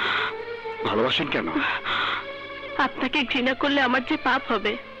করা উচিত। ভালোবাসেন কেন? আপনাকে ঘৃণা করলে আমার যে পাপ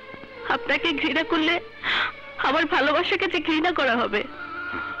হবে, আপনাকে ঘৃণা করলে আমার ভালোবাসাকে যে ঘৃণা করা হবে।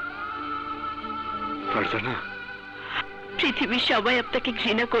 ফারজানা, পৃথিবীর সবাই আপনাকে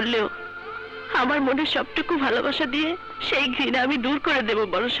ঘৃণা করলেও আমার মনে সবটুকু ভালোবাসা দিয়ে সেই ঘৃণা আমি দূর করে দেব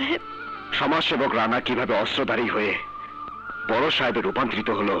বড় সাহেব। সমাজসেবক রানা কিভাবে অস্ত্রধারী হয়ে বড় সাহেবে রূপান্তরিত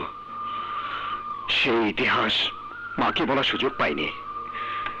হলো সেই ইতিহাস মাকে বলার সুযোগ পাইনি।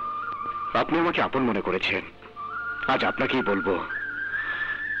 আপনি আমাকে আপন মনে করেছেন, আজ আপনাকেই বলবো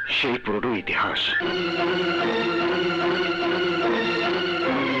সেই পুরনো ইতিহাস।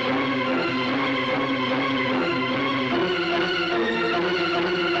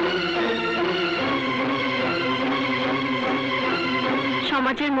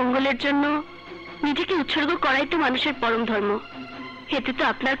 সমাজের মঙ্গলের জন্য নিজেকে উৎসর্গ করাই তো মানুষের পরম ধর্ম। এতে তো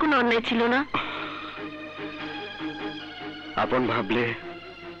আপনার কোনো অন্যায় ছিল না। আপন ভাবলে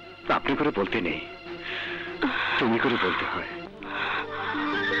আপনি করে বলতে নেই, তুমি করে বলতে হয়।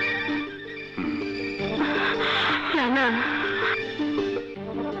 রানা,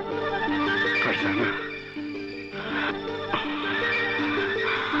 ফারজানা,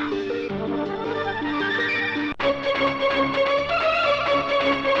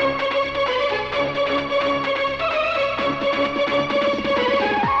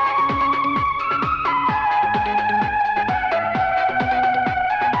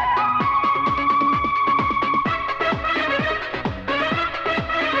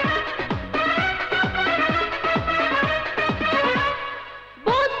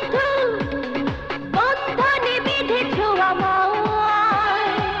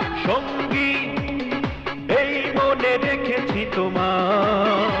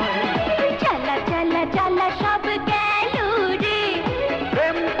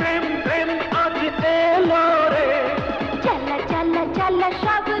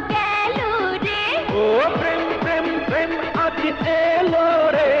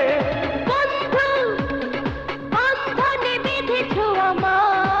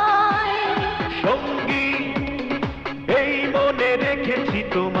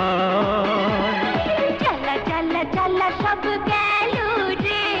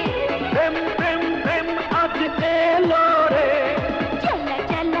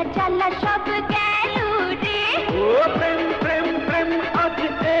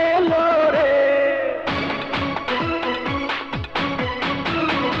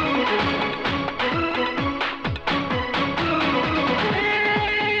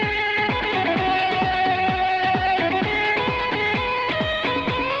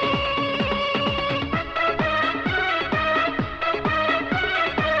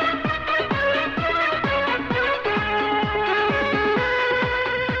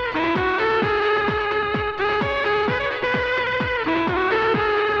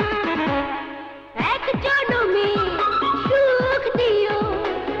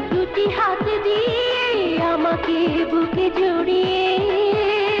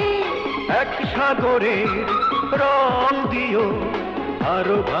 রং দিও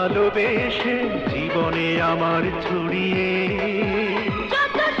আরো ভালোবেসে জীবনে আমার ছড়িয়ে।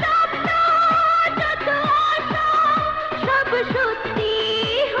 যত স্বপ্ন যত আশা সব সত্যি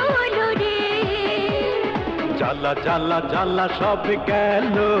হলো রে। জ্বালা জ্বালা জ্বালা সব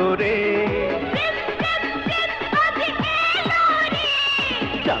গেল রে।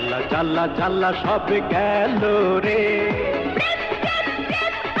 জ্বালা জ্বালা জ্বালা সব গেল রে।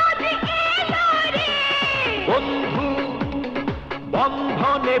 বন্ধু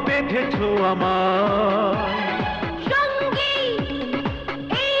বন্ধনে বেঁধেছো আমার সঙ্গী,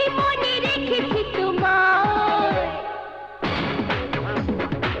 এই মনে রেখেছি তোমার।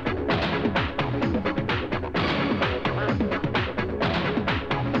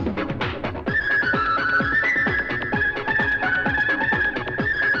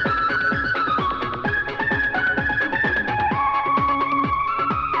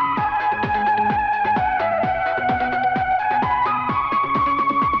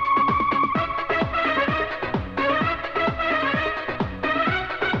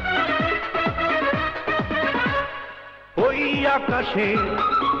 আকাশে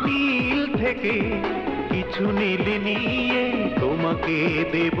নীল থেকে কিছু নীল নিয়ে তোমাকে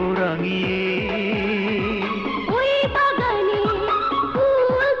দেব রাঙিয়ে। ওই বাগানে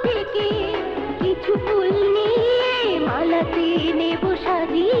ফুল থেকে কিছু ফুল নিয়ে মালাতে নেব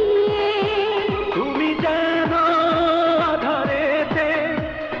সাজিয়ে। তুমি যেন আধারেতে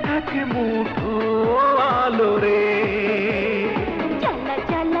এক মুঠো আলো রে। জ্বালা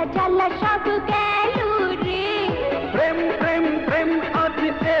জ্বালা জ্বালা সব গেল রে। প্রেম প্রেম প্রেম আজ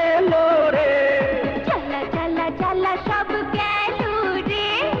এলো রে। জ্বালা জ্বালা জ্বালা সব গেল রে।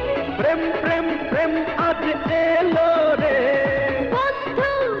 প্রেম প্রেম প্রেম আজ এলো রে।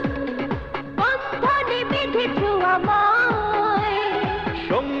 বন্ধু বন্ধনে বেঁধেছো আমায়।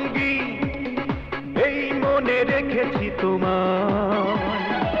 সঙ্গী এই মনে রেখেছি তোমায়।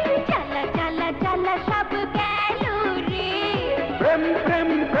 জ্বালা জ্বালা জ্বালা সব গেল রে। প্রেম প্রেম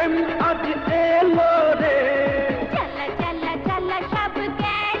প্রেম আজ এলো রে। জ্বালা জ্বালা জ্বালা সব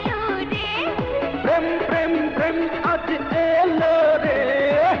গেল রে। প্রেম প্রেম প্রেম আজ এলো রে।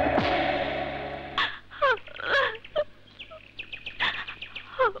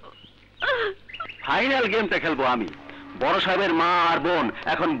 ফাইনাল গেমটা খেলবো আমি। বড় সাহেবের মা আর বোন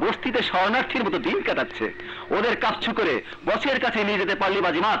এখন বস্তিতে শরণার্থীর মতো দিন কাটাচ্ছে। ওদের কাপছু করে বসের কাছে নিয়ে যেতে পারলি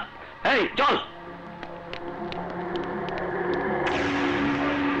বাজিমাত। এই চল।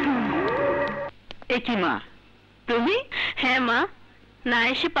 এ কি মা, তুমি? হ্যাঁ মা, না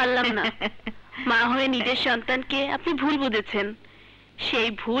এসে পারলাম না। মা হয়ে নিজের সন্তানকে আপনি ভুল বুঝেছেন, সেই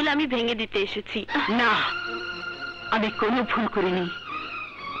ভুল আমি ভেঙে দিতে এসেছি। না, আমি কোনো ভুল করিনি।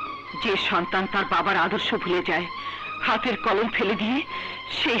 যে সন্তান তার বাবার আদর্শ ভুলে যায়, হাতের কলম ফেলে দিয়ে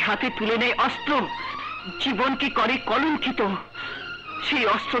সেই হাতে তুলে নেয় অস্ত্র, জীবনকে করে কলঙ্কিত, সেই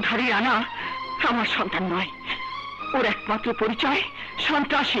অস্ত্রধারী রানা আমার সন্তান নয়। ওর একমাত্র পরিচয়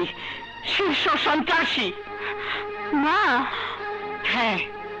সন্ত্রাসী, শীর্ষ সন্ত্রাসী। মা, হ্যাঁ,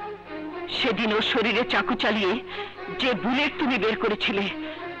 সেদিন ওর শরীরে চাকু চালিয়ে যে বুলেট তুমি বের করেছিলে,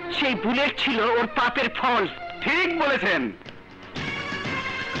 সেই বুলেট ছিল ওর পাপের ফল। ঠিক বলেছেন।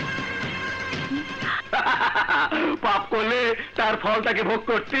 পাপ করলে তার ফল তাকে ভোগ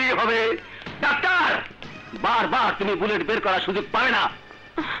করতেই হবে। ডাক্তার, বারবার তুমি বুলেট বের করার সুযোগ পাবে না।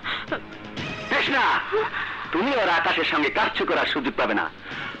 কৃষ্ণা, তুমি ওর আকাশের সঙ্গে কাচ্ছু করার সুযোগ পাবে না।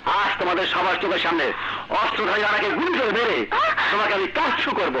 আজ তোমাদের সবার চোখের সামনে অস্ত্রধারী রানাকে গুলি করে মেরে তোমাকে আমি কাচ্ছু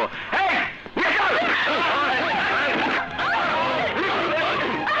করবো।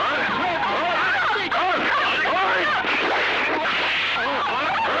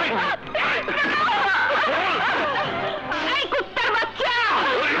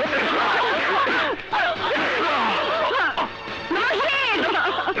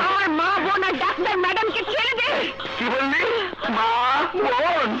 কি বললি? মা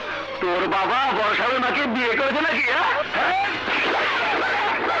বোন? তোর বাবা বড় সাহেবের মাকে বিয়ে করেছে নাকি?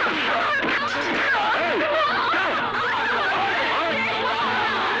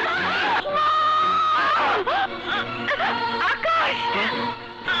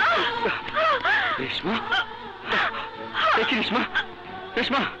 রেশমা, দেখি রেশমা,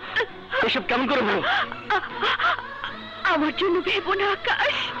 রেশমা এসব কেমন করে বলো? আমার জন্য ভেবো না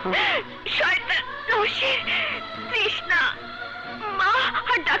আকাশ। শয়তান নশির তৃষ্ণা মা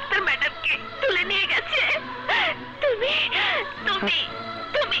আর ডাক্তার ম্যাডামকে তুলে নিয়ে গেছে। তুমি তুমি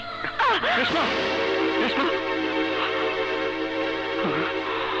তুমি রেশমা, রেশমা,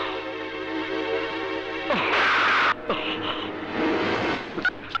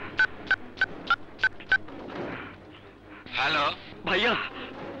 হ্যালো ভাইয়া,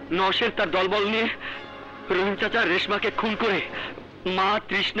 নশের তার দলবল নিয়ে রহিম চাচা রেশমাকে খুন করে মা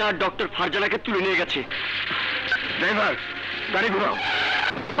তৃষ্ণা আর ডক্টর ফারজানাকে তুলে নিয়ে গেছে। ড্রাইভার, গাড়ি ঘুরাও।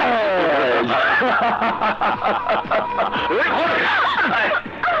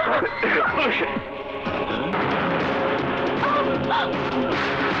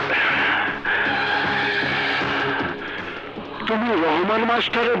 তুমি রহমান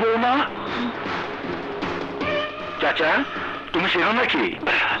মাস্টারের বৌমা? চাচা, তুমি সেখানে নাকি?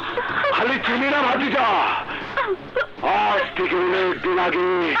 খালি চিনি না ভাতিজা, আজ থেকে অনেক দিন আগে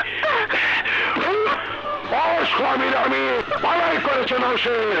স্বামীর আমি পালাই করেছে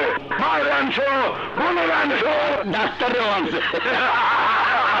নশে। মায়ের আনছো, বোনের আনছো, ডাক্তারেও আনছো।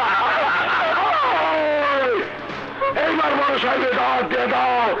 এইবার বড় সাহেবের দাওয়াত দিয়ে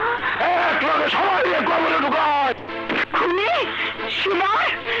দাও, এক লগে সবাই কবরে ঢুকায়। খুনি শিমুল,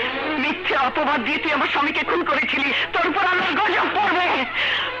 মিথ্যে অপবাদ দিয়ে তুই আমার স্বামীকে খুন করেছিলি। তোর উপর আমার গজব পড়বে।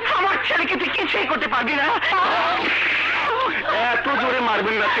 আমার ছেলেকে তুই কিছুই করতে পারবি না। এত জোরে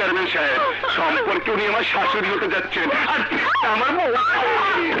মারবেন না চেয়ারম্যান সাহেব, সম্পর্কে উনি আমার শাশুড়ি হতে যাচ্ছেন আর আমার বউ।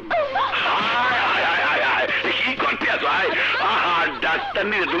 কি করতে আছো? ডাক্তার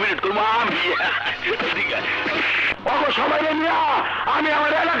নিয়ে 2 মিনিট করবো আমি। সবাই নিয়ে আমি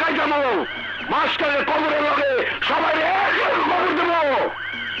আমার এলাকায় যাবো, মাস্টারের কবরের লগে সবাই কবর দেবো।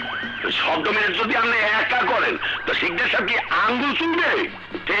 শব্দ মিনিট যদি আপনি একা করেন তো শিখদের সাহেব কি আঙ্গুল চুলবে?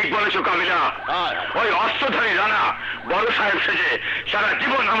 ঠিক বলেছো কাবিলা, ওই অস্ত্রধারী রানা বড় সাহেব সেজে সারা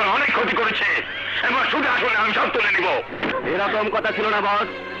জীবন আমার অনেক ক্ষতি করেছে, এবার শুধু আসলে আমি সব তুলে নিব। এরকম কথা ছিল না বস।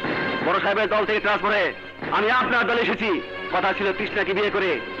 বড় সাহেবের দল থেকে ট্রান্সফারে আমি আপনার দলে এসেছি। কথা ছিল তৃষ্ণাকে বিয়ে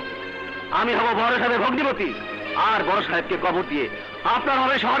করে আমি হব বড় সাহেবের ভগ্নিপতি, আর বড় সাহেবকে কবর দিয়ে আপনার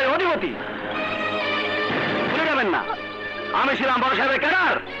হবে শহরের অধিপতি। ভুলে যাবেন না, আমি ছিলাম বড় সাহেবের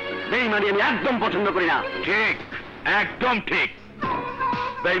ক্যাডার। বেইমানি আমি একদম পছন্দ করি না। ঠিক, একদম ঠিক।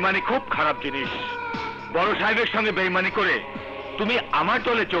 বেইমানি খুব খারাপ জিনিস। বড় সাহেবের সঙ্গে বেইমানি করে তুমি আমার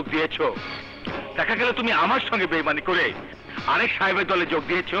দলে যোগ দিয়েছো। দেখা গেল তুমি আমার সঙ্গে বেইমানি করে আরেক সাহেবের দলে যোগ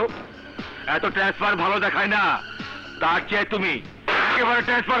দিয়েছো। এত ট্রান্সফার ভালো দেখায় না, তার চেয়ে তুমি একেবারে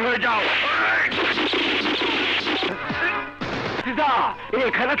ট্রান্সফার হয়ে যাও।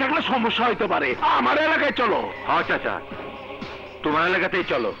 এখানে থাকলে সমস্যা হইতে পারে, আমার এলাকায় চলো। আচ্ছা আচ্ছা, তোমার এলাকাতেই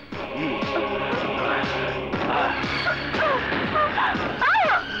চলো।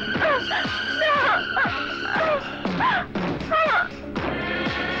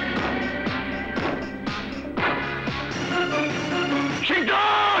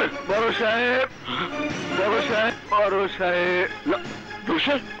 বড় সাহেব, বড় সাহেব, বড় সাহেব,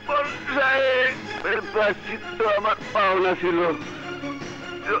 বড় সাহেব, প্রায়শ্চিত্ত আমার পাওনা ছিল,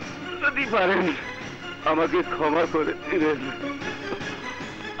 যদি পারেন আমাকে ক্ষমা করে দিলেন।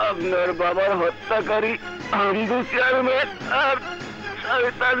 আপনার বাবার হত্যাকারী হামদু চেয়ারম্যান আর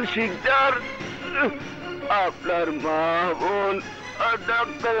শয়তান শিকদার আপনার মা, বোন আর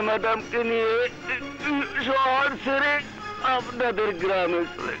ডাক্তার ম্যাডামকে নিয়ে শহর ছেড়ে আপনাদের গ্রামে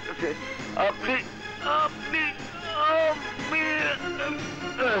চলে গেছে। আপনি আপনি আপনি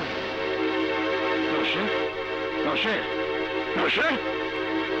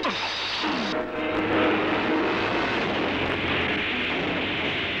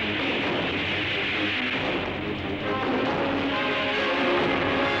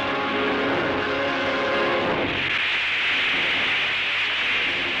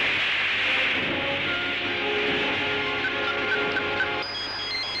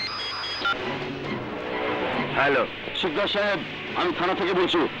হ্যালো শিকদার সাহেব, আমি থানা থেকে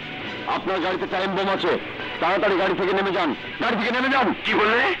বলছি। আপনার গাড়িতে টাইম বোম আছে, তাড়াতাড়ি গাড়ি থেকে নেমে যান। গাড়ি থেকে নেমে যান। কি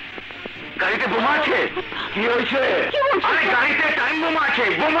বললে? গাড়িতে বোমা আছে? কি হয়েছে? আরে গাড়িতে টাইম বোমা আছে।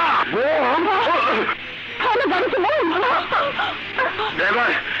 বোমা?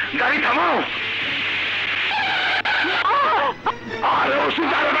 ড্রাইভার, গাড়ি থামাও। আরে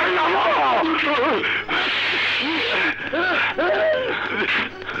ওষুধ গাড়ি নামো।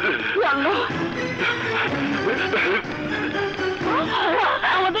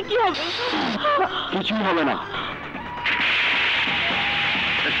 আমাদের কি হবে? কিছুই হবে না।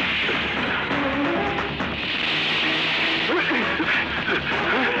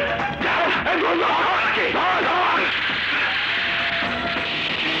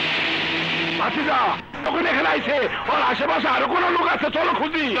 তখন এখানে আইছে, ওর আশেপাশে আরো কোনো লোক আছে, চলো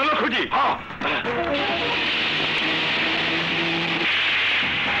খুঁজি। চলো খুঁজি। হ্যাঁ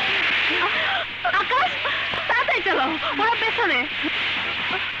আকাশ, তাড়াতাড়ি চলো, ওরা পেছনে।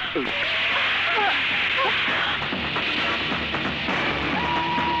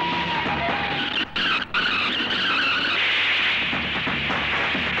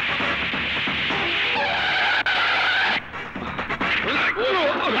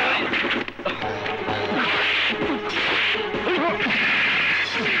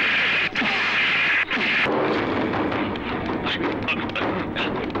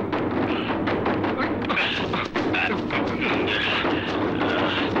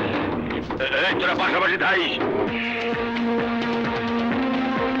 তোরা পাশাপাশি ধাইস।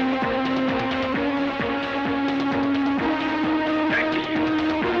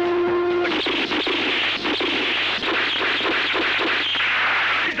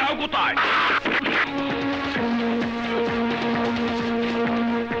 যাও কোথায়?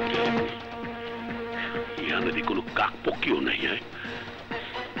 ইয়াদের কোনো কাক পক্ষীও নেই। হ্যাঁ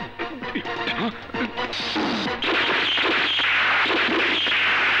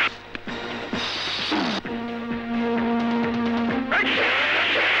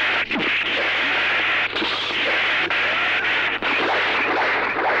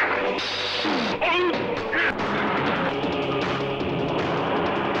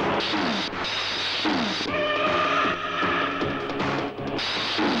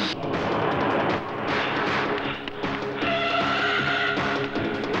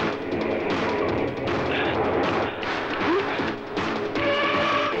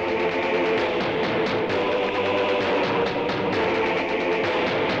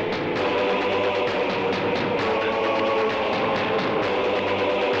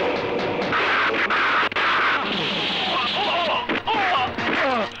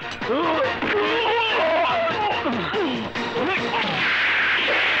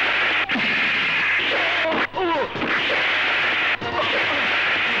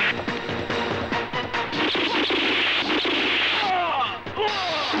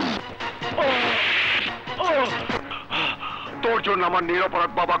আমার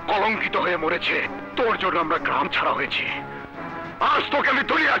নিরপরাধ বাবা কলঙ্কিত হয়ে মরেছে, তোর জন্য আমরা গ্রাম ছাড়া হয়েছি। আজ তোকে আমি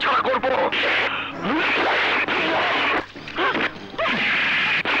দুনিয়া ছাড়া করবো।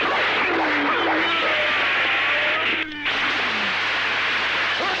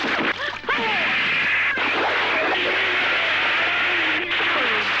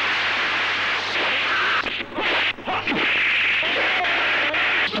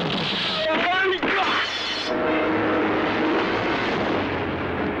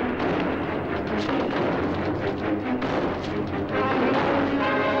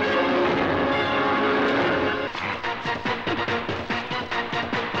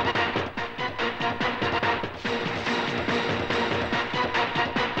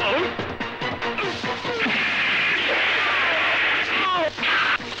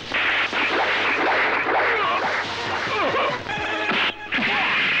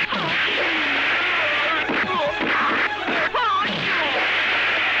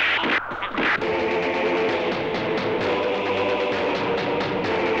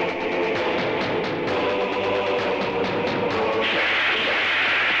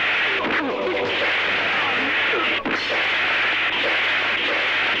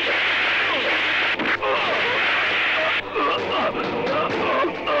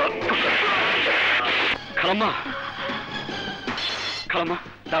 খালাম্মা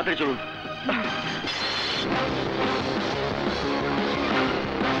তাড়াতাড়ি চলুন।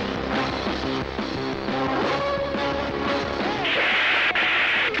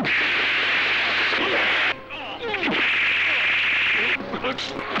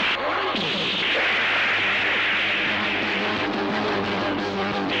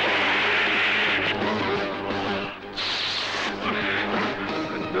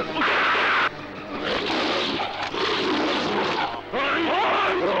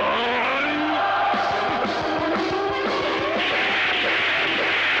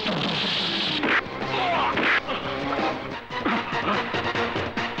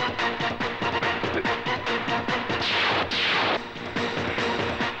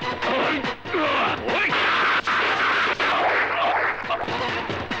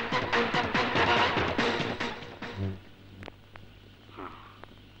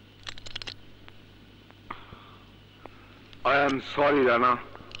 সরি রানা,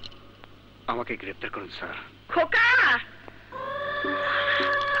 আমাকে গ্রেপ্তার করুন স্যার। খোকা,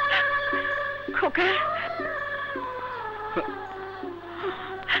 খোকা,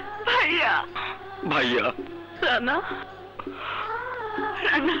 ভাইয়া, ভাইয়া, রানা,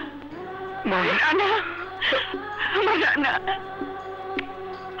 রানা, রানা, আমার রানা,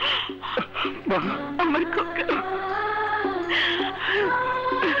 আমার খোকা।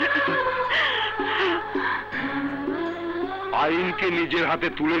 আইনকে নিজের হাতে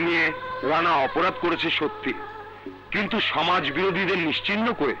তুলে নিয়ে রানা অপরাধ করেছে সত্যি, কিন্তু সমাজ বিরোধীদের নিশ্চিহ্ন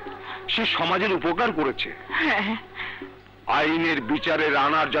করে সে সমাজের উপকার করেছে। আইনের বিচারে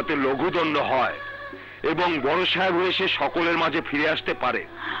রানার যাতে লঘুদণ্ড হয় এবং বড় সাহেব হয়ে সে সকলের মাঝে ফিরে আসতে পারে,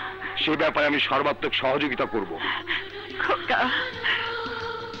 সে ব্যাপারে আমি সর্বাত্মক সহযোগিতা করব।